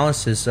micro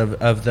analysis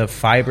of the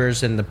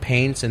fibers and the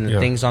paints and the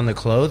things on the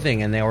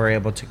clothing, and they were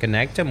able to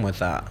connect him with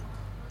that.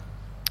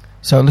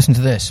 So listen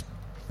to this.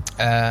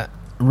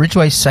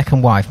 Ridgway's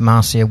second wife,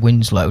 Marcia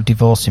Winslow,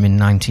 divorced him in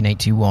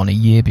 1981, a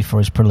year before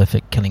his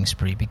prolific killing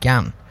spree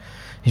began.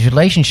 His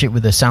relationship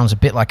with her sounds a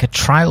bit like a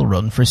trial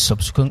run for his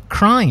subsequent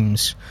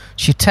crimes.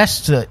 She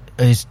attests to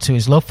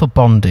his love for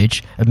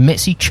bondage,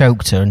 admits he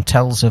choked her, and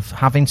tells of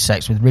having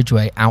sex with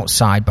Ridgway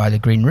outside by the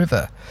Green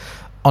River.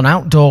 On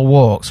outdoor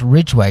walks,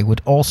 Ridgway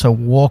would also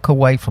walk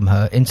away from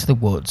her into the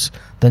woods,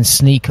 then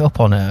sneak up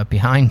on her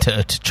behind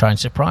her to try and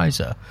surprise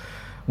her.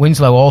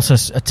 Winslow also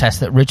attests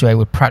that Ridgway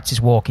would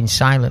practice walking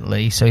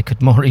silently so he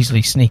could more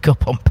easily sneak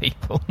up on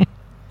people.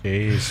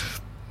 Jeez.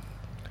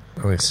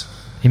 Nice.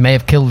 He may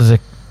have killed as a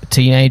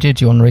teenager.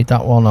 Do you want to read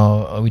that one,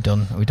 or are we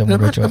done? Are we done with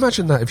Ridgway?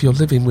 Imagine that if you're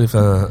living with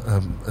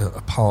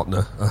a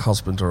partner, a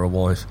husband or a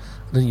wife,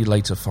 and then you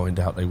later find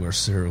out they were a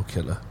serial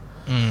killer.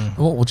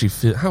 What would you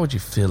feel? How would you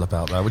feel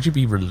about that? Would you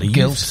be relieved?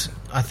 Guilt.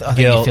 I think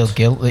you feel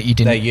guilt that you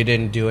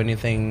didn't do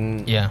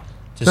anything. Yeah.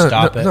 To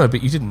stop it. No,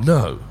 but you didn't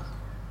know.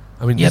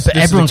 I mean, Yeah, but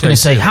everyone's going to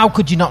say, "How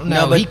could you not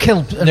know? but He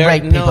killed and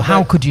raped people.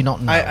 How could you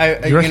not know?"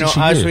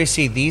 As we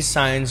see these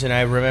signs, and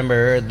I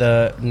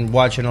remember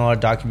watching a lot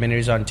of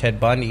documentaries on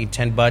Ted Bundy.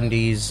 Ted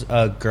Bundy's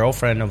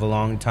girlfriend of a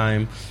long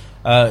time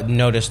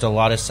noticed a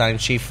lot of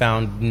signs. She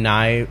found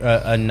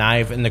a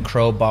knife in the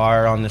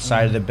crowbar on the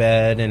side of the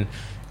bed, and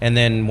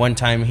then one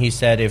time he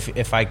said,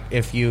 because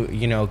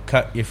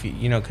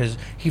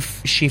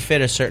she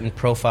fit a certain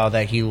profile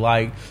that he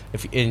liked,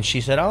 and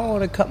she said, "Oh, I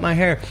want to cut my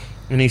hair."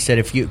 And he said,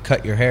 "If you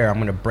cut your hair, I'm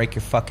going to break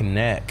your fucking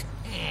neck."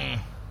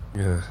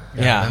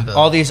 Yeah.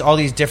 All these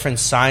different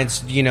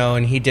signs,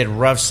 and he did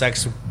rough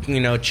sex,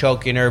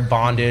 choking her,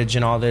 bondage,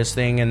 and all this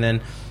thing. And then,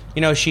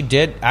 she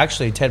did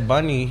actually Ted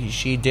Bundy.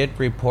 She did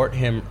report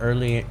him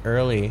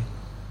early.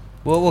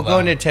 We'll go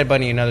into Ted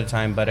Bundy another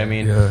time, but I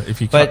mean, if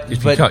you cut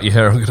your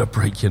hair, I'm going to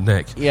break your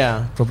neck.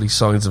 Yeah, probably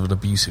signs of an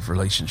abusive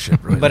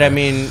relationship, right? But now. I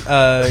mean,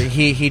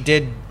 he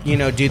did,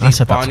 do these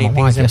bonding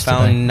things and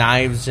found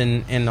knives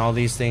and all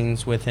these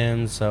things with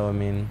him. So I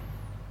mean,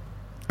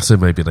 so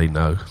maybe they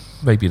know.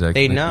 Maybe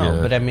they know.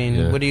 But I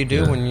mean, what do you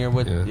do when you're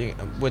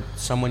with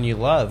someone you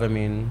love? I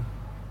mean,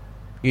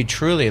 you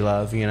truly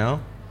love. If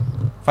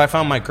I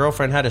found my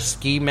girlfriend had a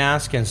ski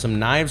mask and some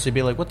knives, they'd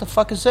be like, "What the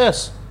fuck is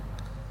this?"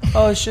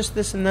 "Oh, it's just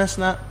this and this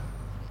and that."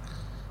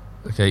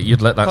 Okay,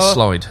 you'd let that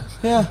slide.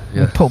 Yeah.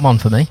 Put them on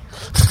for me.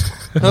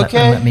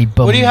 Okay. Let me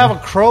bum what do you you. have a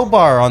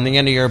crowbar on the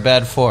end of your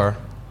bed for?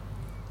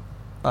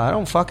 I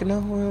don't fucking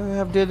know. I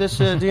have to do this.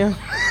 Do you?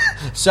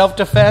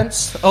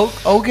 Self-defense. Oh,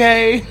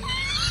 okay.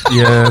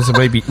 Yeah, so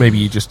maybe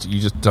you just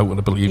don't want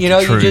to believe the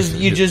truth.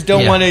 you just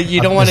don't want to. You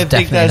don't want to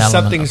think definitely that an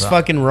element something's of that.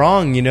 fucking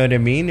wrong. You know what I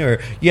mean? Or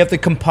you have the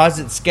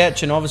composite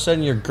sketch, and all of a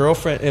sudden your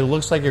girlfriend. It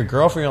looks like your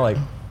girlfriend. You're like,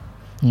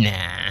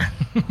 Nah.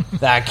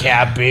 that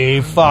can't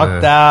be.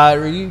 Fuck that.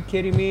 Are you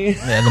kidding me?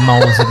 Yeah, the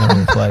mole's in the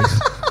wrong place.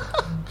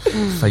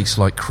 Face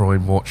like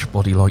Crime Watch,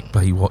 body like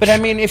Baywatch. But I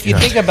mean, if you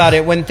think about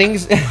it, when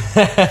things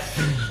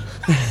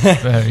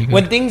Very good.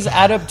 when things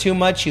add up too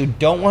much, you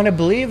don't want to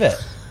believe it.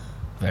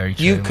 Very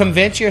true. You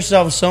convince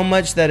yourself so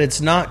much that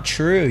it's not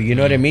true. You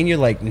know what I mean? You're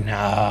like,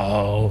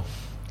 no,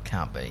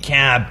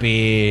 can't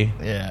be.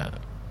 Yeah.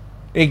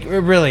 It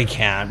really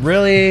can't.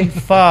 Really?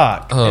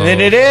 Fuck. And then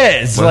it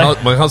is.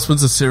 My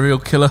husband's a serial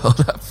killer. Oh,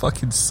 that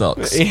fucking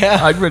sucks. Yeah.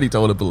 I really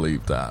don't want to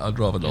believe that. I'd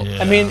rather not.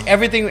 I mean,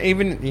 everything,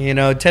 even,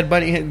 Ted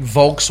Bundy,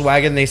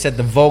 Volkswagen, they said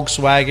the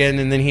Volkswagen,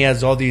 and then he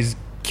has all these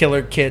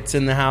killer kits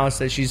in the house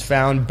that she's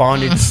found,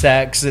 bondage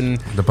sex, and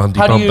the Bundy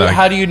bum bag.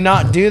 How do you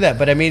not do that?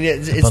 But I mean,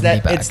 it's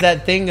bag.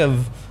 that thing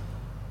of,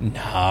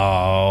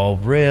 no,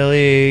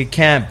 really,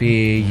 can't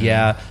be,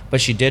 yeah.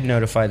 But she did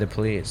notify the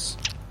police.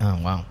 Oh,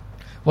 wow.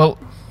 Well,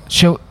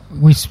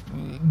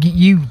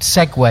 you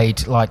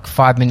segued like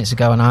 5 minutes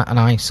ago, and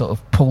I sort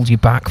of pulled you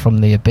back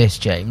from the abyss,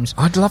 James.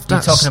 I'd love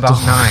that. You're talking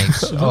about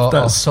knives. I love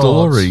that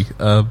story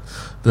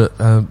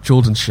that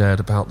Jordan shared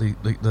about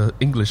the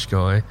English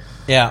guy.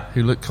 Yeah,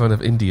 who looked kind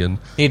of Indian.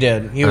 He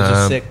did. He was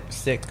a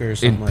sick or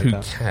something in like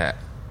Phuket. that.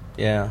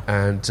 Yeah.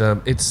 And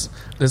there's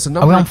a Are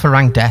number. we on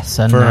Farang Deaths?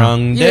 And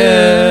Farang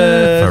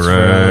Yeah.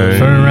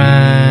 Deaths. Farang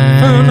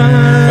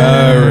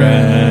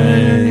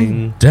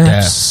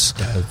Deaths.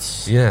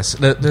 Deaths. Yes,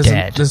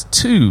 Dead. there's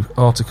 2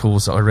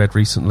 articles that I read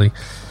recently,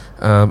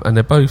 and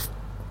they're both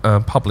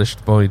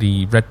published by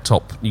the red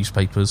top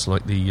newspapers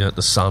like the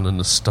Sun and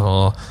the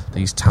Star,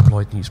 these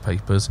tabloid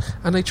newspapers,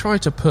 and they try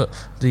to put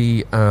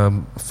the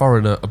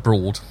foreigner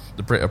abroad,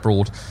 the Brit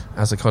abroad,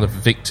 as a kind of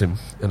victim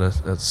in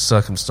a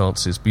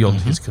circumstances beyond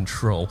his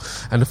control.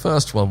 And the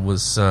first one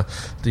was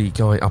the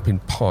guy up in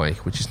Pai,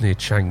 which is near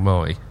Chiang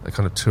Mai, a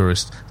kind of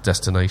tourist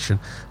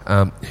destination,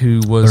 who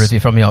was... Or if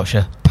you're from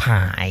Yorkshire,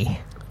 pie.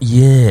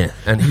 Yeah,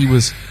 and he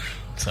was...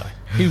 Sorry.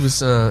 He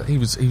was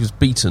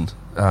beaten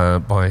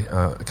by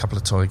a couple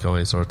of Thai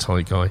guys, or a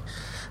Thai guy,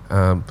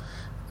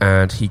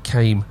 and he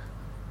came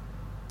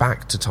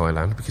back to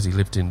Thailand because he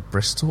lived in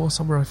Bristol or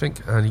somewhere, I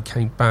think, and he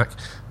came back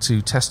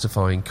to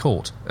testify in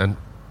court. And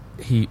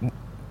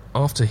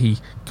after he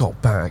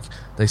got back,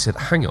 they said,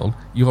 "Hang on,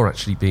 you're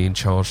actually being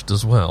charged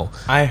as well.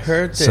 I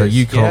heard this. So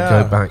you can't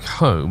go back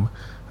home.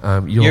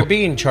 You're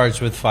being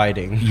charged with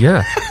fighting."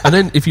 Yeah, and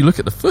then if you look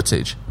at the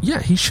footage,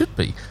 yeah, he should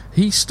be.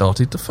 He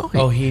started the fight.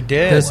 Oh, he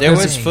did. There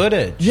was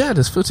footage. Yeah,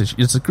 there's footage.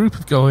 It's a group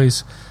of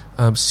guys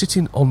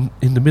sitting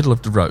in the middle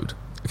of the road.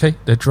 Okay,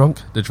 they're drunk,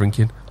 they're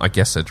drinking. I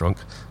guess they're drunk.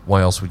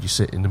 Why else would you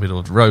sit in the middle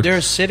of the road?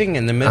 They're sitting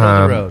in the middle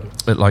of the road.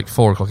 At like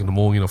 4 o'clock in the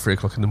morning or 3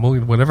 o'clock in the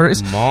morning, whatever it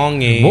is.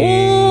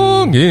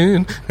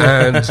 Monging.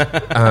 And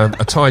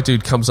a Thai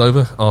dude comes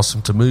over, asks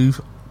them to move,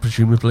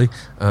 presumably.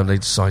 They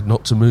decide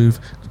not to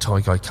move. The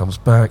Thai guy comes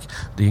back.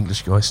 The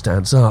English guy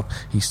stands up.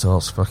 He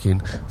starts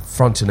fucking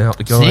fronting out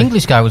the guy. So the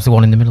English guy was the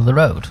one in the middle of the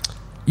road?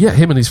 Yeah,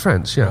 him and his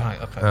friends, yeah.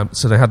 Right, okay.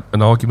 So they had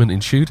an argument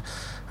ensued.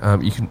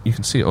 You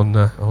can see it on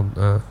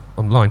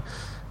online.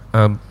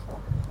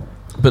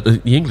 But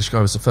the English guy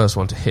was the first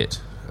one to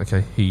hit.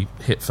 Okay, he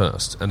hit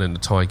first, and then the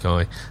Thai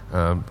guy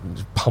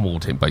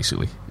pummeled him,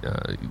 basically.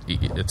 He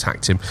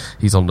attacked him.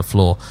 He's on the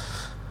floor.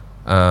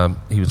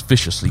 He was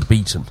viciously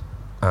beaten,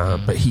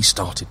 but he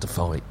started the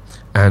fight.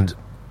 And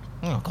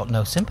I've got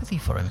no sympathy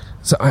for him.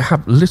 so I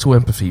have little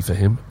empathy for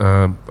him.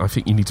 I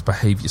think you need to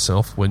behave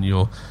yourself when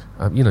you're...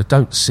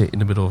 don't sit in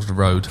the middle of the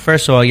road.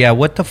 First of all, yeah,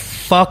 what the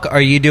fuck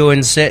are you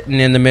doing sitting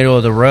in the middle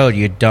of the road,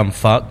 you dumb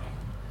fuck?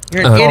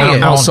 You're an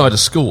idiot. Outside of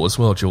school as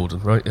well, Jordan,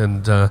 right?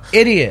 And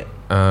Idiot.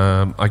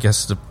 I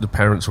guess the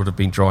parents would have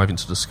been driving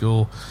to the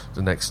school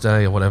the next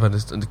day or whatever, and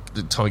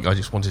the Thai guy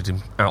just wanted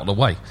him out of the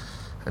way,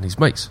 and his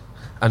mates.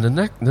 And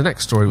the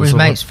next story was... His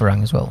mates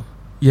Farang as well?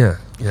 Yeah.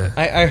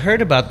 I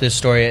heard about this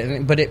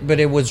story, but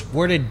it was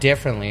worded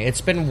differently.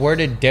 It's been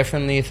worded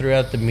differently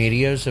throughout the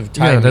medias of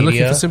Thai they're media.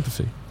 looking for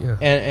sympathy. Yeah,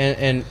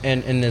 and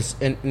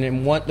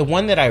the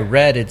one that I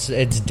read,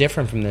 it's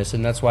different from this,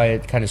 and that's why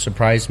it kind of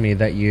surprised me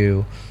that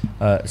you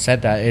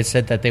said that. It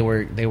said that they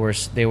were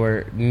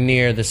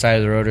near the side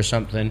of the road or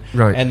something,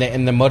 right?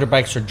 And the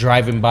motorbikes are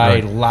driving by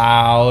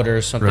loud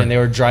or something. Right. They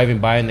were driving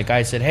by, and the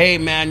guy said, "Hey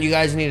man, you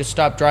guys need to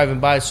stop driving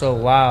by so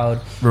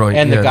loud." Right.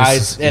 And yeah,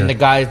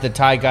 the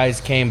Thai guys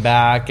came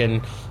back,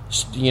 and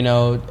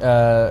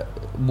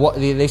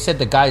they said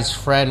the guy's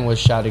friend was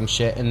shouting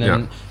shit,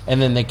 and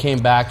then they came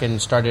back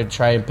and started to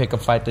try and pick a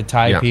fight the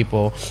Thai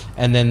people,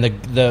 and then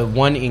the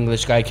one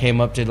English guy came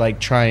up to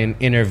like try and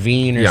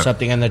intervene or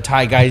something, and the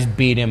Thai guys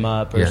beat him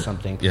up or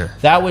something. Yeah.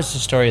 That was the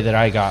story that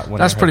I got when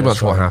That's I heard pretty the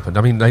much what story. happened.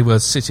 I mean, they were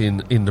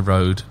sitting in the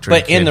road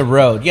drinking. But in the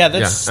road,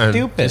 that's and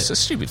stupid. It's a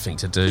stupid thing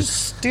to do. It's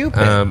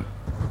stupid.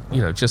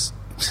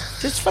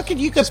 Just fucking,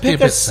 you could just be pick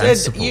a bit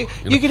sensible,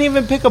 you can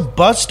even pick a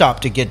bus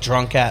stop to get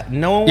drunk at.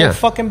 No one will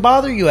fucking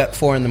bother you at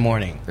 4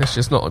 a.m. It's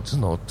just not a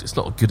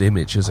good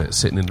image, is it?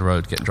 Sitting in the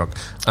road getting drunk.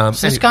 So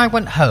this guy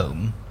went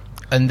home,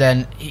 and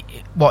then he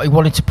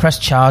wanted to press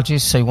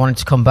charges, so he wanted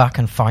to come back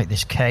and fight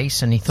this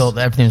case, and he thought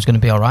that everything was going to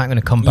be all right. I'm going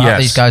to come back.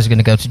 Yes. These guys are going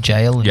to go to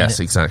jail. And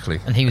Yes, exactly.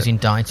 And he was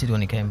indicted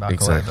when he came back.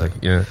 Exactly. Or whatever.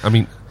 Yeah. I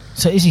mean,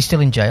 so is he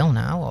still in jail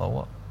now, or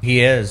what?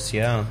 He is,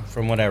 yeah,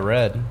 from what I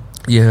read.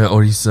 yeah,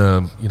 or he's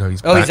he's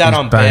he's out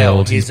on bail.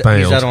 bailed. He's He's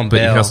out on but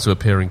bail. he has to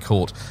appear in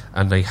court,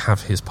 and they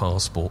have his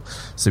passport,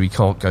 so he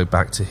can't go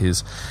back to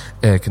his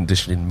air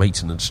conditioning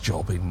maintenance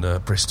job in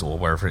Bristol or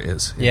wherever it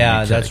is. in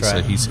Yeah, the UK. that's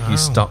right. So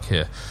he's stuck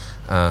here.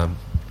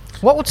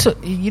 What would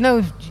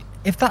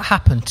if that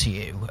happened to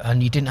you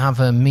and you didn't have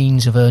a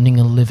means of earning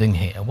a living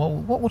here?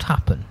 What would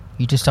happen?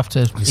 You just have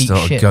to He eat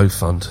started shit.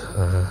 GoFund.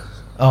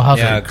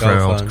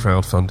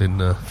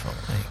 Crowdfunding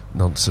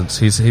nonsense.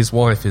 His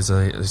wife is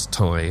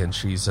Thai, and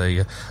she's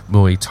a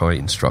Muay Thai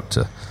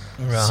instructor.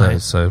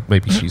 Right. So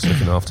maybe she's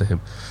looking after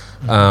him.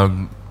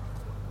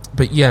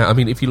 But yeah, I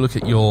mean, if you look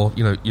at your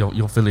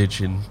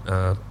village in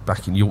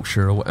back in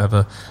Yorkshire or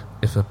whatever,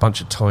 if a bunch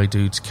of Thai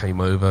dudes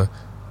came over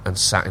and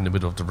sat in the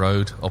middle of the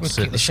road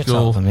opposite kick the shit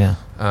school, out of them,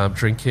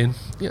 drinking,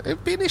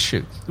 it'd be an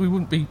issue. We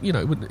wouldn't be,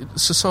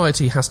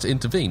 society has to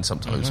intervene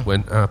sometimes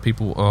when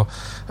people are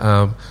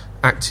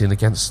acting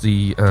against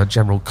the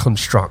general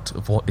construct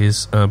of what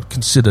is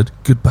considered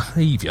good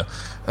behaviour.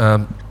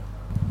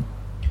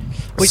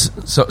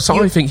 So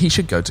I think he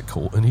should go to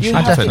court and he should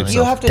defend himself.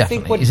 You have to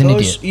think what He's an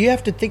goes. idiot. You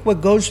have to think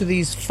what goes through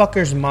these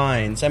fuckers'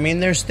 minds. I mean,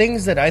 there's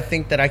things that I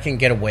think that I can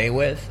get away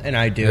with, and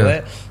I do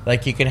it.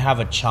 Like you can have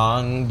a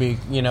chong, if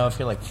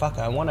you're like, fuck,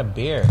 I want a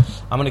beer.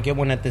 I'm gonna get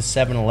one at this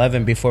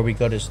 7-Eleven before we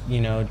go to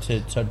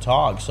to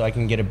talk, so I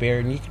can get a beer.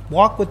 And you can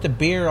walk with the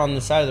beer on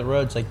the side of the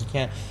roads like you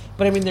can't.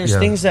 But I mean, there's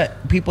things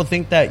that people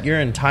think that you're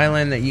in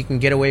Thailand that you can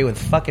get away with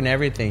fucking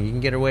everything. You can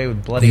get away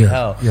with bloody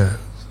hell. Yeah.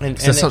 And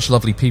they're such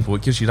lovely people.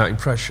 It gives you that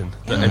impression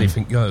that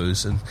anything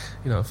goes, and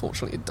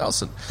unfortunately, it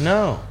doesn't.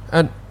 No.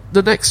 And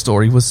the next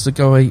story was the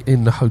guy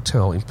in the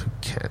hotel in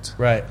Phuket.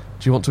 Right.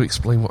 Do you want to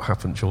explain what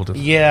happened, Jordan?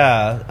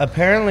 Yeah.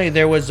 Apparently,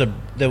 there was a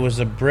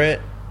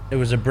Brit. It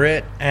was a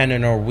Brit and a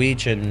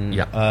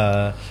Norwegian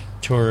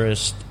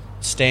tourist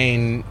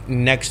staying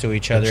next to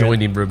each other,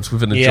 adjoining rooms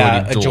with an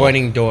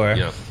adjoining door.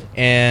 Yeah.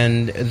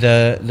 And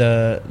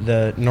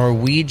the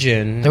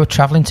Norwegian. They were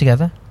traveling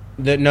together.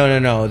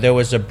 No. There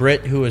was a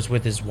Brit who was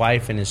with his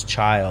wife and his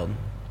child,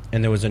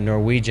 and there was a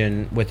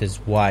Norwegian with his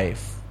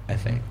wife, I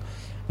think.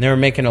 And they were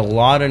making a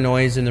lot of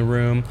noise in the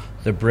room.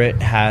 The Brit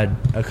had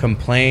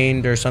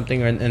complained or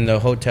something, and the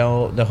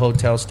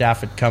hotel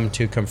staff had come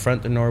to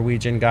confront the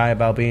Norwegian guy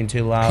about being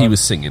too loud. He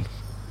was singing.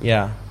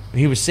 Yeah.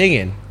 He was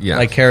singing? Yeah.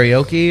 Like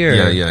karaoke? Or?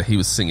 Yeah, he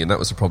was singing. That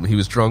was the problem. He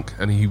was drunk,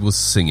 and he was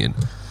singing.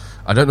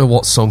 I don't know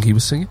what song he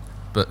was singing,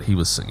 but he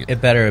was singing. It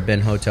better have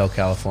been Hotel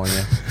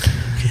California.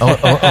 You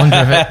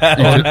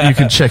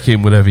can check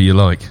in whenever you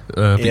like,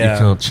 but you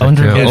can't check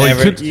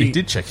out. He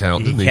did check out,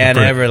 didn't he? He can't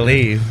ever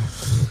leave.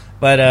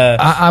 But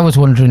I was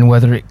wondering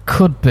whether it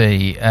could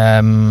be...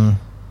 hang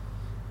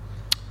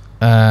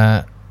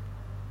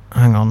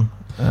on.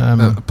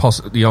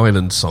 The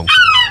island song.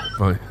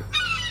 Right.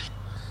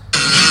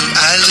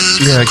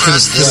 Yeah,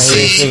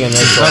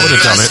 that would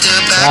have done it.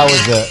 That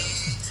was it.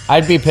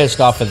 I'd be pissed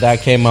off if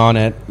that came on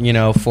at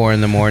 4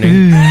 a.m.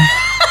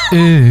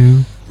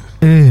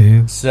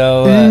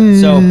 So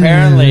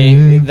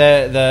apparently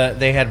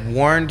they had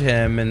warned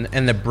him,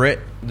 and the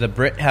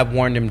Brit had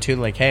warned him too.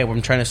 Like, hey,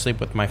 I'm trying to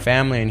sleep with my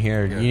family in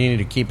here. You need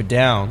to keep it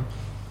down.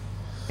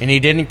 And he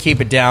didn't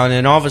keep it down,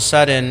 and all of a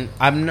sudden,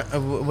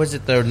 was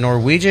it the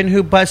Norwegian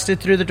who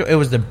busted through the door? It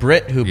was the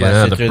Brit who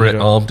busted through the door. the Brit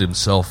armed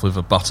himself with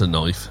a butter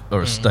knife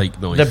or a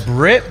steak knife. The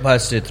Brit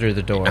busted through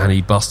the door. And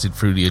he busted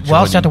through the adjoining door.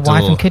 Well, he had a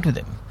wife and kid with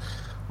him.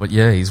 But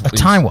yeah, he's...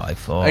 Thai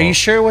wife? Or? Are you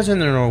sure it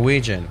wasn't the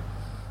Norwegian?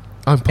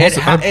 I'm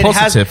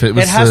positive it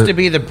was... It has to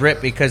be the Brit,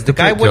 because the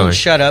guy wouldn't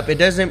shut up. It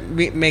doesn't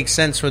make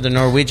sense for the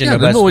Norwegian to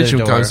bust through the door. Yeah, the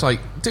Norwegian guy's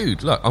like,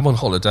 dude, look, I'm on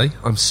holiday,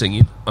 I'm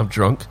singing, I'm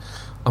drunk,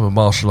 I'm a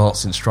martial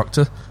arts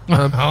instructor.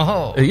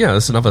 Yeah,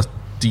 that's another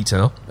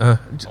detail.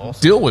 Awesome.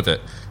 Deal with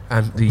it.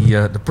 And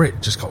the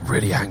Brit just got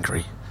really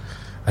angry,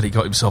 and he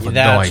got himself a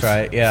knife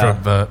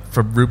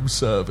from room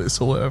service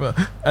or whatever.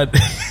 And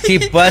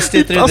he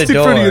busted through the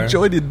door. Through the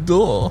adjoining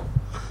door.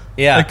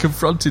 Yeah, and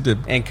confronted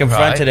him.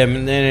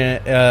 And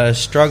then a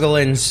struggle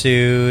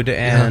ensued,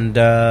 and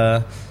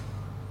it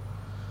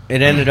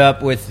ended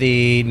up with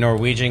the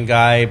Norwegian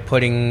guy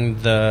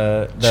putting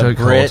the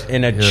Brit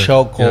in a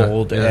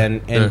chokehold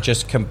and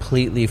just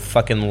completely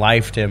fucking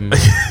lifed him.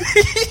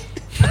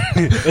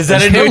 Is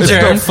that a new term? It's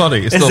not funny.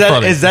 It's not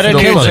funny. Is that a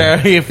new term?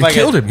 He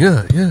killed him,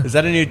 yeah. Is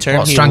that a new term?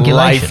 What, he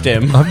strangulation? lifed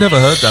him. I've never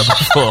heard that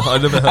before. I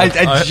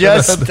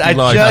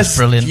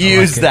just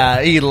used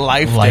that. He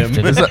lifed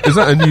him. Is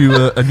that a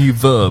new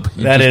verb?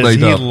 That is,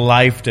 he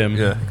lifed him.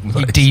 Yeah,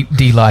 he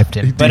de-lifed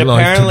him. But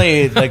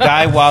apparently, the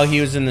guy, while he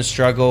was in the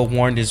struggle,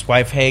 warned his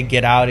wife, "Hey,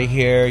 get out of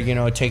here!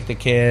 Take the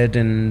kid."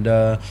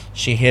 And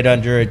she hid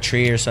under a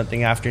tree or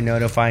something after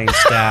notifying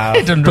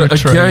staff.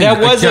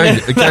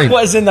 That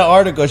was in the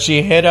article.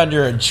 She hid under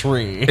a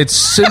tree. It's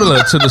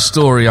similar to the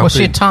story up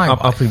in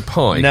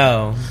Pine.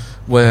 No,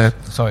 where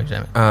sorry,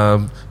 Jamie.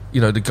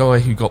 The guy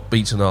who got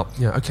beaten up.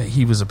 Yeah, okay,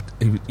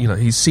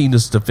 he's seen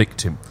as the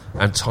victim,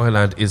 and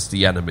Thailand is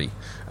the enemy.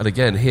 And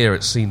again, here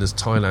it's seen as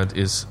Thailand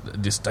is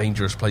this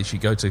dangerous place you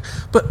go to.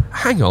 But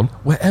hang on,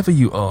 wherever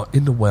you are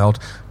in the world,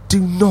 do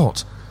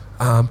not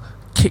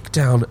kick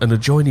down an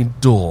adjoining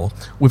door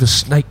with a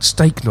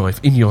steak knife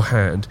in your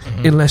hand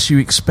unless you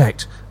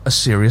expect a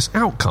serious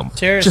outcome.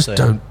 Seriously. Just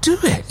don't do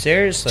it.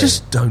 Seriously.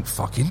 Just don't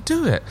fucking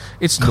do it.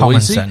 It's common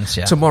noisy. sense,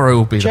 yeah. Tomorrow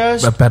will be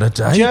a better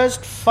day.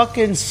 Just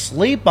fucking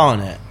sleep on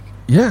it.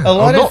 Yeah. A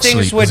lot of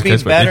things would be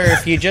better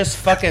if you just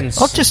fucking...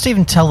 Or just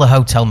even tell the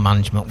hotel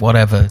management,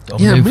 whatever, or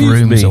move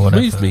rooms or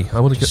whatever. Move me.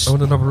 I want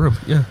another room.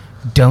 Yeah.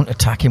 Don't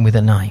attack him with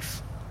a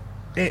knife.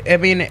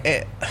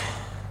 It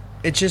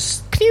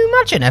just... Can you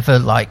imagine ever,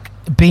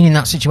 being in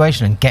that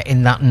situation and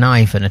getting that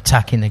knife and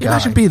attacking the guy?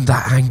 Imagine being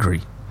that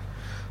angry.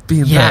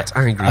 That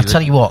angry. I'll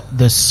tell you what,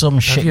 there's some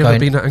shit going...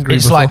 Been that angry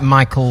it's before? like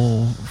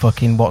Michael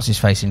fucking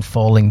what's-his-face in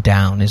Falling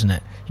Down, isn't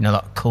it?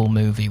 That cool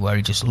movie where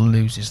he just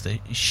loses the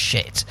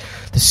shit.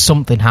 There's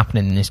something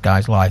happening in this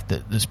guy's life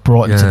that's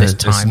brought him to this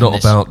time. It's not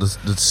about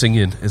the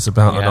singing. It's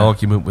about an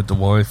argument with the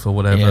wife or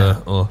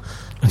whatever. Or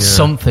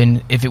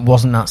Something, if it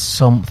wasn't that,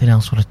 something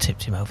else would have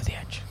tipped him over the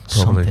edge.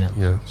 Probably,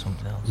 Something else.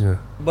 Something else. Yeah.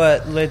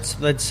 But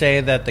let's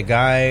say that the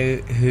guy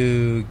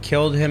who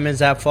killed him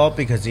is at fault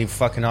because he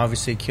fucking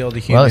obviously killed a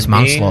human Well, it's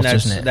being. manslaughter,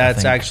 isn't it?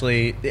 That's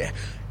actually,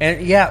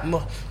 and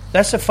yeah,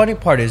 that's the funny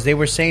part is they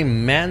were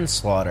saying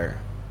manslaughter.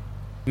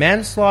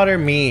 Manslaughter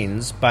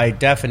means, by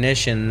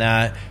definition,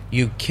 that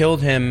you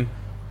killed him,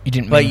 You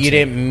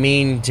didn't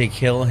mean to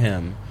kill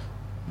him.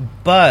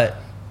 But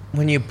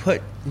when you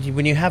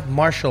have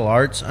martial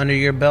arts under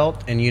your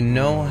belt and you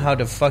know how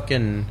to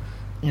fucking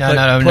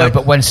No.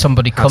 But when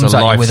somebody comes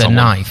at you with a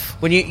knife,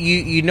 when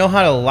you know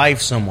how to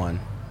life someone,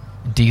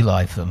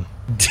 de-life them.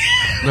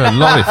 No,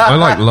 life. I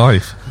like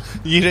life.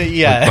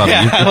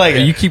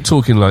 Buddy, you keep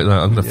talking like that.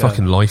 I'm gonna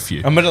fucking life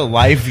you. I'm gonna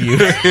life you.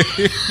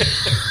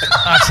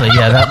 Actually,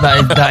 yeah,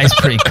 that is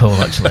pretty cool.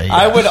 Actually,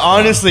 I would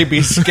honestly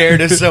be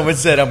scared if someone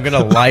said, "I'm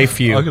gonna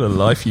life you." I'm gonna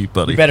life you,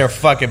 buddy. You better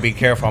fucking be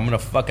careful. I'm gonna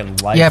fucking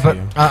life you. Yeah, but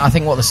I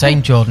think what they're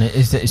saying, Jordan,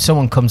 is that if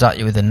someone comes at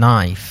you with a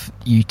knife,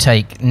 you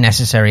take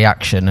necessary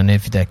action, and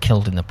if they're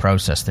killed in the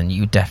process, then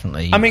you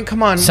definitely. I mean,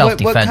 come on.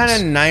 Self-defense. What kind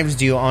of knives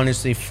do you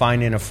honestly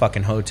find in a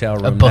fucking hotel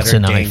room butter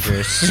that are knife.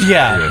 dangerous?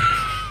 Yeah.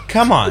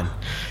 Come on.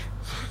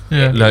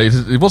 Yeah. No,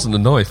 it wasn't a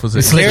knife, was it?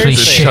 It's literally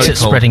Seriously. shit at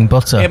spreading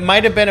butter. It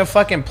might have been a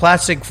fucking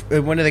plastic.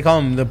 What do they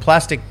call them? The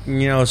plastic,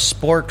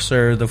 sporks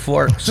or the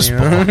forks. A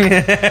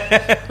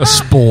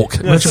spork.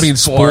 Imagine being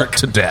sporked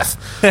to death.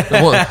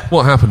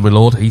 What happened, my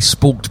lord? He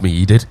sporked me.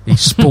 He did. He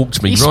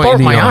sporked me He right sporked in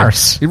the my eye.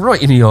 arse.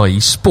 Right in the eye. He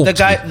sporked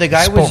me. The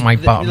guy Sport was. my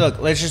bum.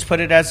 Look, let's just put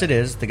it as it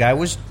is. The guy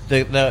was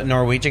the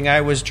Norwegian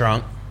guy was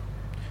drunk.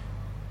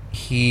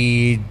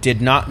 He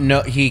did not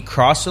know. He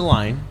crossed the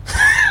line.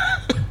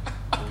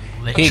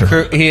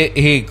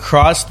 He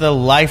crossed the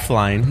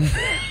lifeline,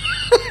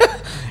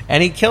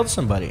 and he killed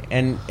somebody.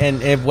 And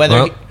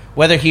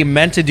whether he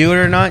meant to do it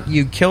or not,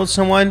 you killed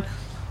someone.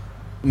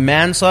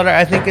 Manslaughter.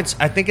 I think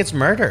it's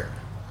murder.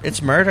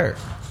 It's murder.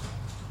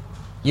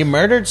 You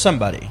murdered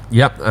somebody.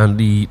 Yep, and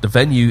the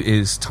venue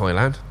is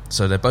Thailand,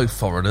 so they're both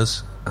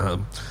foreigners.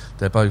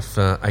 They're both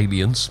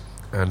aliens,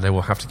 and they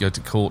will have to go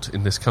to court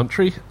in this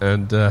country.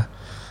 And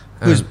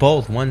who's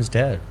both? One's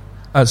dead.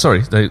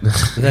 Sorry,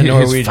 The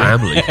Norwegian. his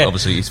family.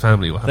 Obviously, his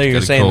family will have to go to court.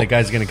 You're saying the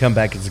guy's going to come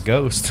back as a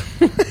ghost.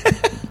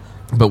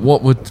 But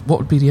what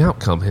would be the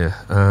outcome here?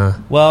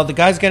 Well, the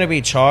guy's going to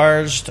be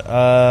charged.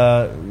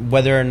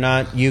 Whether or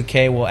not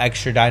UK will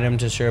extradite him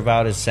to serve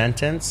out his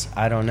sentence,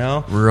 I don't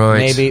know.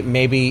 Right.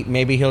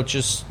 Maybe he'll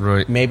just.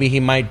 Right. Maybe he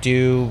might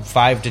do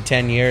 5 to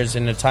 10 years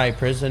in a Thai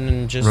prison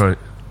and just. Right.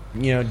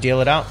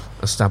 Deal it out.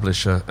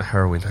 Establish a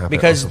heroin habit.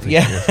 Because, or something.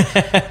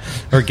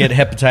 or get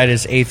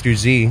hepatitis A through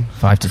Z.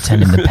 5 to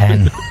 10 in the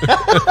pen.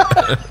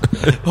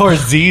 Or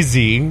ZZ.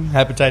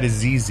 Hepatitis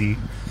ZZ.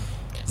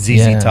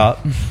 ZZ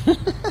Top.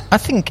 I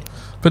think.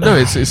 But no,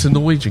 it's a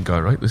Norwegian guy,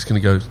 right? That's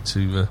going to go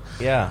to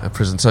a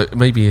prison. So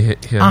maybe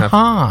he'll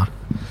have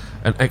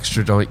an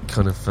extradite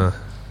kind of. I'm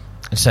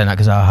saying that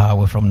because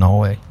we're from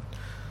Norway.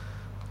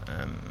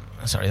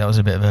 Sorry, that was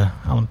a bit of a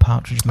Alan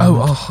Partridge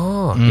moment.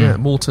 Yeah,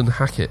 Morton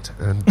Hackett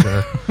and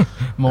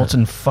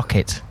Morton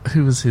Fuckett.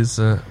 Who was his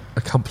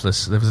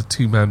accomplice? There was a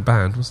 2-man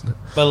band, wasn't it?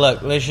 But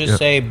look, let's just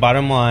say,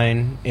 bottom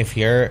line, if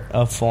you're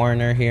a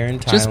foreigner here in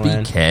Thailand, just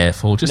be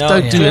careful. Just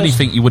don't do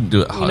anything you wouldn't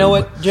do at home. You know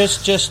what?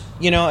 Just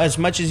as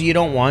much as you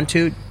don't want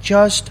to,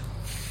 just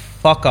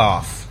fuck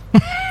off.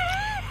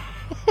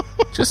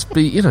 Just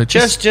be,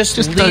 just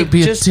leave, don't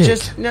be a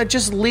dick.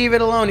 Just leave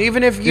it alone.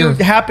 Even if you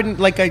happen,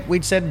 like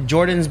we said,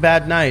 Jordan's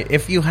bad night.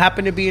 If you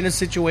happen to be in a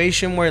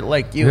situation where,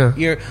 like,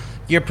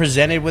 you're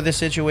presented with a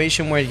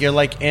situation where you're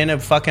like in a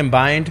fucking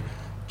bind,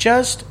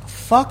 just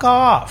fuck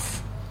off.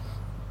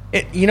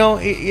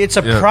 It's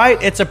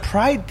a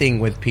pride thing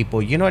with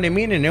people. You know what I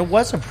mean? And it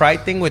was a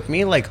pride thing with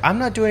me. Like, I'm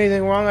not doing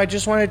anything wrong. I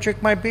just want to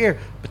drink my beer.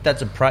 But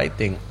that's a pride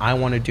thing. I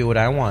want to do what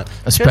I want.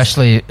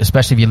 Especially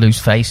if you lose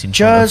face in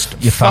front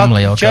of your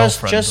family or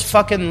girlfriend. Just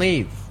fucking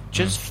leave.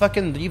 Just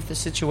fucking leave the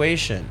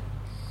situation.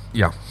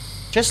 Yeah.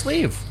 Just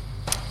leave.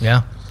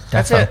 Yeah.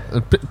 That's it.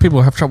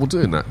 People have trouble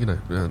doing that,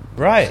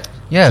 Right.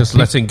 Yeah. Just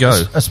letting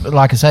go.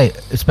 Like I say,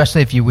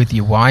 especially if you're with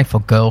your wife or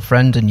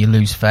girlfriend and you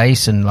lose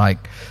face and,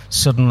 like,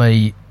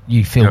 suddenly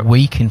you feel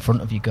weak in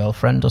front of your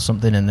girlfriend or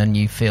something, and then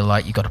you feel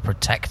like you got to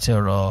protect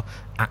her or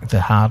act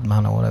the hard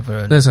man or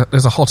whatever. There's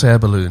a hot air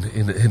balloon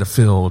in a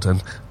field,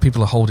 and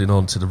people are holding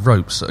on to the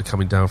ropes that are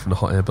coming down from the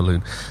hot air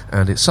balloon,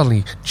 and it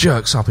suddenly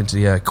jerks up into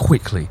the air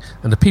quickly.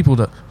 And the people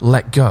that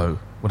let go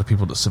were the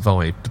people that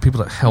survived. The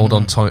people that held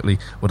on tightly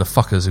were the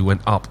fuckers who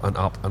went up and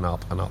up and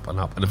up and up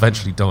and up and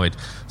eventually died.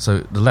 So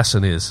the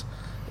lesson is,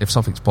 if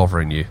something's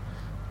bothering you,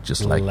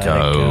 just let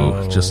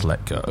go. Just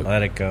let go.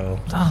 Let it go.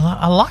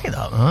 I like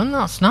that, man.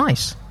 That's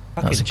nice.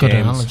 That's a good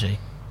analogy.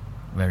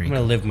 Very good. I'm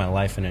going to live my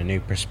life in a new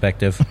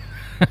perspective.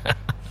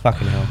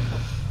 Fucking hell.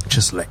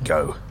 Just let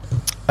go.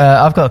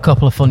 I've got a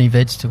couple of funny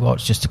vids to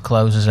watch just to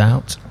close us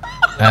out.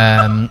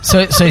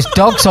 So his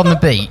dog's on the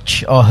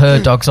beach, or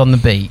her dog's on the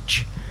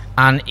beach,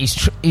 and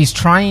he's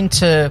trying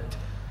to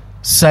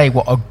say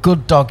what a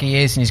good dog he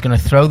is, and he's going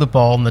to throw the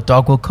ball, and the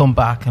dog will come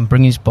back and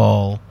bring his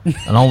ball,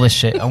 and all this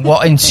shit. And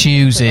what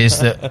ensues is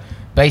that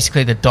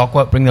basically the dog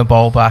won't bring the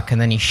ball back,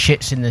 and then he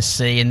shits in the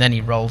sea, and then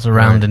he rolls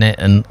around in it,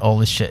 and all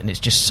this shit, and it's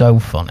just so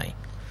funny.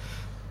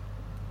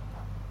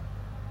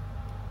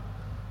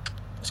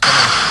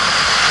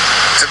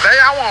 Today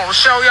I want to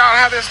show y'all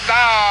how this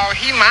dog,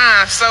 he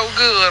mine so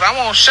good. I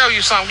want to show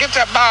you something. Get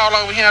that ball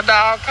over here,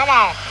 dog. Come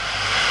on.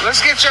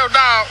 Let's get your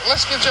dog.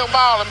 Let's get your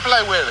ball and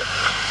play with it.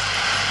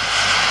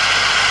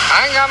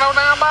 I ain't got no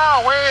damn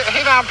ball.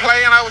 He done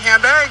playing over here.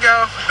 There you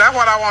go. That's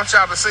what I want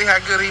y'all to see, how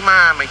good he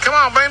mind me. Come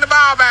on, bring the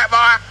ball back,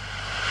 boy.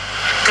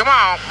 Come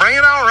on, bring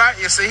it on right.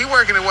 You see, he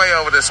working his way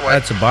over this way.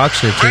 That's a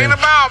boxer, too. Bring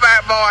the ball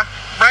back, boy.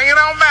 Bring it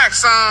on back,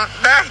 son.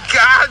 There you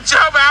go.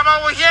 Joe, I'm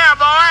over here,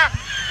 boy.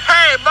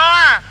 Hey,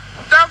 boy.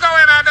 Don't go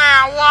in that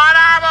damn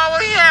water. I'm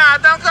over here.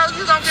 Don't go.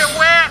 You gonna get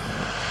wet.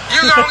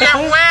 You gonna get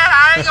wet.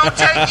 I ain't gonna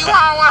take you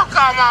home. Well,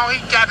 come on. He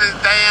got his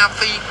damn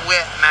feet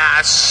wet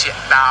now. Shit,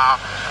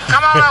 dog.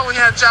 Come on over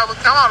here, Joe.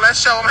 Come on.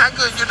 Let's show him how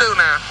good you do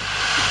now.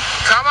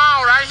 Come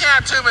on right here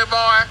to me,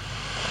 boy.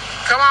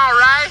 Come on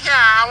right here.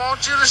 I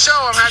want you to show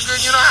him how good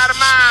you know how to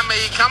mind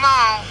me. Come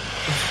on.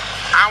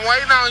 I'm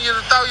waiting on you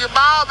to throw your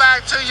ball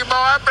back to you,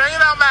 boy. Bring it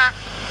on back.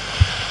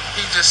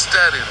 He just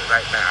studied it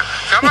right now.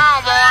 Come on,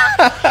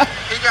 boy.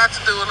 He got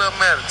to do a little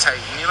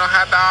meditating. You know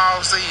how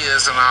dogs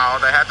is and all.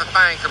 They have to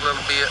think a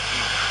little bit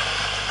and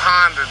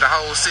ponder the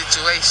whole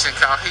situation.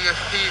 Cause he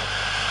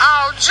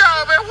oh,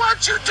 Joby,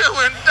 what you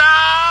doing,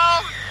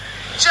 dog?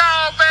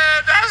 Joby,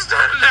 that's the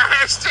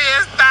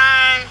nastiest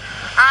thing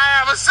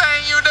I ever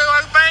seen you do.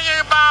 Is bring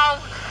your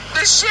ball.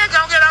 This shit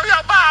gonna get on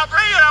your ball.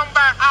 Bring it on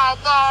back. Oh,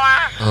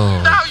 boy.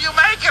 Oh. No, you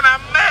making a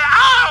mess.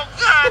 Oh,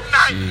 good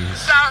night.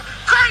 So,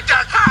 crank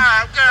that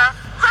car up, girl.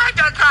 Crank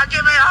that car.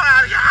 Get me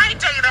out of here. I ain't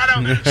taking that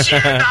on.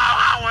 Shit, dog,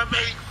 out with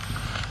me.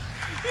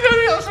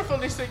 You know what's the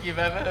funniest thing you've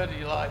ever heard in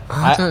your life?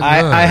 I don't know.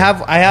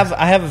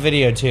 I have a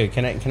video too.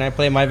 Can I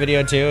play my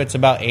video too? It's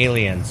about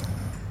aliens.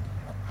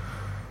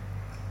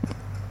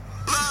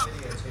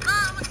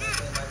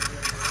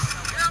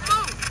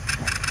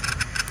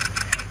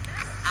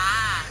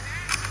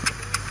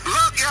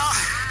 Look, y'all.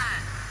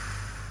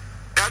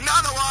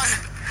 Another one.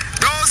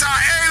 Those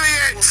are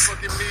aliens.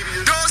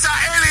 Those are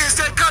aliens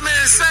that come in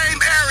the same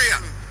area.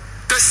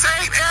 The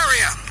same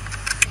area.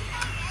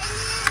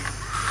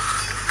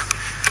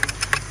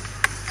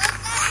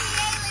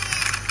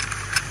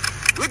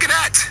 Look at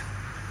that.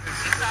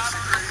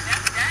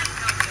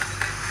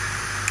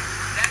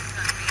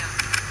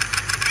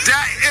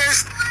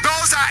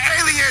 Those are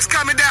aliens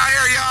coming down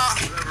here, y'all.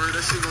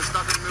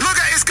 Look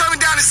at it's coming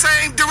down the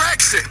same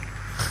direction.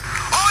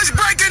 Oh, it's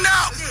breaking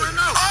up.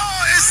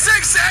 Oh, it's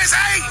 6, it's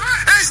 8,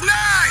 it's 9.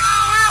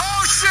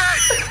 Oh,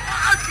 shit.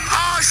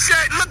 Oh,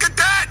 shit. Look at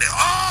that.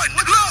 Oh,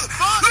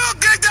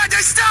 look at that.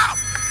 They stop.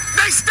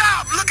 They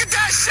stop. Look at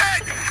that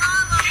shit.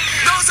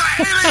 Those are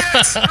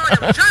aliens.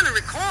 I'm trying to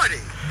record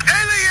it.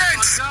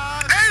 Aliens.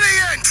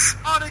 Aliens.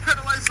 Oh, they cut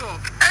the lights off.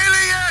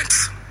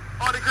 Aliens.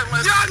 Oh, they cut the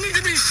lights Y'all need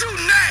to be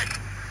shooting that.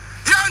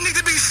 Y'all need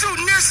to be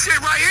shooting this shit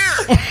right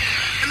here.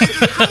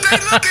 They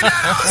looking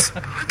at us.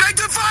 They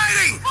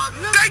dividing.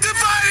 They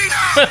dividing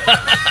us.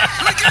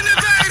 We can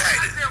invade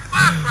it.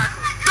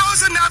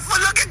 Those are not for.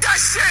 Look at that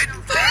shit.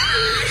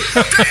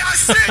 They are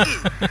sitting.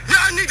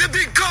 Y'all need to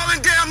be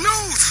calling damn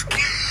news.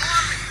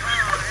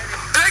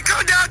 They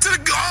come down to the.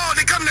 Oh,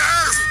 they come to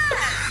Earth.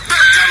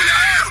 They're coming to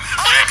Earth.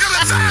 Oh, they're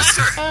coming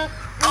faster.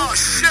 Oh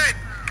shit.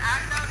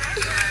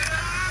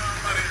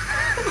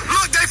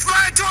 Look, they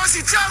flying towards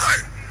each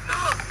other.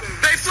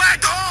 They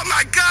flagged. Oh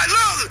my God!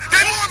 Look,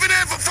 they moving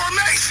in for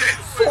formation.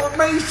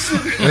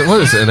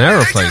 What is it? An They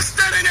aeroplane? just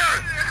standing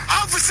there.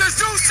 Officers,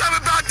 do something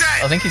about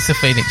that. I think it's the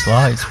Phoenix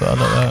Lights, but I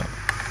don't know.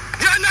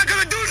 Y'all not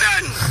gonna do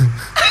nothing.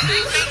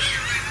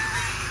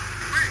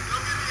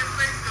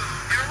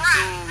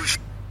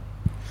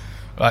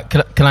 Right,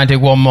 can I do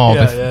one more?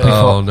 Before?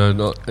 Oh no,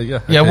 not Yeah,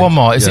 okay. one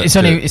more. It's Yeah,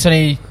 only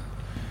do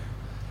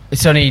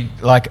it's only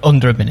like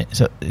under a minute.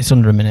 So it's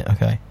under a minute.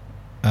 Okay.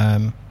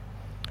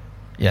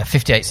 Yeah,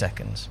 58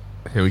 seconds.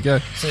 it. Here we go.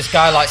 So this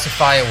guy lights a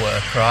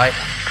firework, right?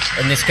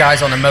 And this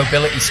guy's on a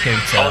mobility scooter,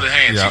 Hold the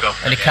hands, Yeah. you go.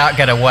 and he can't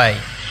get away.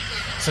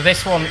 So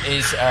this one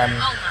is Hey,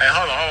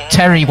 hold on.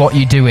 Terry. What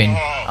you doing?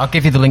 I'll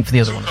give you the link for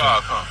the other one.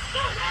 Come.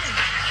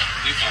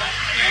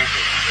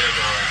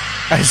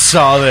 I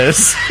saw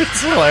this.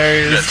 It's Yeah,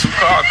 hilarious. 2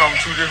 cars come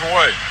 2 different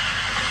ways.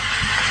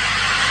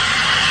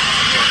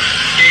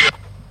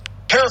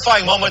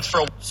 Terrifying moments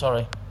for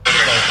Sorry.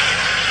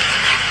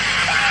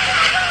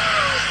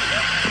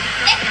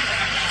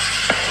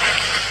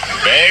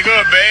 Bag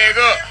up, bag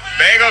up.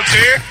 Bag up,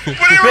 Terry.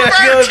 Put it in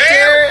reverse,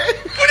 Terry.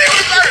 Put it in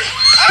reverse.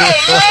 Oh,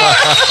 Lord.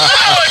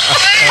 Oh,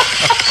 shit.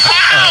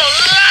 Oh,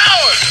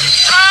 Lord.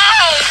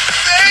 Oh,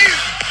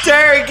 Jesus.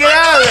 Terry, get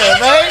out of there,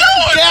 man.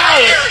 Get out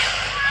of there.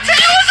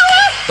 Terry,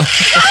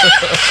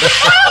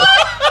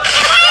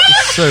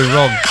 It's so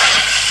wrong.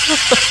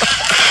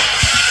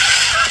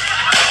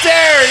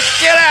 Terry,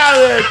 get out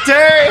of there,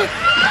 Terry.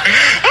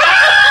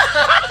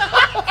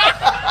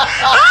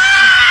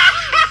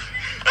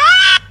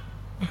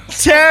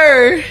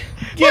 Terry!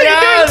 Get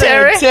out of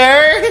there,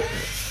 Terry!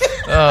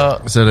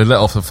 So they let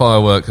off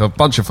a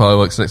bunch of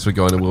fireworks next to a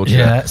guy in a wheelchair.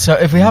 Yeah, so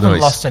if we haven't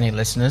Nice. lost any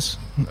listeners,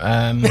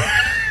 I'm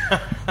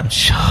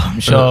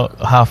sure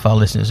half our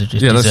listeners have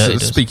just deserted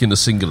let's us. speak in the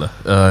singular.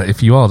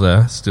 If you are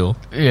there still.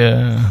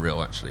 Yeah.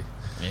 Real, actually.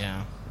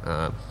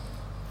 Yeah.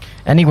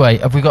 Anyway,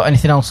 have we got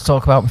anything else to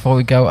talk about before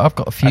we go? I've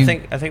got a few. I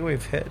think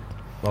we've hit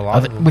a lot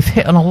of them. We've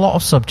hit on a lot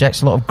of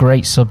subjects, a lot of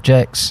great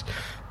subjects.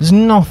 There's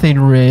nothing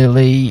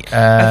really,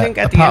 I think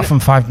apart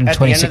from 526 at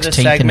the end of the teeth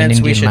in an segments,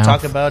 Indian we should mouth.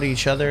 talk about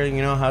each other.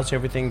 You know, how's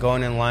everything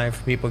going in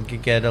life? People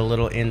could get a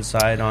little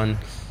insight on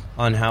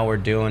how we're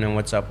doing and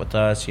what's up with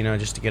us. You know,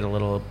 just to get a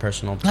little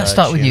personal touch. Let's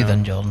start with you know.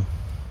 then, Jordan.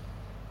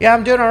 Yeah,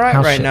 I'm doing all right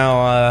How's right shit?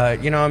 now.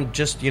 You know, I'm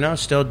just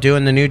still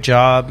doing the new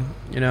job.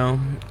 You know,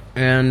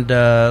 and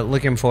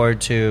looking forward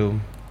to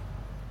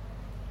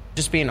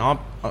just being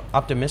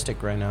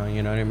optimistic right now.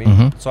 You know what I mean?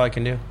 Mhm. That's all I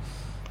can do.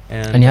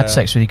 And you had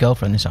sex with your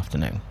girlfriend this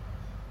afternoon?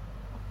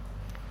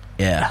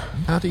 Yeah.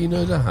 How do you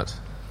know that?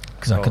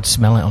 Because I could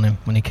smell it on him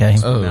when he came.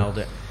 Smelled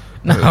it.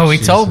 No, Oh, he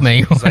told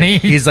me. When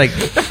He's like,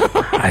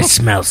 I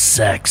smell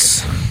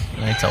sex.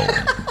 he told me.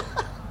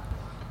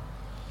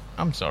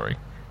 I'm sorry.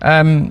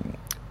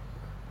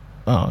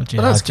 Oh, gee,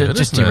 But that's I good,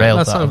 just isn't it? derailed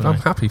That's- that. I'm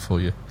haven't I? happy for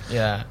you.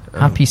 Yeah.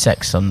 Happy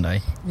Sex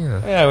Sunday.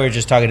 Yeah. Yeah, we were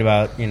just talking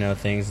about,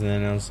 things, and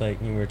then I was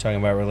like, we were talking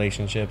about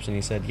relationships, and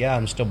he said, yeah,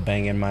 I'm still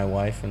banging my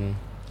wife, and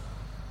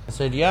I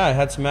said, yeah, I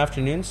had some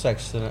afternoon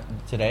sex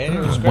today, and it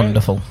was great.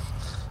 Wonderful.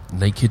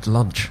 Naked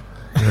lunch.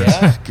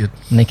 Yeah. Good.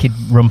 Naked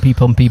rumpy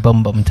pumpy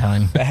bum bum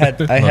time. I had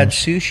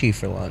sushi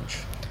for lunch.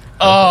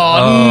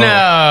 Oh,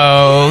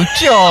 no,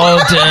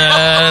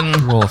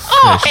 Jordan. Raw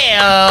fish.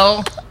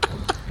 Hell.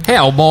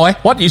 Hell, boy.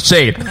 What you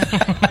saying?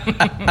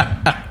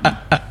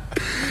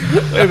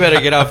 We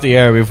better get off the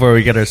air before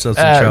we get ourselves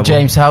in trouble.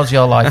 James, how's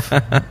your life?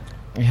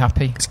 You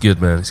happy? It's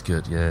good, man. It's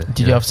good, yeah.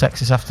 Did you have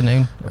sex this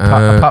afternoon?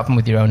 Apart from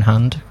with your own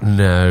hand?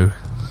 No.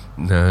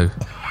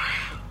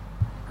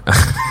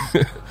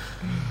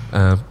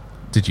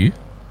 Did you?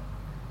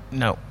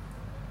 No.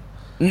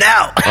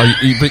 No!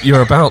 But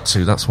you're about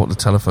to. That's what the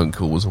telephone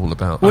call was all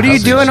about. What are you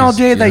doing all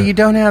day that Yeah. you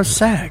don't have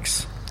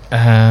sex?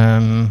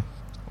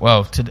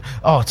 Well,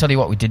 I'll tell you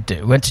what we did do.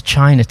 We went to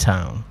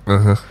Chinatown.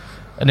 Uh-huh.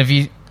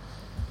 And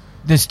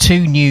there's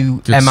 2 new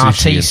Good sushi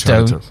MRT in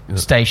Chinatown, yeah.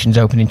 stations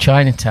open in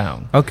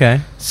Chinatown. Okay.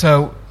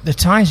 So the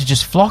Thais are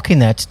just flocking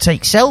there to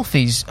take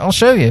selfies. I'll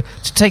show you.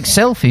 To take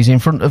selfies in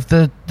front of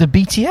the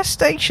BTS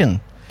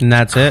station. And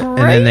that's it? And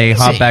then they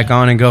hop Crazy. back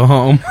on and go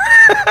home?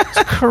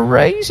 It's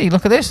crazy.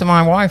 Look at this. And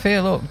my wife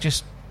here, look,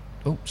 just...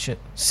 Oh, shit.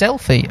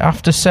 Selfie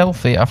after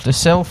selfie after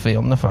selfie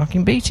on the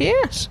fucking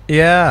BTS.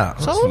 Yeah.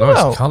 It's That's all a nice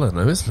about. colour,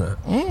 though, isn't it?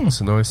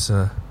 It's a nice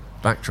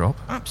backdrop.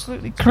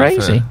 Absolutely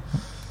crazy.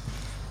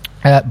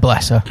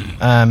 Bless her.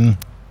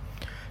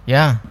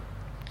 Yeah.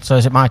 So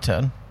is it my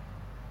turn?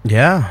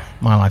 Yeah.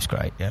 My life's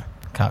great, yeah.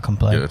 Can't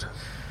complain. Good.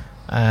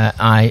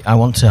 I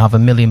want to have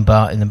 $1 million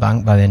baht in the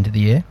bank by the end of the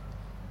year.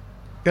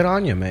 Good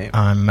on you, mate.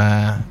 I'm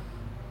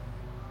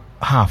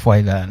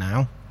halfway there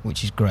now,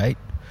 which is great.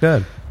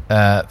 Good.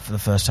 For the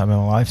first time in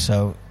my life,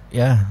 so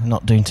yeah,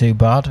 not doing too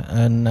bad.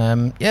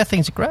 And yeah,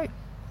 things are great.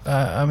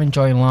 I'm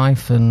enjoying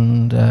life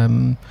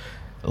and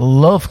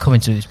love coming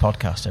to this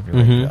podcast every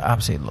week. Mhm.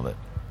 Absolutely love it.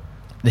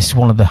 This is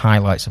one of the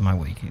highlights of my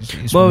week.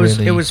 It's Well,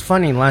 really, it was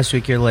funny last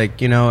week. You're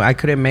like, I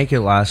couldn't make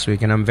it last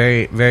week, and I'm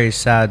very, very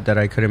sad that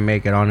I couldn't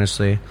make it,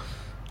 honestly.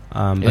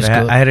 But It's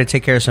good. I had to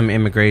take care of some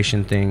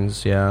immigration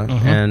things, yeah.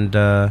 Mhm.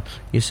 And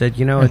you said,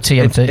 And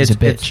TM30 is a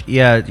bitch.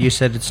 yeah, you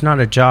said it's not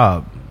a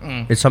job.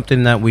 It's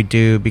something that we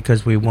do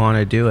because we want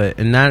to do it,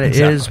 and that is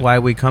Exactly. why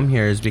we come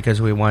here. Is because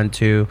we want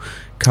to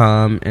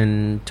come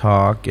and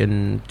talk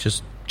and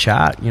just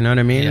chat. You know what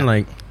I mean? Yeah.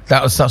 Like.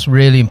 that's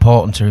really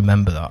important to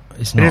remember. That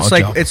it's not. And it's a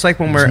like job. it's like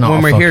when It's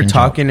not we're a here fucking job.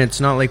 talking. It's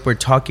not like we're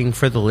talking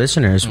for the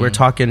listeners. We're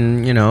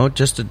talking,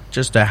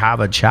 just to have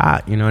a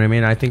chat. You know what I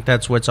mean? I think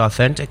that's what's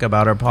authentic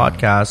about our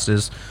podcast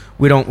is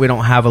we don't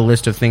have a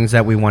list of things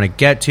that we want to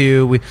get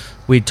to.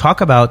 We talk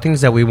about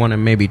things that we want to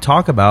maybe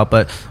talk about,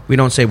 but we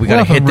don't say we got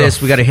to have a hit this.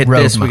 rough We got to hit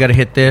this. We roadmap. got to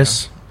hit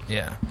this.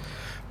 Yeah,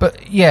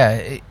 but yeah,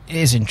 it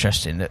is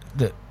interesting that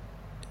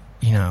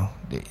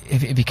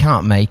if you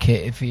can't make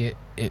it, if you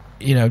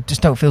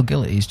just don't feel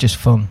guilty. It's just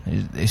fun.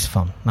 It's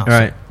fun. That's All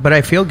right, it. but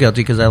I feel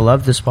guilty because I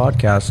love this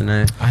podcast, and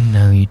I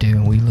know you do,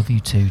 and we love you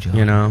too,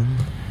 John.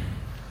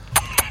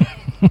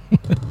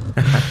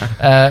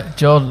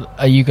 John,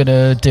 are you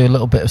gonna do a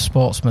little bit of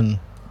sportsman?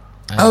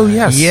 Oh,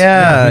 yes.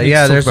 Yeah, we need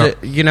to There's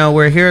talk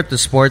we're here at the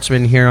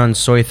Sportsman here on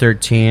Soy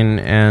 13,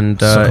 and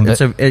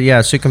Sukhumvit.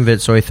 Sukhumvit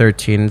Soy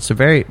 13. It's a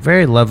very,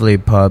 very lovely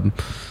pub.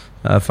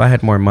 If I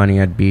had more money,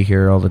 I'd be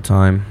here all the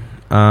time.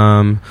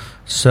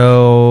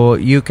 So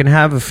you can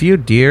have a few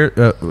deals.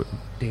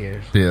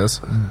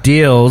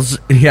 Deals.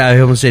 Yeah, I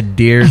almost said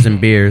deers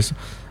and beers.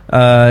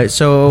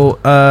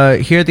 So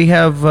here they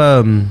have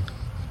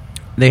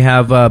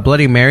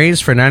Bloody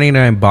Marys for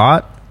 99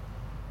 baht.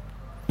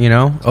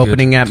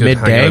 Opening at good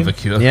midday. hangover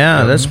cure.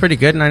 Yeah, that's pretty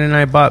good.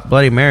 99 baht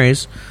Bloody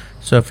Marys.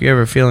 So if you're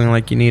ever feeling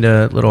like you need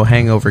a little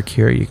hangover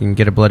cure, you can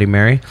get a Bloody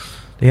Mary.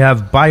 They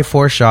have buy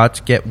 4 shots,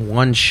 get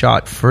 1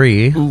 shot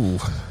free. Ooh.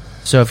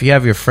 So if you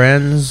have your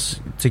friends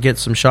to get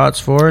some shots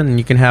for, and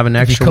you can have an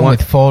extra if you come one.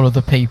 with 4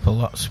 other people,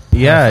 that's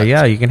perfect.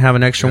 Yeah, you can have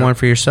an extra one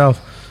for yourself.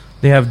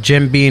 They have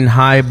Jim Beam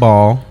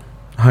Highball,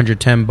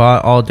 110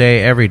 baht all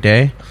day, every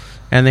day.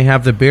 And they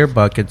have the beer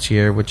buckets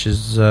here, which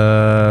is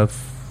 5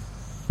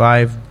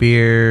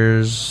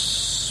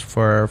 beers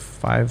for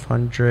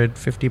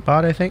 550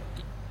 baht, I think.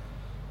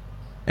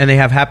 And they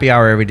have happy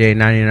hour every day,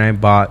 99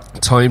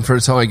 baht. Time for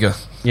a tiger.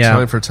 Yeah.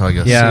 Time for a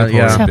tiger. Yeah, Singapore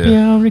yeah. Happy beer.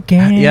 hour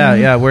again.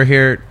 Yeah, we're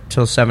here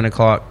till 7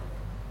 o'clock.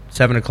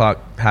 7 o'clock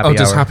happy hour. Oh,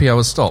 does happy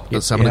hour stop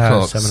at 7 Yeah,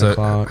 o'clock? 7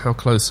 o'clock. How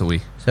close are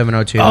we?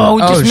 7:02. Oh,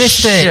 we just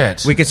missed it.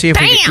 shit. We can see if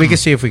we can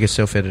see if we can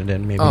still fit it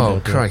in. Maybe. Oh, we'll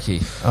do it.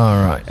 crikey.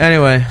 All right.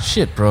 Anyway,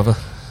 Shit, brother.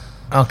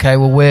 Okay,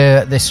 well,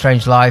 we're This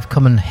Strange Live.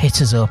 Come and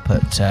hit us up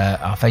at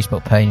our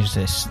Facebook page,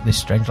 This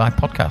Strange Live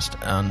Podcast,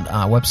 and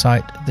our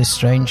website,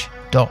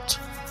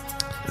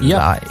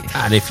 thisstrange.live.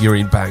 And if you're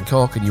in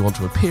Bangkok and you want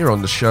to appear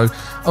on the show...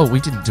 Oh, we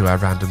didn't do our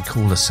random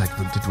caller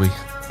segment, did we?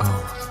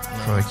 Oh,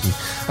 crikey.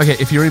 Okay,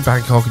 if you're in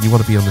Bangkok and you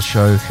want to be on the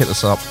show, hit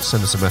us up,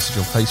 send us a message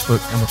on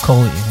Facebook. And we'll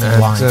call you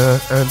live.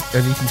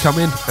 And you can come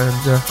in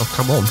and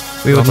come on.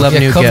 we would love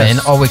new come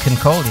guests. in, or we can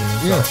call you.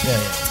 Yeah.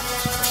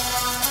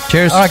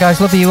 Cheers. All right, guys.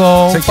 Love you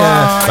all. Take care.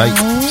 Bye.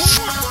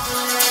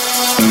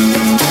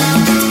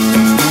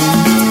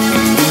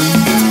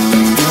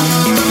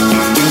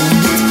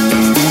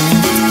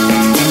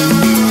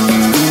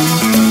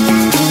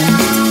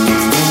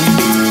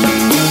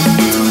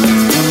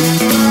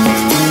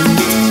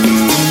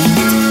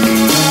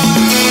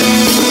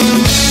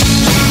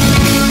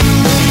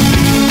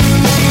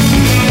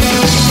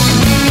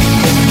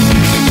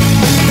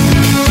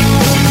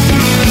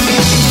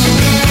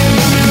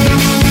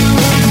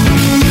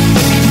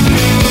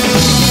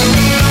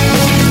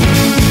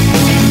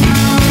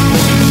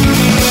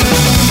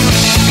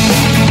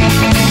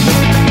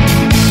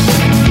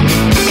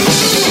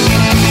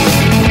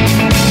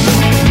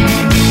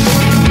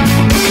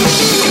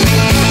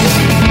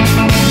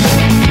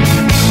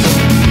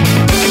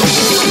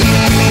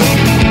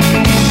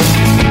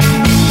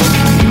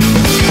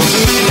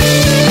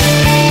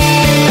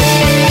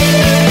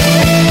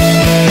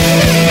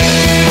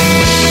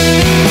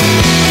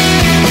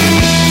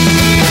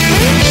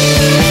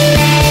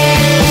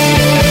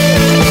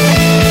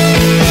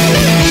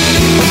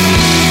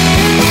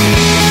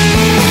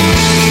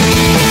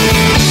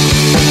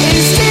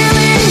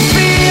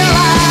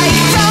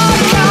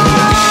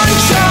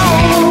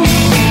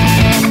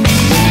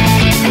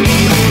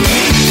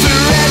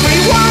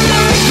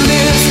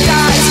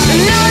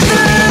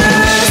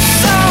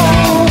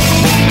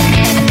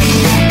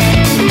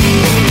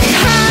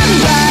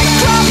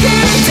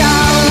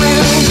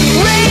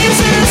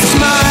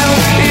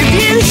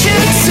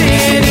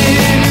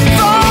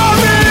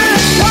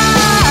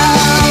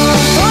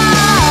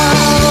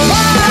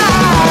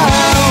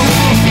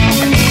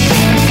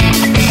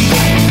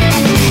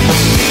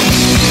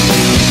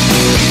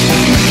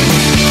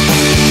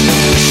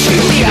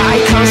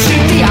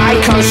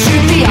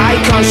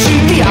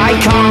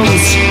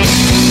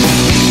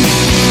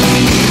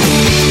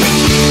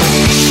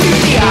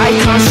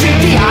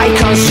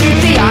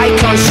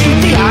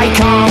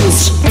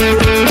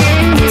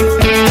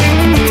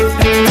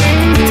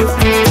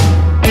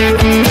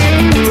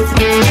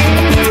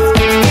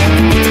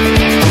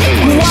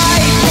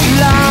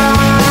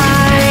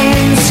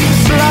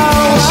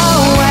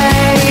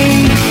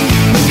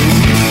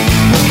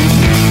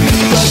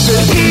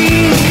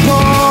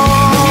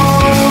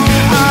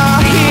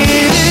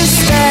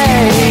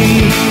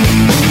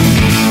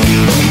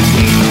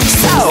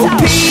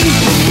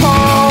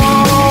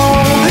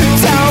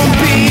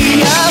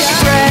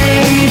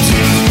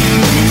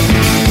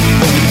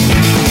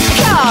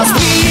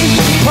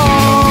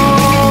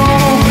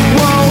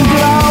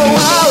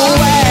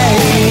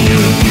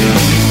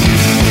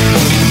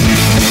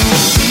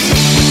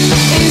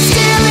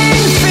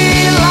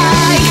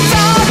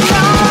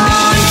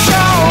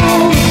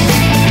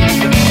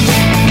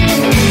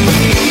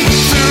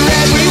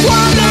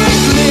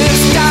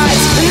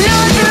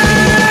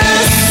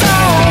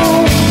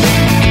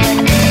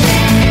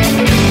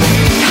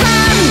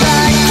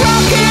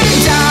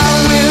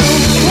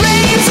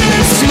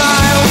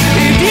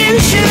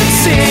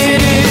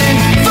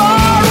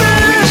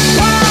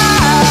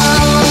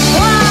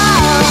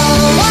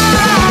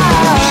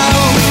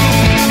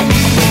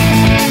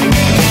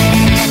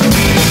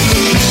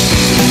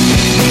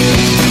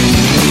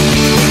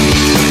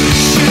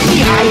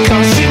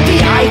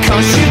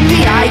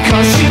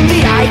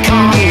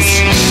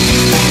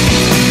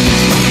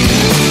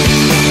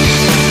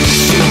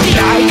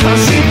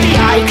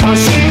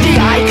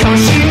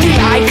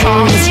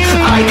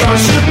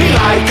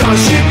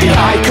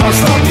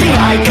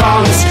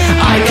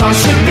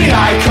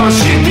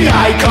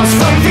 icons,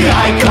 fuck the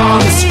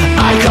icons.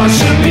 Icons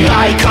should be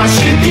icons,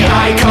 shoot the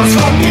icons,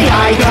 fuck the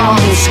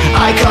icons.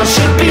 Icons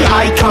should be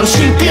icons,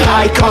 shoot the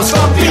icons,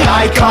 fuck the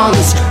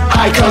icons.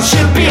 Icons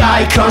should be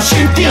icons,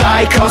 shoot the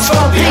icons,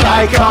 fuck the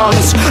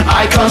icons.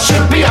 Icons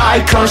should be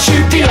icons,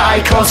 shoot the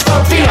icons,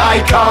 fuck the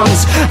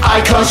icons.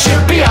 Icons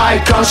should be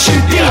icons,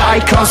 shoot the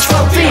icons,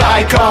 fuck the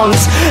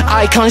icons.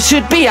 Icons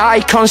should be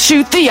icons,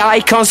 shoot the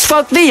icons,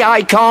 fuck the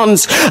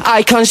icons.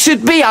 Icons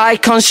should be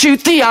icons,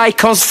 shoot the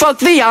icons, fuck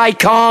the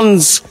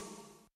icons.